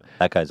now.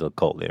 That guy's a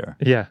cult leader.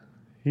 Yeah,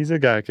 he's a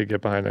guy I could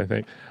get behind, I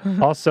think.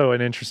 Also, an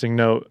interesting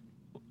note,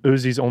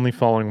 Uzi's only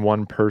following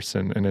one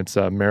person, and it's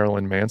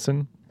Marilyn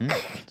Manson.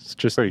 It's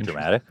just Pretty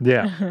dramatic.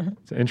 Yeah,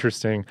 it's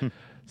interesting.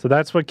 So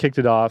that's what kicked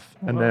it off.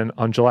 And then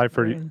on July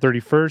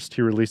 31st,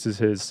 he releases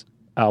his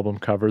album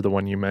cover, the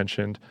one you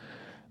mentioned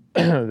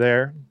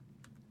there.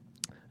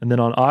 And then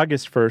on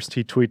August 1st,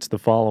 he tweets the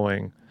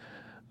following.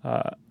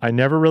 I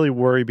never really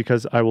worry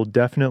because I will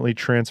definitely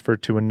transfer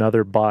to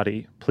another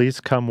body. Please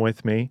come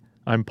with me.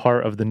 I'm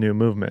part of the new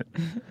movement.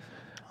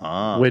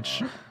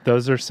 Which,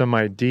 those are some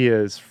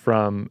ideas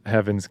from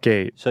Heaven's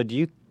Gate. So do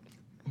you...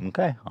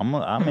 Okay,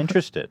 I'm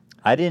interested.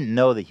 I didn't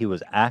know that he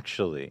was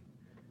actually...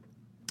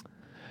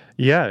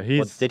 Yeah, he's...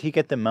 Well, did he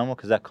get the memo?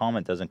 Because that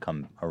comment doesn't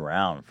come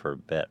around for a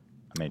bit.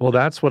 I mean, Well,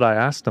 that's what I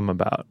asked him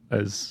about.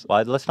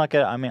 well, let's not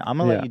get... I'm going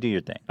to let you do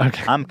your thing.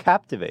 Okay. I'm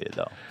captivated,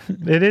 though.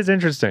 It is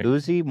interesting.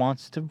 Uzi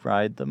wants to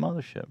ride the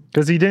mothership.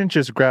 Because he didn't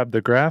just grab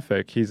the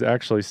graphic. He's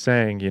actually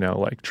saying,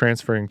 like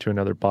transferring to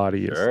another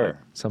body is like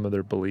some of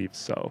their beliefs.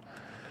 So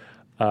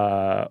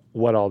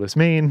what all this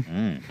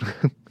mean?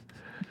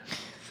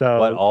 So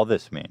What all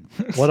this mean?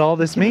 What all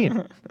this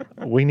mean?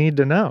 We need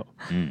to know.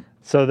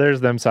 So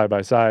there's them side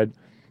by side.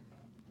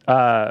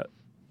 The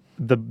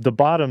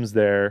bottoms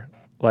there,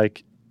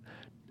 like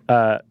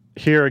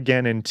here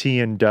again in T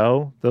and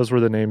Doe, those were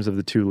the names of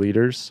the 2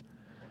 leaders.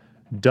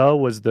 Doe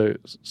was the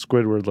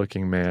Squidward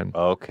looking man.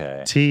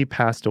 Okay. T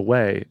passed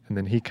away, and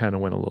then he kind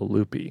of went a little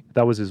loopy.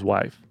 That was his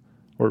wife,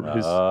 or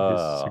his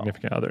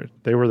significant other.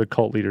 They were the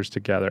cult leaders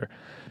together.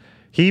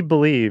 He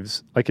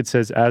believes, like it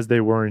says, as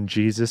they were in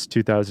Jesus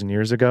 2,000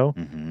 years ago,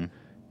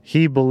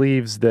 he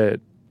believes that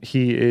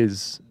he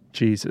is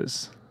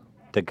Jesus.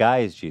 The guy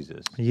is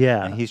Jesus.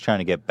 Yeah. And he's trying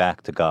to get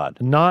back to God.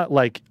 Not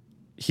like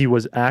he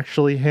was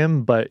actually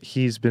him, but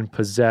he's been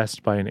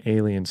possessed by an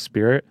alien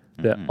spirit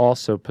that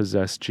also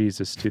possessed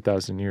Jesus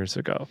 2,000 years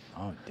ago.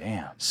 Oh,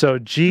 damn. So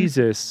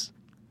Jesus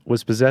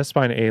was possessed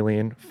by an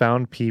alien,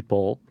 found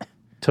people,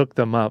 took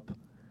them up,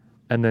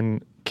 and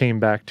then came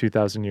back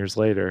 2,000 years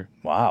later.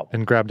 Wow.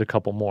 And grabbed a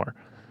couple more.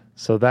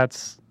 So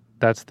that's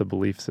the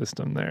belief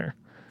system there.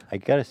 I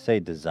gotta say,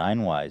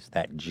 design-wise,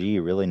 that G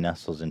really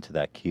nestles into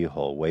that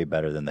keyhole way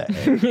better than that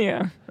A.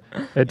 Yeah.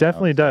 It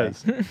definitely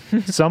does.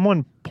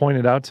 Someone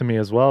pointed out to me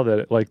as well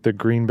that like the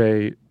Green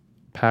Bay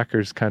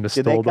Packers kind of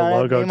Did they stole the kinda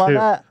logo name on too.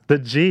 that? The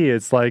G,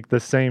 it's like the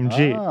same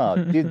G. Oh,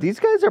 dude, these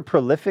guys are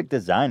prolific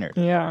designers.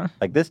 Yeah.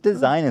 Like this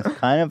design is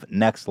kind of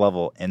next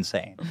level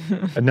insane.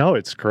 No,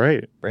 it's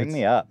great. Bring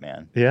me up,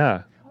 man.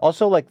 Yeah.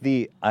 Also, like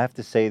I have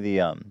to say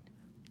the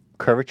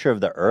curvature of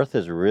the Earth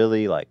is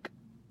really like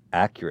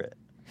accurate.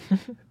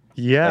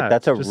 Yeah. Like,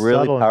 that's a just really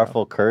subtle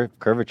powerful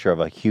curvature of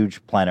a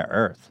huge planet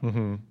Earth.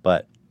 Mhm.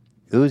 But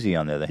Uzi,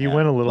 on the other He hand,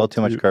 went a little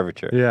too much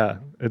curvature. Yeah,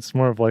 it's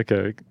more of like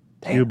a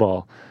cue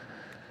ball.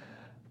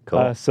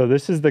 Cool. So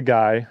this is the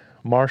guy,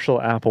 Marshall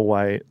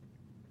Applewhite.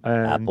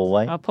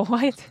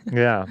 Applewhite?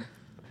 Yeah.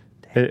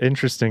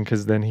 Interesting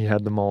because then he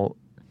had them all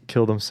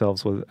kill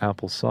themselves with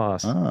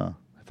applesauce. Oh.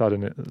 I thought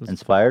it was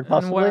inspired,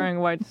 And wearing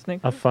white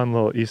sneakers. a fun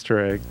little Easter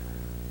egg.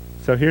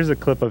 So here's a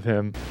clip of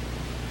him.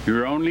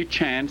 Your only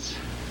chance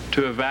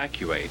to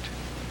evacuate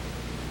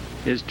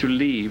is to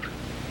leave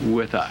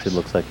with us. It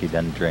looks like he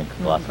didn't drink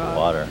lots of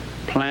water.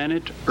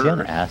 Planet Is he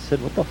on Earth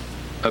acid? What the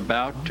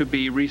about to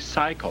be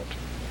recycled.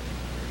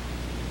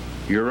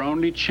 Your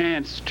only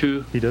chance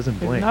to He doesn't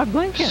blink. Not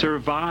blinking.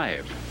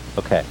 survive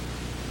Okay.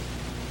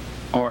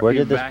 or Where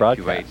did this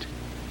evacuate broadcast?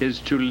 is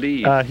to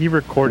leave He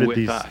recorded with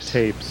these us.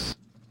 tapes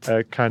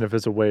kind of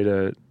as a way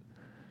to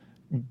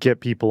get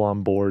people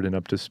on board and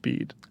up to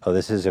speed. Oh,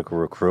 this is a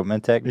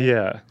recruitment technique?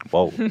 Yeah.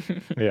 Whoa.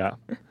 Yeah.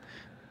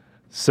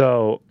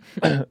 So,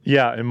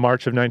 yeah, in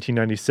March of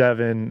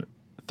 1997,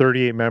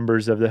 38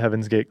 members of the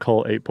Heaven's Gate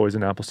cult ate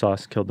poison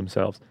applesauce, killed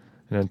themselves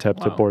in an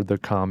attempt to Wow. board the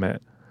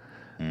Comet.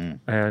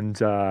 And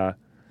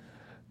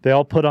they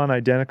all put on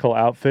identical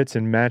outfits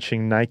and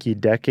matching Nike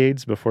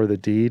decades before the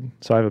deed.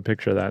 So I have a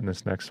picture of that in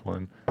this next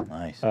one.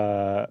 Nice.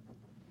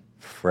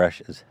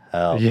 Fresh as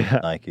hell. Yeah.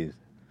 Nikes.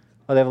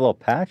 Oh, they have a little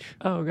patch?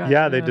 Oh, God.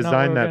 Yeah, they I didn't know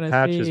designed we were that gonna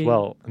patch as see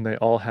well, and they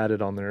all had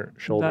it on their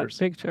shoulders.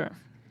 That picture.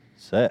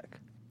 Sick.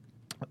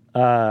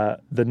 The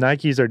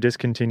Nikes are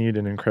discontinued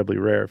and incredibly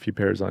rare. A few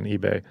pairs on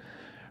eBay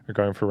are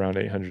going for around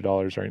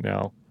 $800 right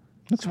now.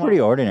 That's pretty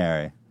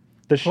ordinary.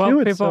 The shoe Well,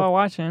 people itself, are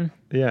watching.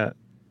 yeah,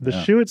 the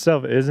Yeah. shoe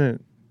itself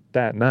isn't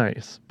that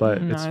nice,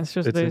 but No, it's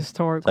just the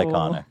historical. It's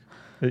iconic.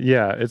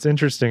 Yeah, it's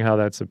interesting how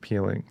that's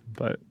appealing,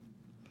 but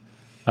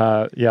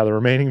yeah, the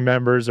remaining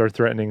members are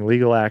threatening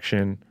legal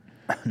action.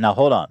 Now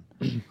hold on.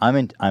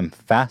 I'm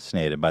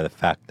fascinated by the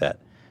fact that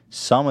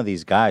some of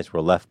these guys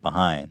were left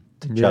behind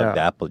to chug Yeah.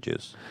 the apple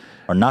juice,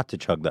 or not to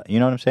chug the. You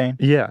know what I'm saying?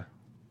 Yeah,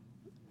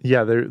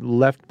 yeah, they're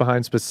left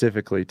behind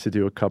specifically to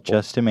do a couple.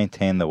 Just to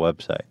maintain the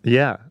website.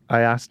 Yeah, I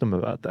asked them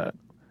about that.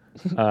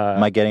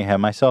 Am I getting ahead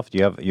of myself? Do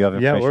you have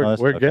information Yeah, on this?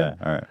 we're Okay, good.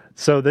 all right.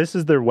 So this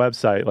is their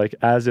website, like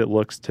as it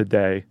looks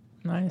today.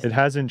 Nice. It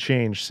hasn't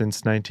changed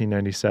since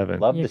 1997.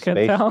 Love You the could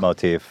space tell.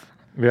 motif.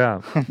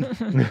 Yeah.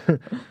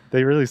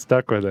 They really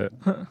stuck with it.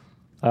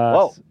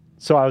 Whoa.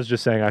 So I was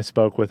just saying I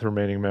spoke with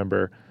remaining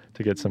member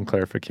to get some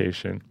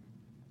clarification.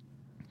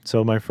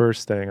 So my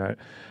first thing,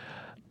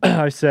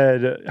 I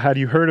said, had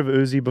you heard of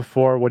Uzi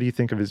before? What do you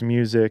think of his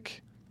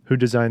music? Who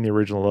designed the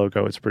original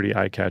logo? It's pretty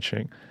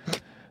eye-catching.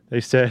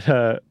 They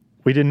said,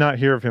 we did not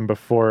hear of him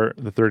before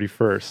the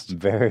 31st.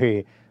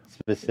 Very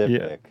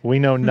specific. We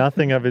know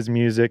nothing of his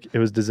music. It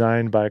was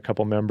designed by a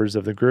couple members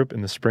of the group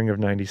in the spring of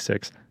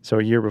 '96, so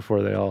a year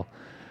before they all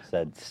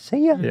said,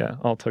 see ya. Yeah,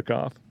 all took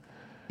off.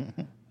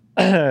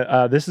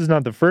 This is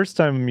not the first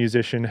time a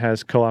musician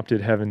has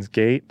co-opted Heaven's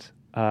Gate.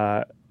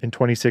 In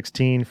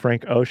 2016,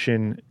 Frank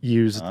Ocean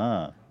used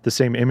the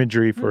same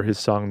imagery for his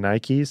song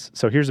Nikes.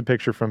 So here's a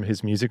picture from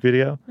his music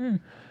video.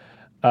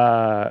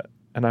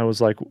 And I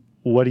was like,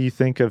 what do you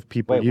think of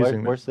people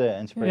using where's the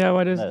inspiration? Yeah,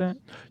 what is from that?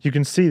 You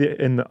can see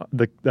in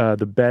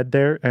the bed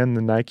there and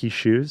the Nike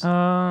shoes.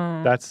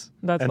 Oh, That's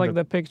like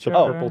the picture.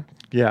 purple.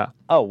 Yeah.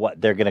 Oh, what?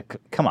 They're going to...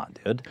 Come on,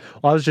 dude.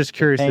 I was just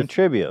curious. Paying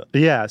tribute.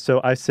 Yeah,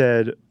 so I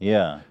said,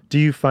 yeah. Do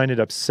you find it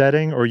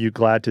upsetting, or are you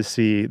glad to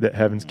see that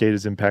Heaven's Gate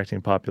is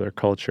impacting popular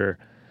culture?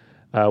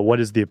 What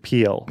is the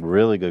appeal?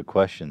 Really good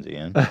questions,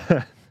 Ian.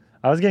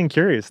 I was getting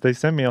curious. They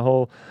sent me a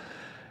whole...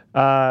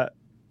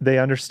 they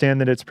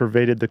understand that it's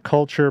pervaded the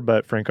culture,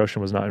 but Frank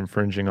Ocean was not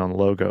infringing on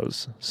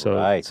logos.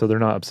 So, so they're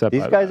not upset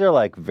These by guys are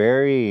like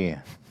very...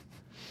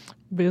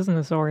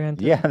 Business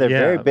oriented. Yeah, they're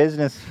very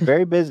business.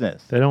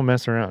 They don't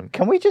mess around.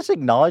 Can we just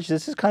acknowledge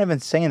this is kind of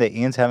insane that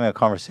Ian's having a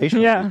conversation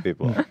with these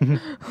people?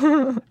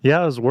 Yeah,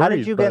 I was worried. How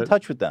did you get in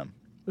touch with them?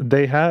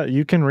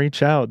 You can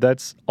reach out.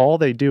 That's all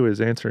they do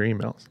is answer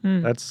emails.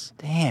 That's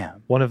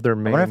damn one of their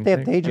main. I wonder if they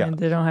have day And jobs.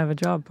 they don't have a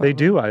job. They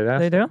do. I asked.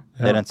 They do?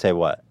 They didn't say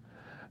what.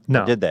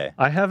 No. Or did they?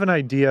 I have an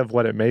idea of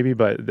what it may be,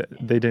 but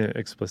they didn't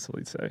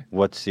explicitly say.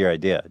 What's your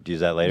idea? Do you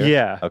use that later?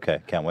 Yeah.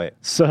 Okay, can't wait.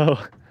 So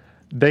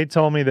they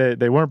told me that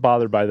they weren't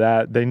bothered by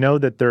that. They know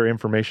that their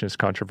information is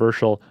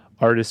controversial.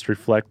 Artists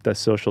reflect the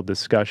social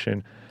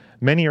discussion.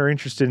 Many are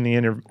interested in the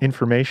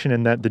information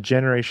and that the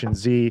Generation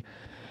Z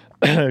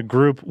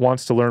group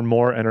wants to learn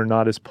more and are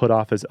not as put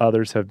off as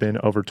others have been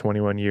over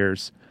 21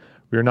 years.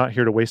 We are not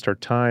here to waste our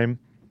time.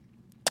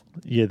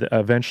 Yeah,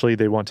 eventually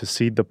they want to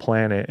seed the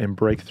planet and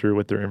break through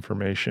with their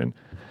information.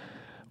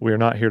 We are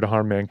not here to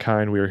harm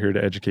mankind. We are here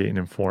to educate and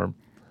inform.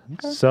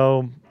 Okay.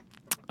 So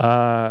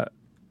I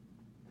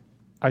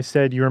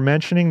said, you were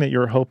mentioning that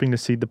you're hoping to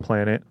seed the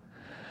planet.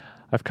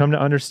 I've come to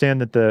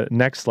understand that the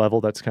next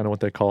level, that's kind of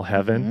what they call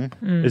heaven,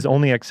 is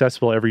only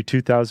accessible every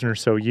 2,000 or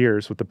so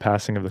years with the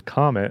passing of the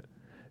comet.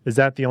 Is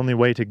that the only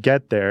way to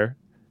get there?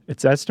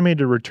 It's estimated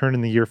to return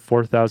in the year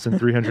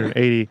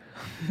 4,380.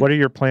 What are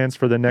your plans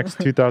for the next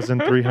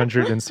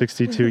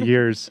 2,362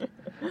 years?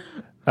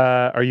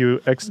 Are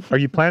you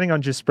planning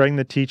on just spreading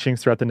the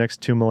teachings throughout the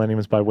next 2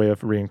 millenniums by way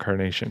of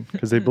reincarnation?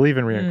 Because they believe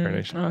in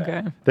reincarnation.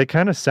 Okay. They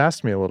kind of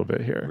sassed me a little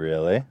bit here.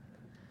 Really?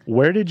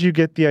 Where did you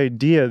get the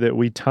idea that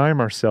we time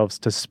ourselves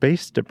to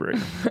space debris?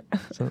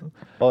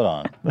 Hold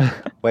on.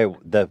 Wait,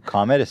 the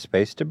comet is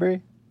space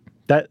debris?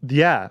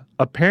 Yeah.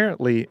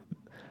 Apparently,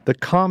 the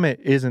comet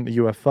isn't the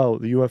UFO.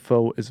 The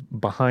UFO is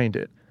behind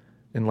it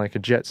in like a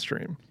jet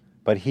stream.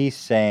 But he's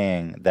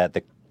saying that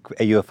a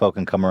UFO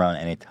can come around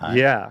anytime.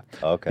 Yeah.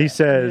 Okay. He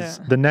says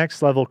the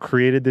next level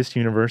created this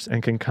universe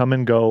and can come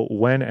and go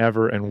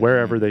whenever and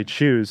wherever they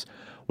choose.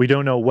 We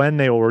don't know when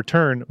they will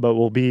return, but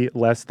will be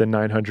less than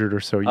 900 or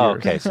so years. Oh,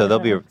 okay, so they'll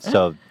be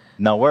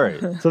no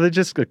worries. So they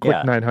just a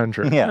quick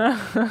 900. Yeah.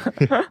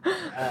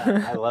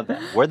 I love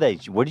that. Where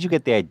did you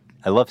get the idea?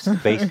 I love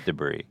space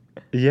debris.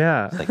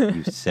 Yeah. It's like,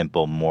 you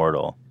simple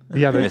mortal.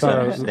 Yeah, they thought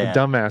I was a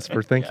dumbass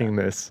for thinking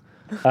this.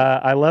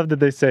 I love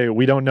that they say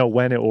we don't know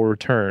when it will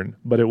return,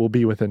 but it will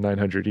be within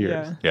 900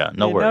 years. Yeah,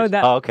 no worries.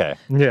 Oh, okay.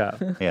 Yeah.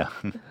 Yeah.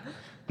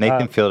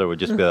 Nathan Fielder would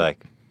just be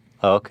like,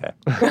 oh, okay.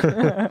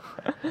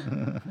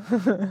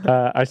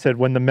 I said,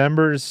 when the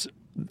members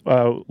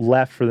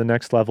left for the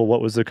next level,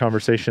 what was the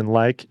conversation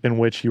like in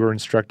which you were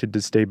instructed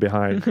to stay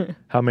behind?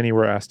 How many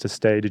were asked to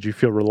stay? Did you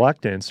feel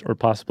reluctance or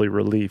possibly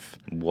relief?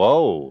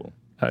 Whoa.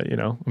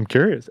 I'm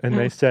curious. And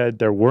they said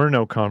there were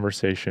no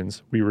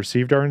conversations. We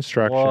received our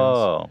instructions.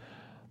 Whoa.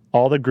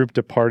 All the group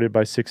departed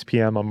by 6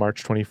 p.m. on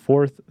March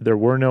 24th. There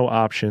were no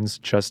options,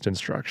 just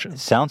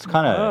instructions. Sounds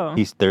kind of,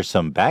 there's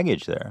some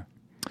baggage there.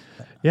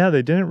 Yeah,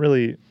 they didn't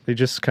really, they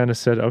just kind of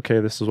said, okay,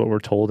 this is what we're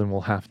told and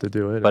we'll have to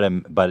do it.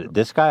 But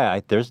this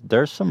guy,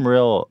 there's some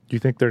real... Do you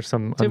think there's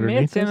some to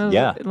underneath me, it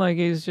this? seems like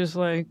he's just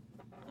like,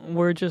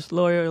 we're just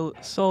loyal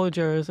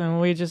soldiers and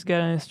we just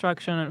get an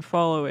instruction and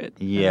follow it.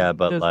 Yeah,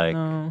 but like,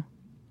 know.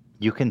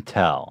 You can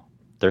tell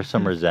there's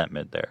some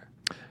resentment there.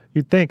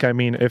 You'd think, I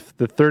mean, if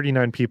the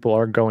 39 people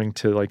are going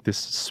to like this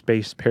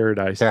space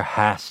paradise, there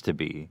has to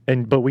be.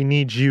 But we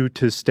need you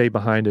to stay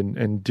behind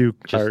and do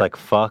just like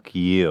fuck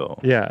you.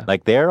 Yeah,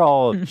 like they're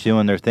all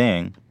doing their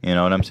thing. You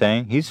know what I'm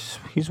saying?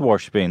 He's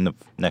worshiping the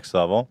next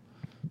level.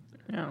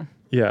 Yeah.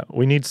 Yeah,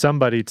 we need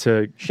somebody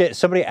to. Shit,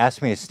 somebody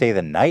asked me to stay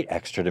the night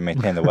extra to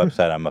maintain the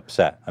website. I'm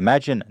upset.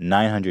 Imagine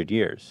 900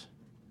 years.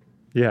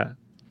 Yeah,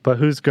 but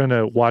who's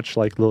gonna watch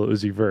like Lil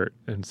Uzi Vert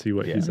and see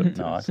what he's up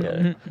to? No, I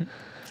get it.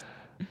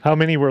 How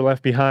many were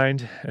left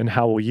behind, and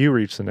how will you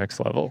reach the next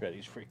level?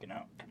 He's freaking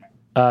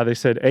out. They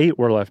said 8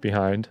 were left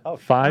behind.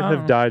 5 Oh.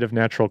 have died of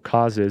natural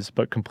causes,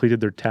 but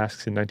completed their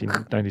tasks in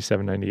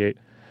 1997-98.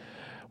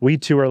 We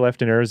 2 are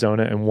left in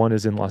Arizona, and 1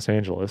 is in Los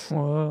Angeles.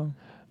 Whoa.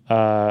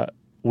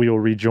 We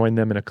will rejoin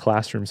them in a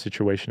classroom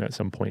situation at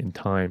some point in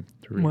time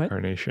through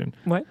reincarnation.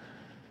 What?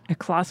 A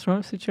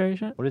classroom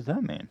situation? What does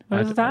that mean?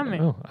 What does that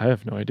mean? Oh, I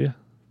have no idea.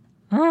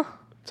 Huh?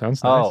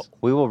 Sounds nice. Oh,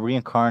 we will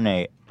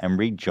reincarnate and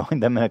rejoin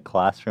them in a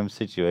classroom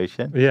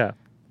situation? Yeah.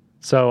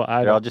 So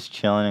they're all just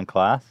chilling in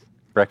class?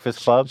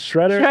 Breakfast club?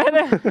 Shredder.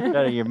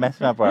 Shredder, you're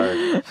messing up our...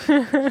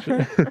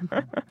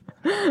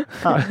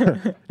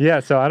 Yeah,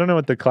 so I don't know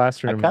what the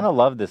classroom... I kind of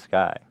love this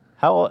guy.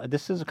 How old?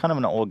 This is kind of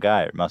an old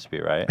guy, it must be,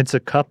 right? It's a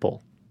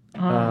couple.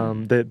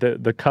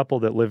 The couple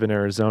that live in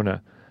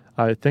Arizona.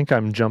 I think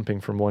I'm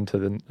jumping from one to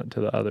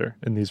the other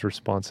in these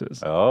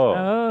responses.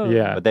 Oh.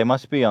 Yeah. But they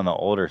must be on the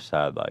older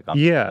side, like on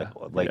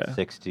like late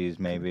 60s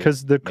maybe.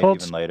 Because the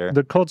cult even later.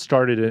 the cult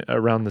started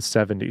around the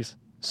 70s.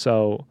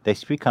 So they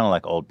speak kind of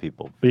like old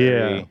people.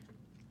 Yeah.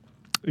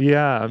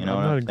 Yeah, you know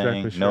I'm what not exactly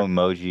exactly No sure.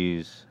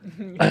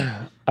 emojis.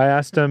 I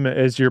asked him,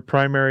 is your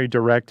primary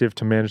directive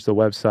to manage the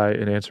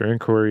website and answer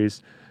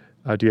inquiries?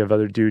 Do you have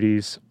other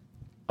duties?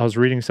 I was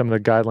reading some of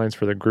the guidelines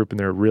for the group, and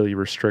they're really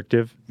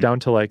restrictive, down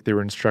to like they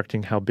were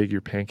instructing how big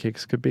your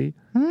pancakes could be,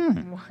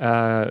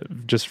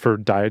 just for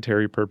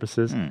dietary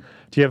purposes. Do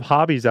you have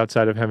hobbies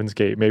outside of Heaven's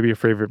Gate? Maybe a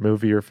favorite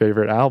movie or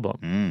favorite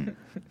album?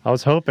 I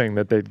was hoping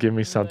that they'd give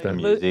me something.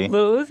 Lil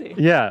Uzi.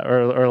 Yeah,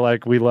 or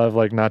like we love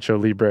like Nacho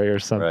Libre or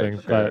something.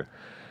 Right, sure.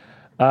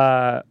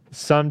 But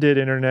some did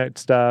internet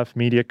stuff,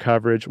 media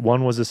coverage.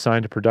 One was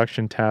assigned a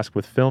production task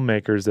with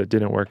filmmakers that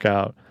didn't work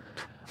out.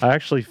 I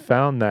actually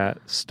found that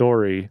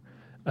story.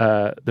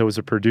 There was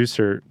a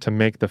producer to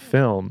make the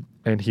film,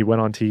 and he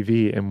went on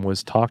TV and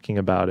was talking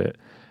about it,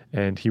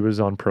 and he was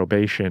on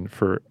probation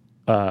for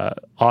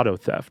auto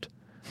theft.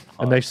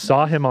 And they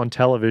saw him on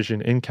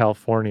television in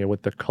California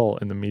with the cult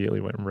and immediately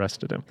went and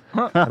arrested him.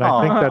 And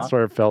I think that's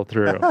where it fell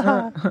through.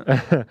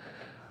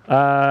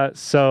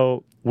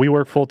 So we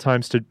work full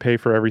times to pay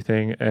for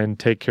everything and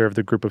take care of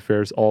the group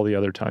affairs all the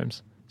other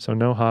times. So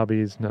no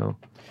hobbies, no.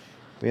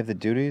 We have the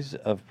duties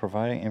of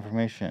providing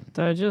information.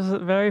 They're just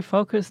very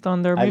focused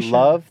on their mission. I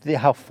love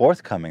how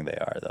forthcoming they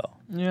are, though.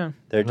 Yeah.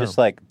 They're just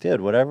like,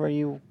 dude, whatever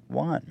you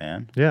want,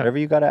 man. Yeah. Whatever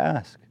you got to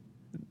ask.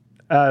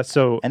 And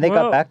they Whoa.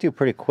 got back to you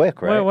pretty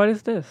quick, right? Wait, what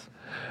is this?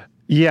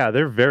 Yeah,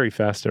 they're very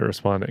fast at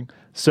responding.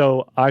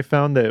 So I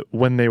found that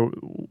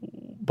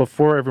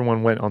before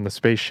everyone went on the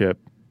spaceship,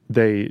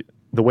 the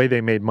way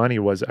they made money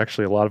was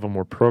actually a lot of them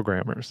were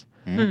programmers.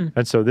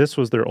 And so this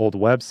was their old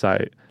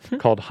website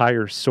called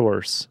Higher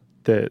Source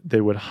that they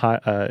would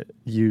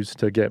use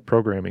to get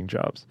programming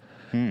jobs.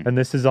 And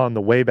this is on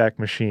the Wayback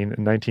Machine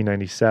in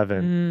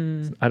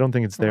 1997. I don't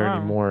think it's there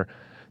anymore.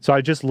 So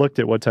I just looked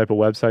at what type of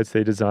websites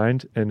they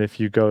designed. And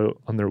if you go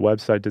on their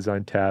website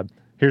design tab,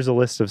 here's a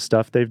list of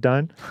stuff they've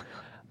done.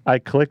 I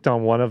clicked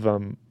on one of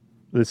them.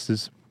 This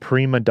is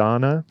Prima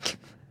Donna.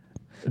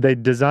 They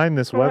designed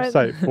this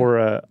website for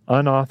a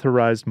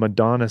unauthorized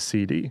Madonna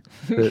CD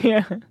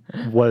that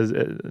was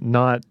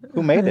not...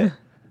 Who made it?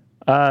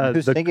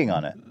 Who's singing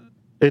on it?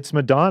 It's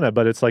Madonna,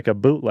 but it's like a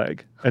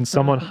bootleg. And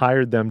someone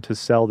hired them to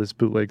sell this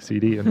bootleg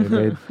CD, and they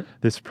made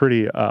this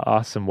pretty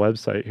awesome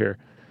website here.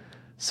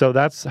 So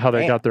that's how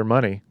they got their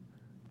money.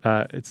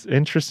 It's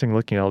interesting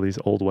looking at all these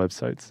old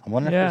websites. I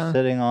wonder if they're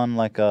sitting on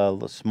like a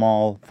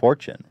small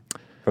fortune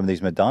from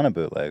these Madonna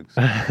bootlegs.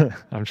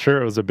 I'm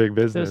sure it was a big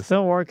business. They're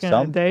still working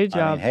a day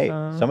job. Hey,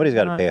 somebody's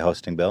got to pay a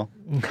hosting bill.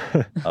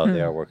 They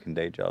are working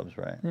day jobs,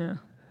 right? Yeah.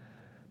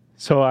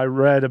 So I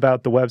read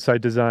about the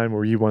website design.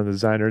 Were you one of the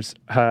designers?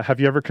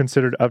 Have you ever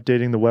considered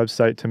updating the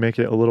website to make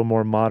it a little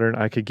more modern?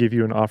 I could give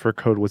you an offer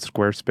code with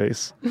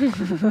Squarespace.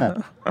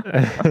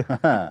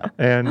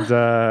 And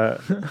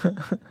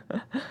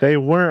they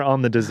weren't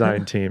on the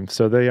design team,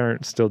 so they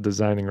aren't still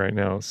designing right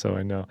now. So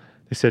I know.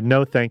 They said,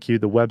 no, thank you.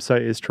 The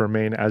website is to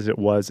remain as it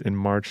was in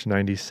March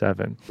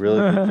 97. Really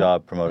good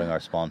job promoting our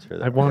sponsor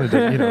there. I wanted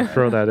to,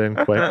 throw that in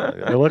quick.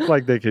 It looked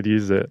like they could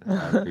use it.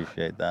 I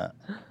appreciate that.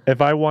 If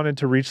I wanted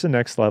to reach the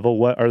next level,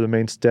 what are the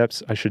main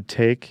steps I should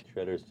take?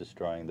 Shredder's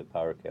destroying the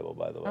power cable,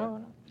 by the way.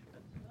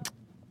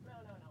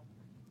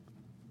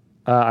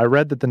 Oh, I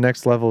read that the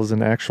next level is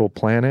an actual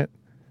planet.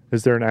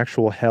 Is there an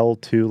actual hell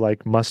too,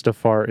 like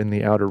Mustafar in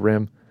the Outer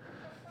Rim?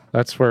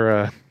 That's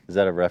where... Is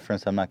that a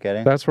reference I'm not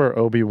getting? That's where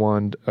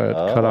Obi-Wan cut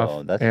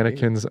off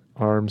Anakin's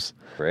arms.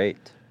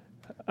 Great.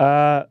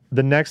 The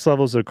next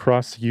level is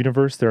across the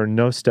universe. There are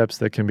no steps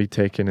that can be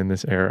taken in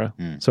this era.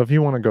 So if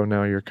you want to go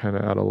now, you're kind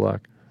of out of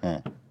luck.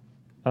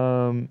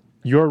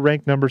 You're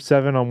ranked number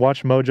 7 on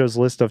Watch Mojo's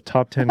list of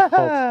top 10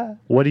 cults.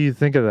 What do you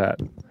think of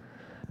that?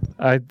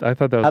 I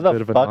thought that was a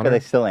bit of an honor. How the fuck are they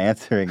still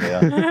answering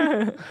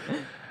you?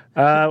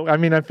 I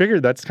mean, I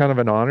figured that's kind of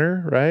an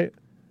honor, right?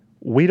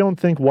 We don't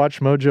think Watch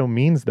Mojo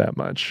means that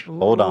much.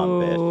 Hold on,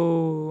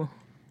 bitch.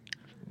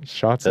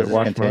 Shots Does at it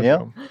Watch continue?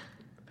 Mojo.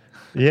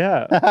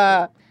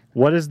 Yeah.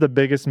 What is the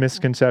biggest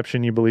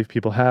misconception you believe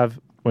people have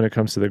when it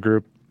comes to the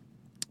group?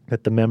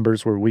 That the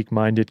members were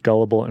weak-minded,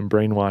 gullible, and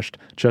brainwashed.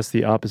 Just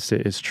the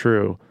opposite is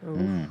true.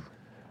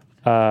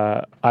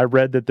 I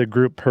read that the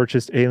group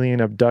purchased alien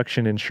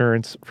abduction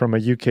insurance from a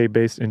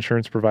UK-based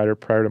insurance provider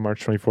prior to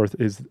March 24th.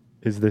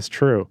 Is this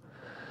true?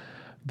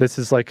 This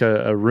is like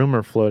a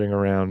rumor floating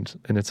around,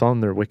 and it's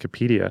on their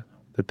Wikipedia,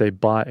 that they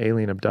bought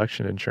alien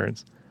abduction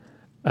insurance.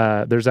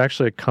 There's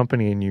actually a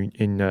company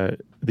in the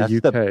That's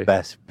UK. That's the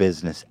best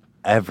business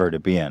ever to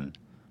be in.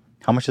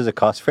 How much does it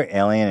cost for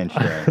alien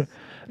insurance?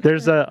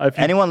 There's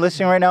anyone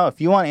listening right now,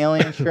 if you want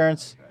alien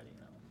insurance,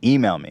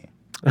 email me.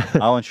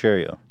 I'll insure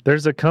you.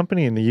 There's a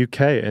company in the UK,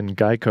 and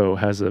Geico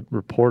has a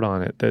report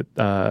on it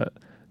that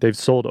they've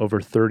sold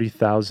over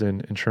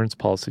 30,000 insurance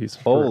policies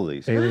for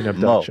alien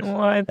abduction.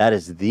 What? That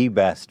is the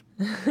best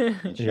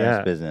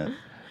insurance business.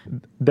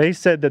 They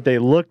said that they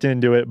looked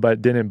into it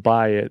but didn't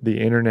buy it.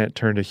 The internet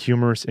turned a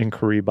humorous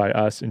inquiry by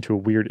us into a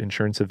weird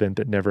insurance event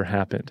that never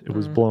happened. It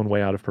was blown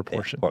way out of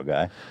proportion. Poor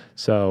guy.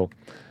 So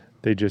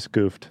they just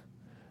goofed.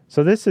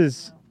 So this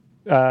is,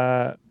 in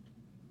a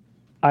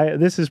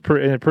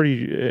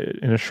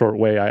short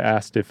way. I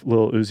asked if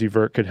Lil Uzi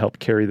Vert could help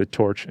carry the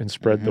torch and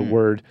spread the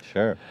word.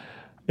 Sure.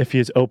 If he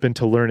is open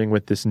to learning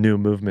with this new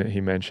movement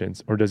he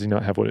mentions, or does he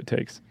not have what it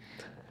takes?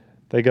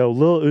 They go,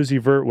 Lil Uzi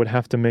Vert would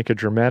have to make a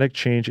dramatic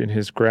change in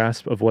his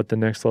grasp of what the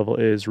next level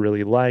is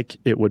really like.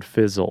 It would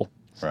fizzle.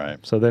 Right.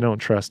 So they don't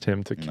trust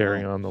him to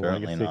carry on the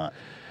certainly legacy. Not.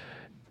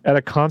 At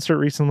a concert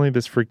recently,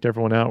 this freaked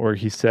everyone out where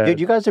he said...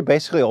 Dude, you guys are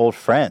basically old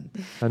friends.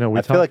 I know.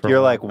 I feel like you're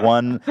like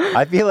one...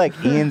 I feel like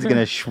Ian's going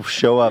to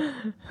show up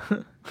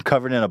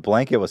covered in a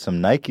blanket with some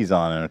Nikes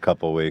on in a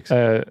couple of weeks.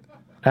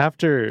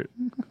 After...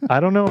 I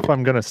don't know if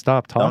I'm going to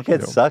stop talking Don't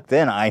get sucked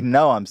in. I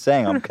know. I'm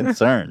saying I'm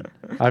concerned.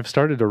 I've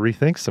started to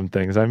rethink some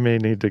things. I may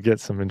need to get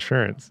some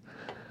insurance.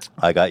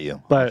 I got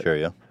you. But I assure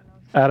you.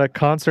 At a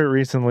concert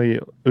recently,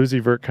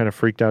 Uzi Vert kind of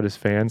freaked out his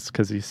fans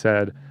because he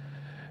said...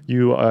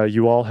 You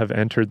all have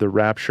entered the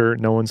rapture.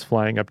 No one's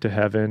flying up to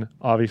heaven.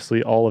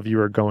 Obviously, all of you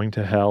are going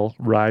to hell.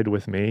 Ride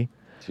with me.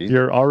 Jesus.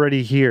 You're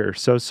already here.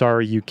 So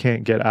sorry you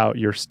can't get out.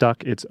 You're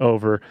stuck. It's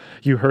over.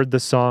 You heard the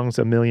songs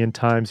a million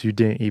times. You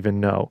didn't even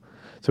know.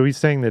 So he's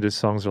saying that his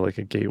songs are like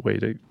a gateway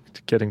to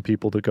getting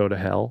people to go to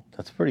hell.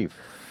 That's a pretty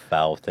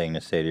foul thing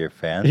to say to your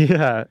fans.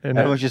 Yeah. And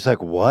everyone's just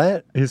like,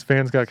 what? His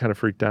fans got kind of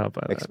freaked out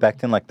by that.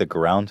 Expecting like the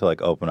ground to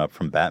like open up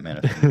from Batman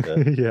or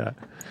something. Yeah.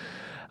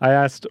 I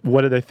asked,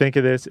 what do they think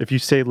of this? If you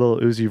say Lil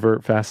Uzi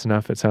Vert fast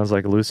enough, it sounds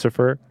like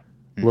Lucifer.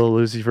 Lil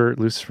Uzi Vert,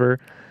 Lucifer.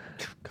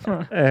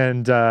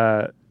 And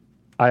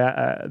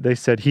they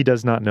said he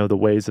does not know the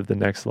ways of the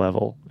next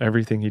level.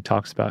 Everything he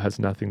talks about has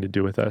nothing to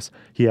do with us.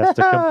 He has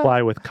to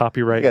comply with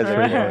copyright and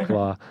trademark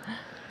law.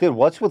 Dude,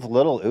 what's with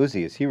Lil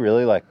Uzi? Is he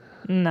really like...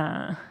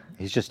 Nah.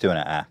 He's just doing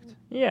an act.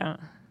 Yeah.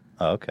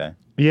 Oh, okay.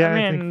 Yeah,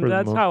 I mean,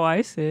 that's how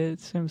I see it.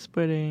 It seems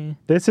pretty...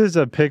 This is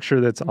a picture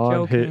that's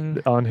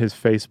on his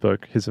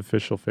Facebook, his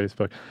official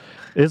Facebook.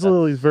 Is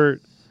Lil Uzi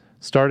Vert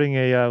starting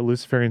a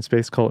Luciferian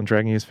space cult and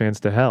dragging his fans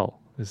to hell?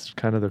 Is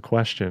kind of the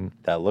question.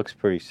 That looks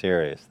pretty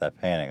serious,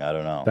 that painting. I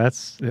don't know.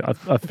 That's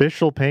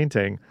official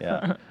painting.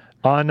 Yeah.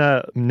 On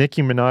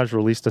Nicki Minaj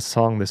released a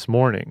song this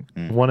morning.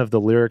 One of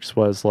the lyrics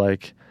was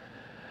like,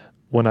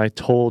 when I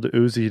told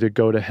Uzi to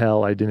go to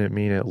hell, I didn't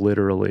mean it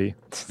literally.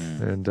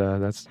 And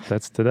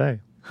that's today.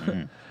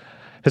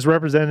 His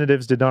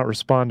representatives did not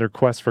respond to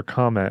requests for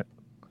comment.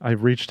 I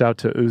reached out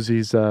to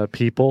Uzi's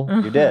people.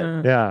 You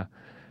did? Yeah.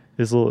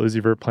 Is Lil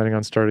Uzi Vert planning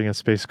on starting a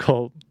space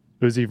cult?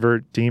 Uzi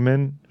Vert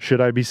demon? Should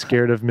I be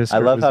scared of Mr. I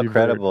love Uzi how Vert?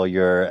 credible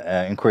your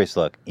inquiries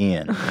look.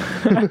 Ian.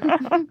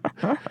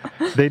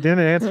 They didn't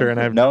answer, and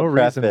I have no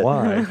reason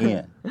why.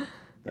 Ian.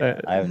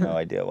 Yeah, I have no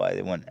idea why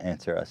they wouldn't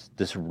answer us.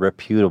 This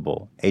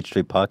reputable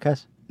H3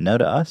 podcast? No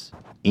to us?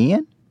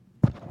 Ian?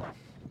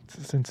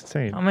 It's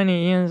insane. How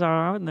many Ians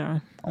are out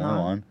there? Only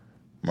one.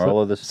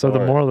 Moral of the So story.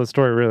 the moral of the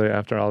story, really,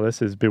 after all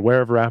this, is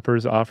beware of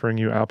rappers offering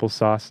you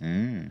applesauce.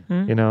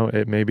 You know,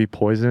 it may be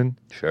poison.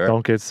 Sure.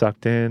 Don't get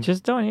sucked in.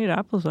 Just don't eat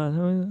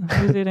applesauce.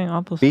 Who's eating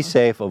applesauce? Be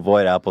safe.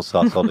 Avoid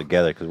applesauce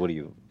altogether. Because what do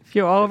you... If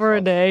you're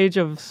over the age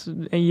of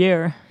a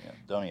year. Yeah,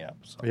 don't eat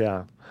applesauce.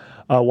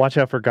 Yeah. Watch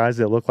out for guys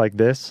that look like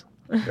this.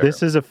 Sure.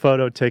 This is a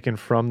photo taken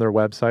from their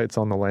website. It's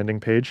on the landing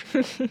page.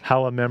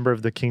 How a member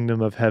of the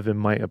kingdom of heaven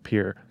might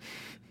appear.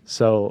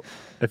 So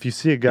if you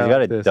see a guy, he's got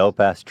like a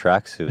dope-ass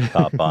tracksuit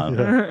top on,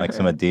 like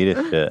some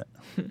Adidas shit.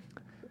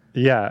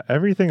 Yeah,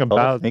 everything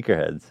about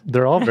sneakerheads.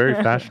 They're all very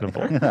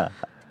fashionable. Yeah.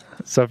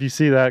 So if you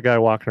see that guy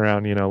walking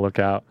around, look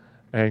out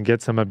and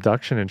get some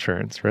abduction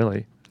insurance,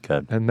 really.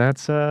 Good. And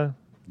that's the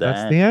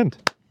end.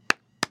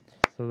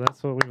 So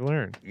that's what we've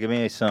learned. Give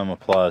me some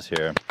applause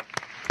here.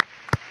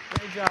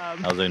 Great job.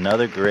 That was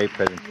another great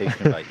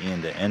presentation by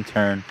Ian, the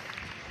intern.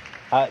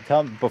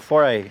 Tell me,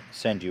 before I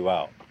send you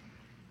out,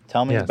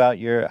 tell me about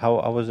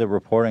how was it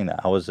reporting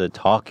that? How was it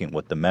talking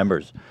with the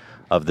members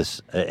of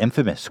this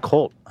infamous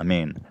cult? I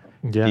mean,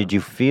 did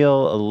you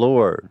feel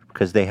allured?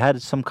 Because they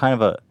had some kind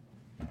of a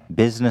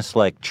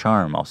business-like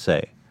charm, I'll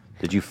say.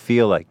 Did you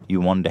feel like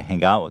you wanted to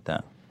hang out with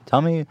them?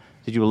 Tell me,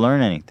 did you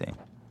learn anything?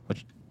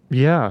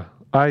 Yeah.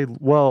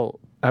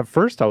 At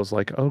first I was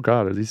like, oh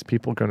God, are these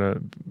people going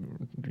to,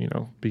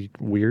 be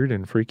weird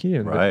and freaky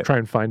and try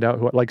and find out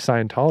who, like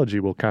Scientology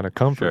will kind of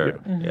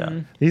comfort you. Yeah.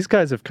 These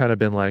guys have kind of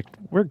been like,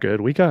 we're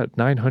good. We got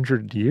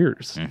 900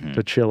 years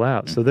to chill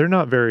out. So they're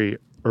not very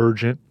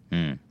urgent.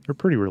 They're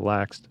pretty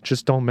relaxed.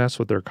 Just don't mess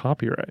with their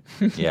copyright.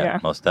 Yeah,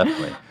 most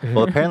definitely.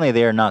 Well, apparently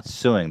they are not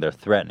suing. They're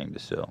threatening to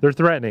sue. They're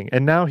threatening.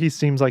 And now he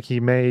seems like he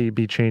may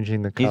be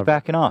changing the cover. He's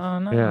backing off. Oh,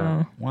 no.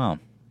 Yeah. Wow.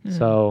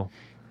 So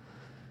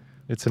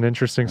it's an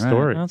interesting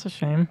story. That's a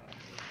shame.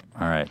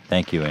 All right.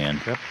 Thank you,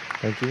 Ian. Yep.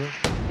 Thank you.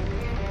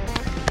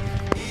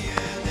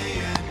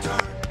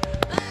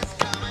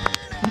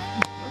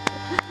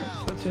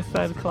 Such a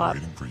sad clap.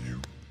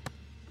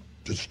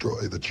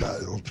 Destroy the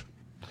child.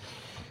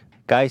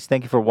 Guys,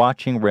 thank you for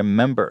watching.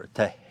 Remember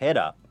to hit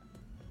up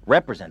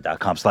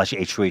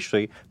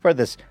represent.com/H3H3 for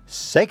this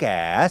sick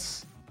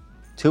ass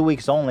 2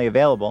 weeks only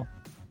available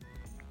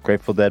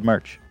Grateful Dead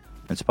merch,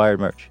 inspired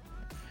merch.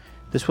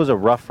 This was a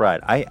rough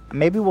ride.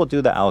 Maybe we'll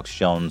do the Alex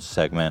Jones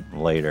segment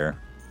later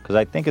because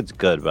I think it's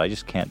good, but I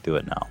just can't do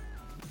it now.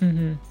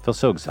 I feel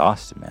so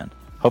exhausted, man.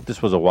 Hope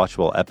this was a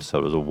watchable episode.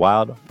 It was a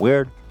wild,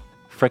 weird,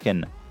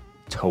 freaking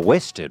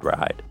twisted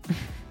ride.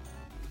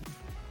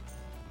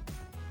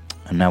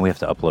 And now we have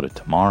to upload it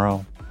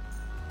tomorrow.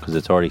 because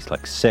it's already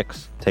like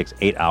 6. It takes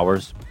 8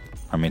 hours.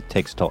 I mean, it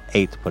takes till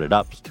 8 to put it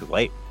up. It's too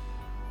late.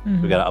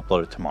 We got to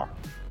upload it tomorrow.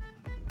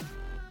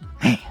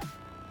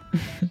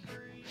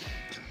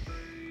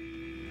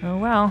 Oh,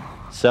 well.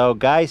 So,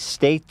 guys,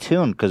 stay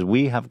tuned because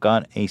we have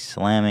got a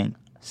slamming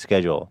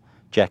schedule.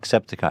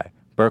 Jacksepticeye,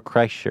 Bert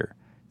Kreischer,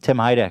 Tim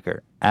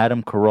Heidecker,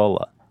 Adam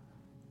Carolla.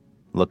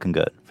 Looking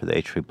good for the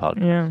H3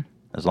 podcast. Yeah.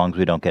 As long as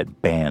we don't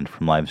get banned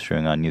from live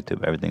streaming on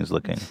YouTube, everything's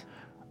looking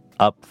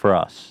up for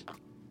us.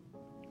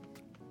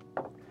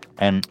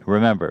 And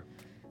remember,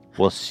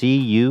 we'll see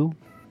you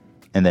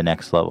in the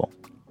next level.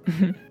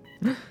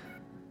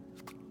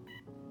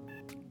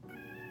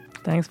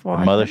 Thanks for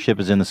watching. The mothership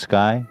is in the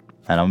sky,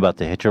 and I'm about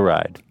to hitch a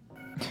ride.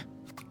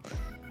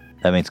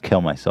 That means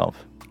kill myself.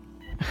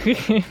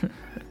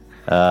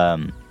 All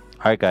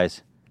right,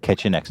 guys.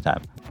 Catch you next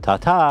time.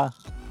 Ta-ta.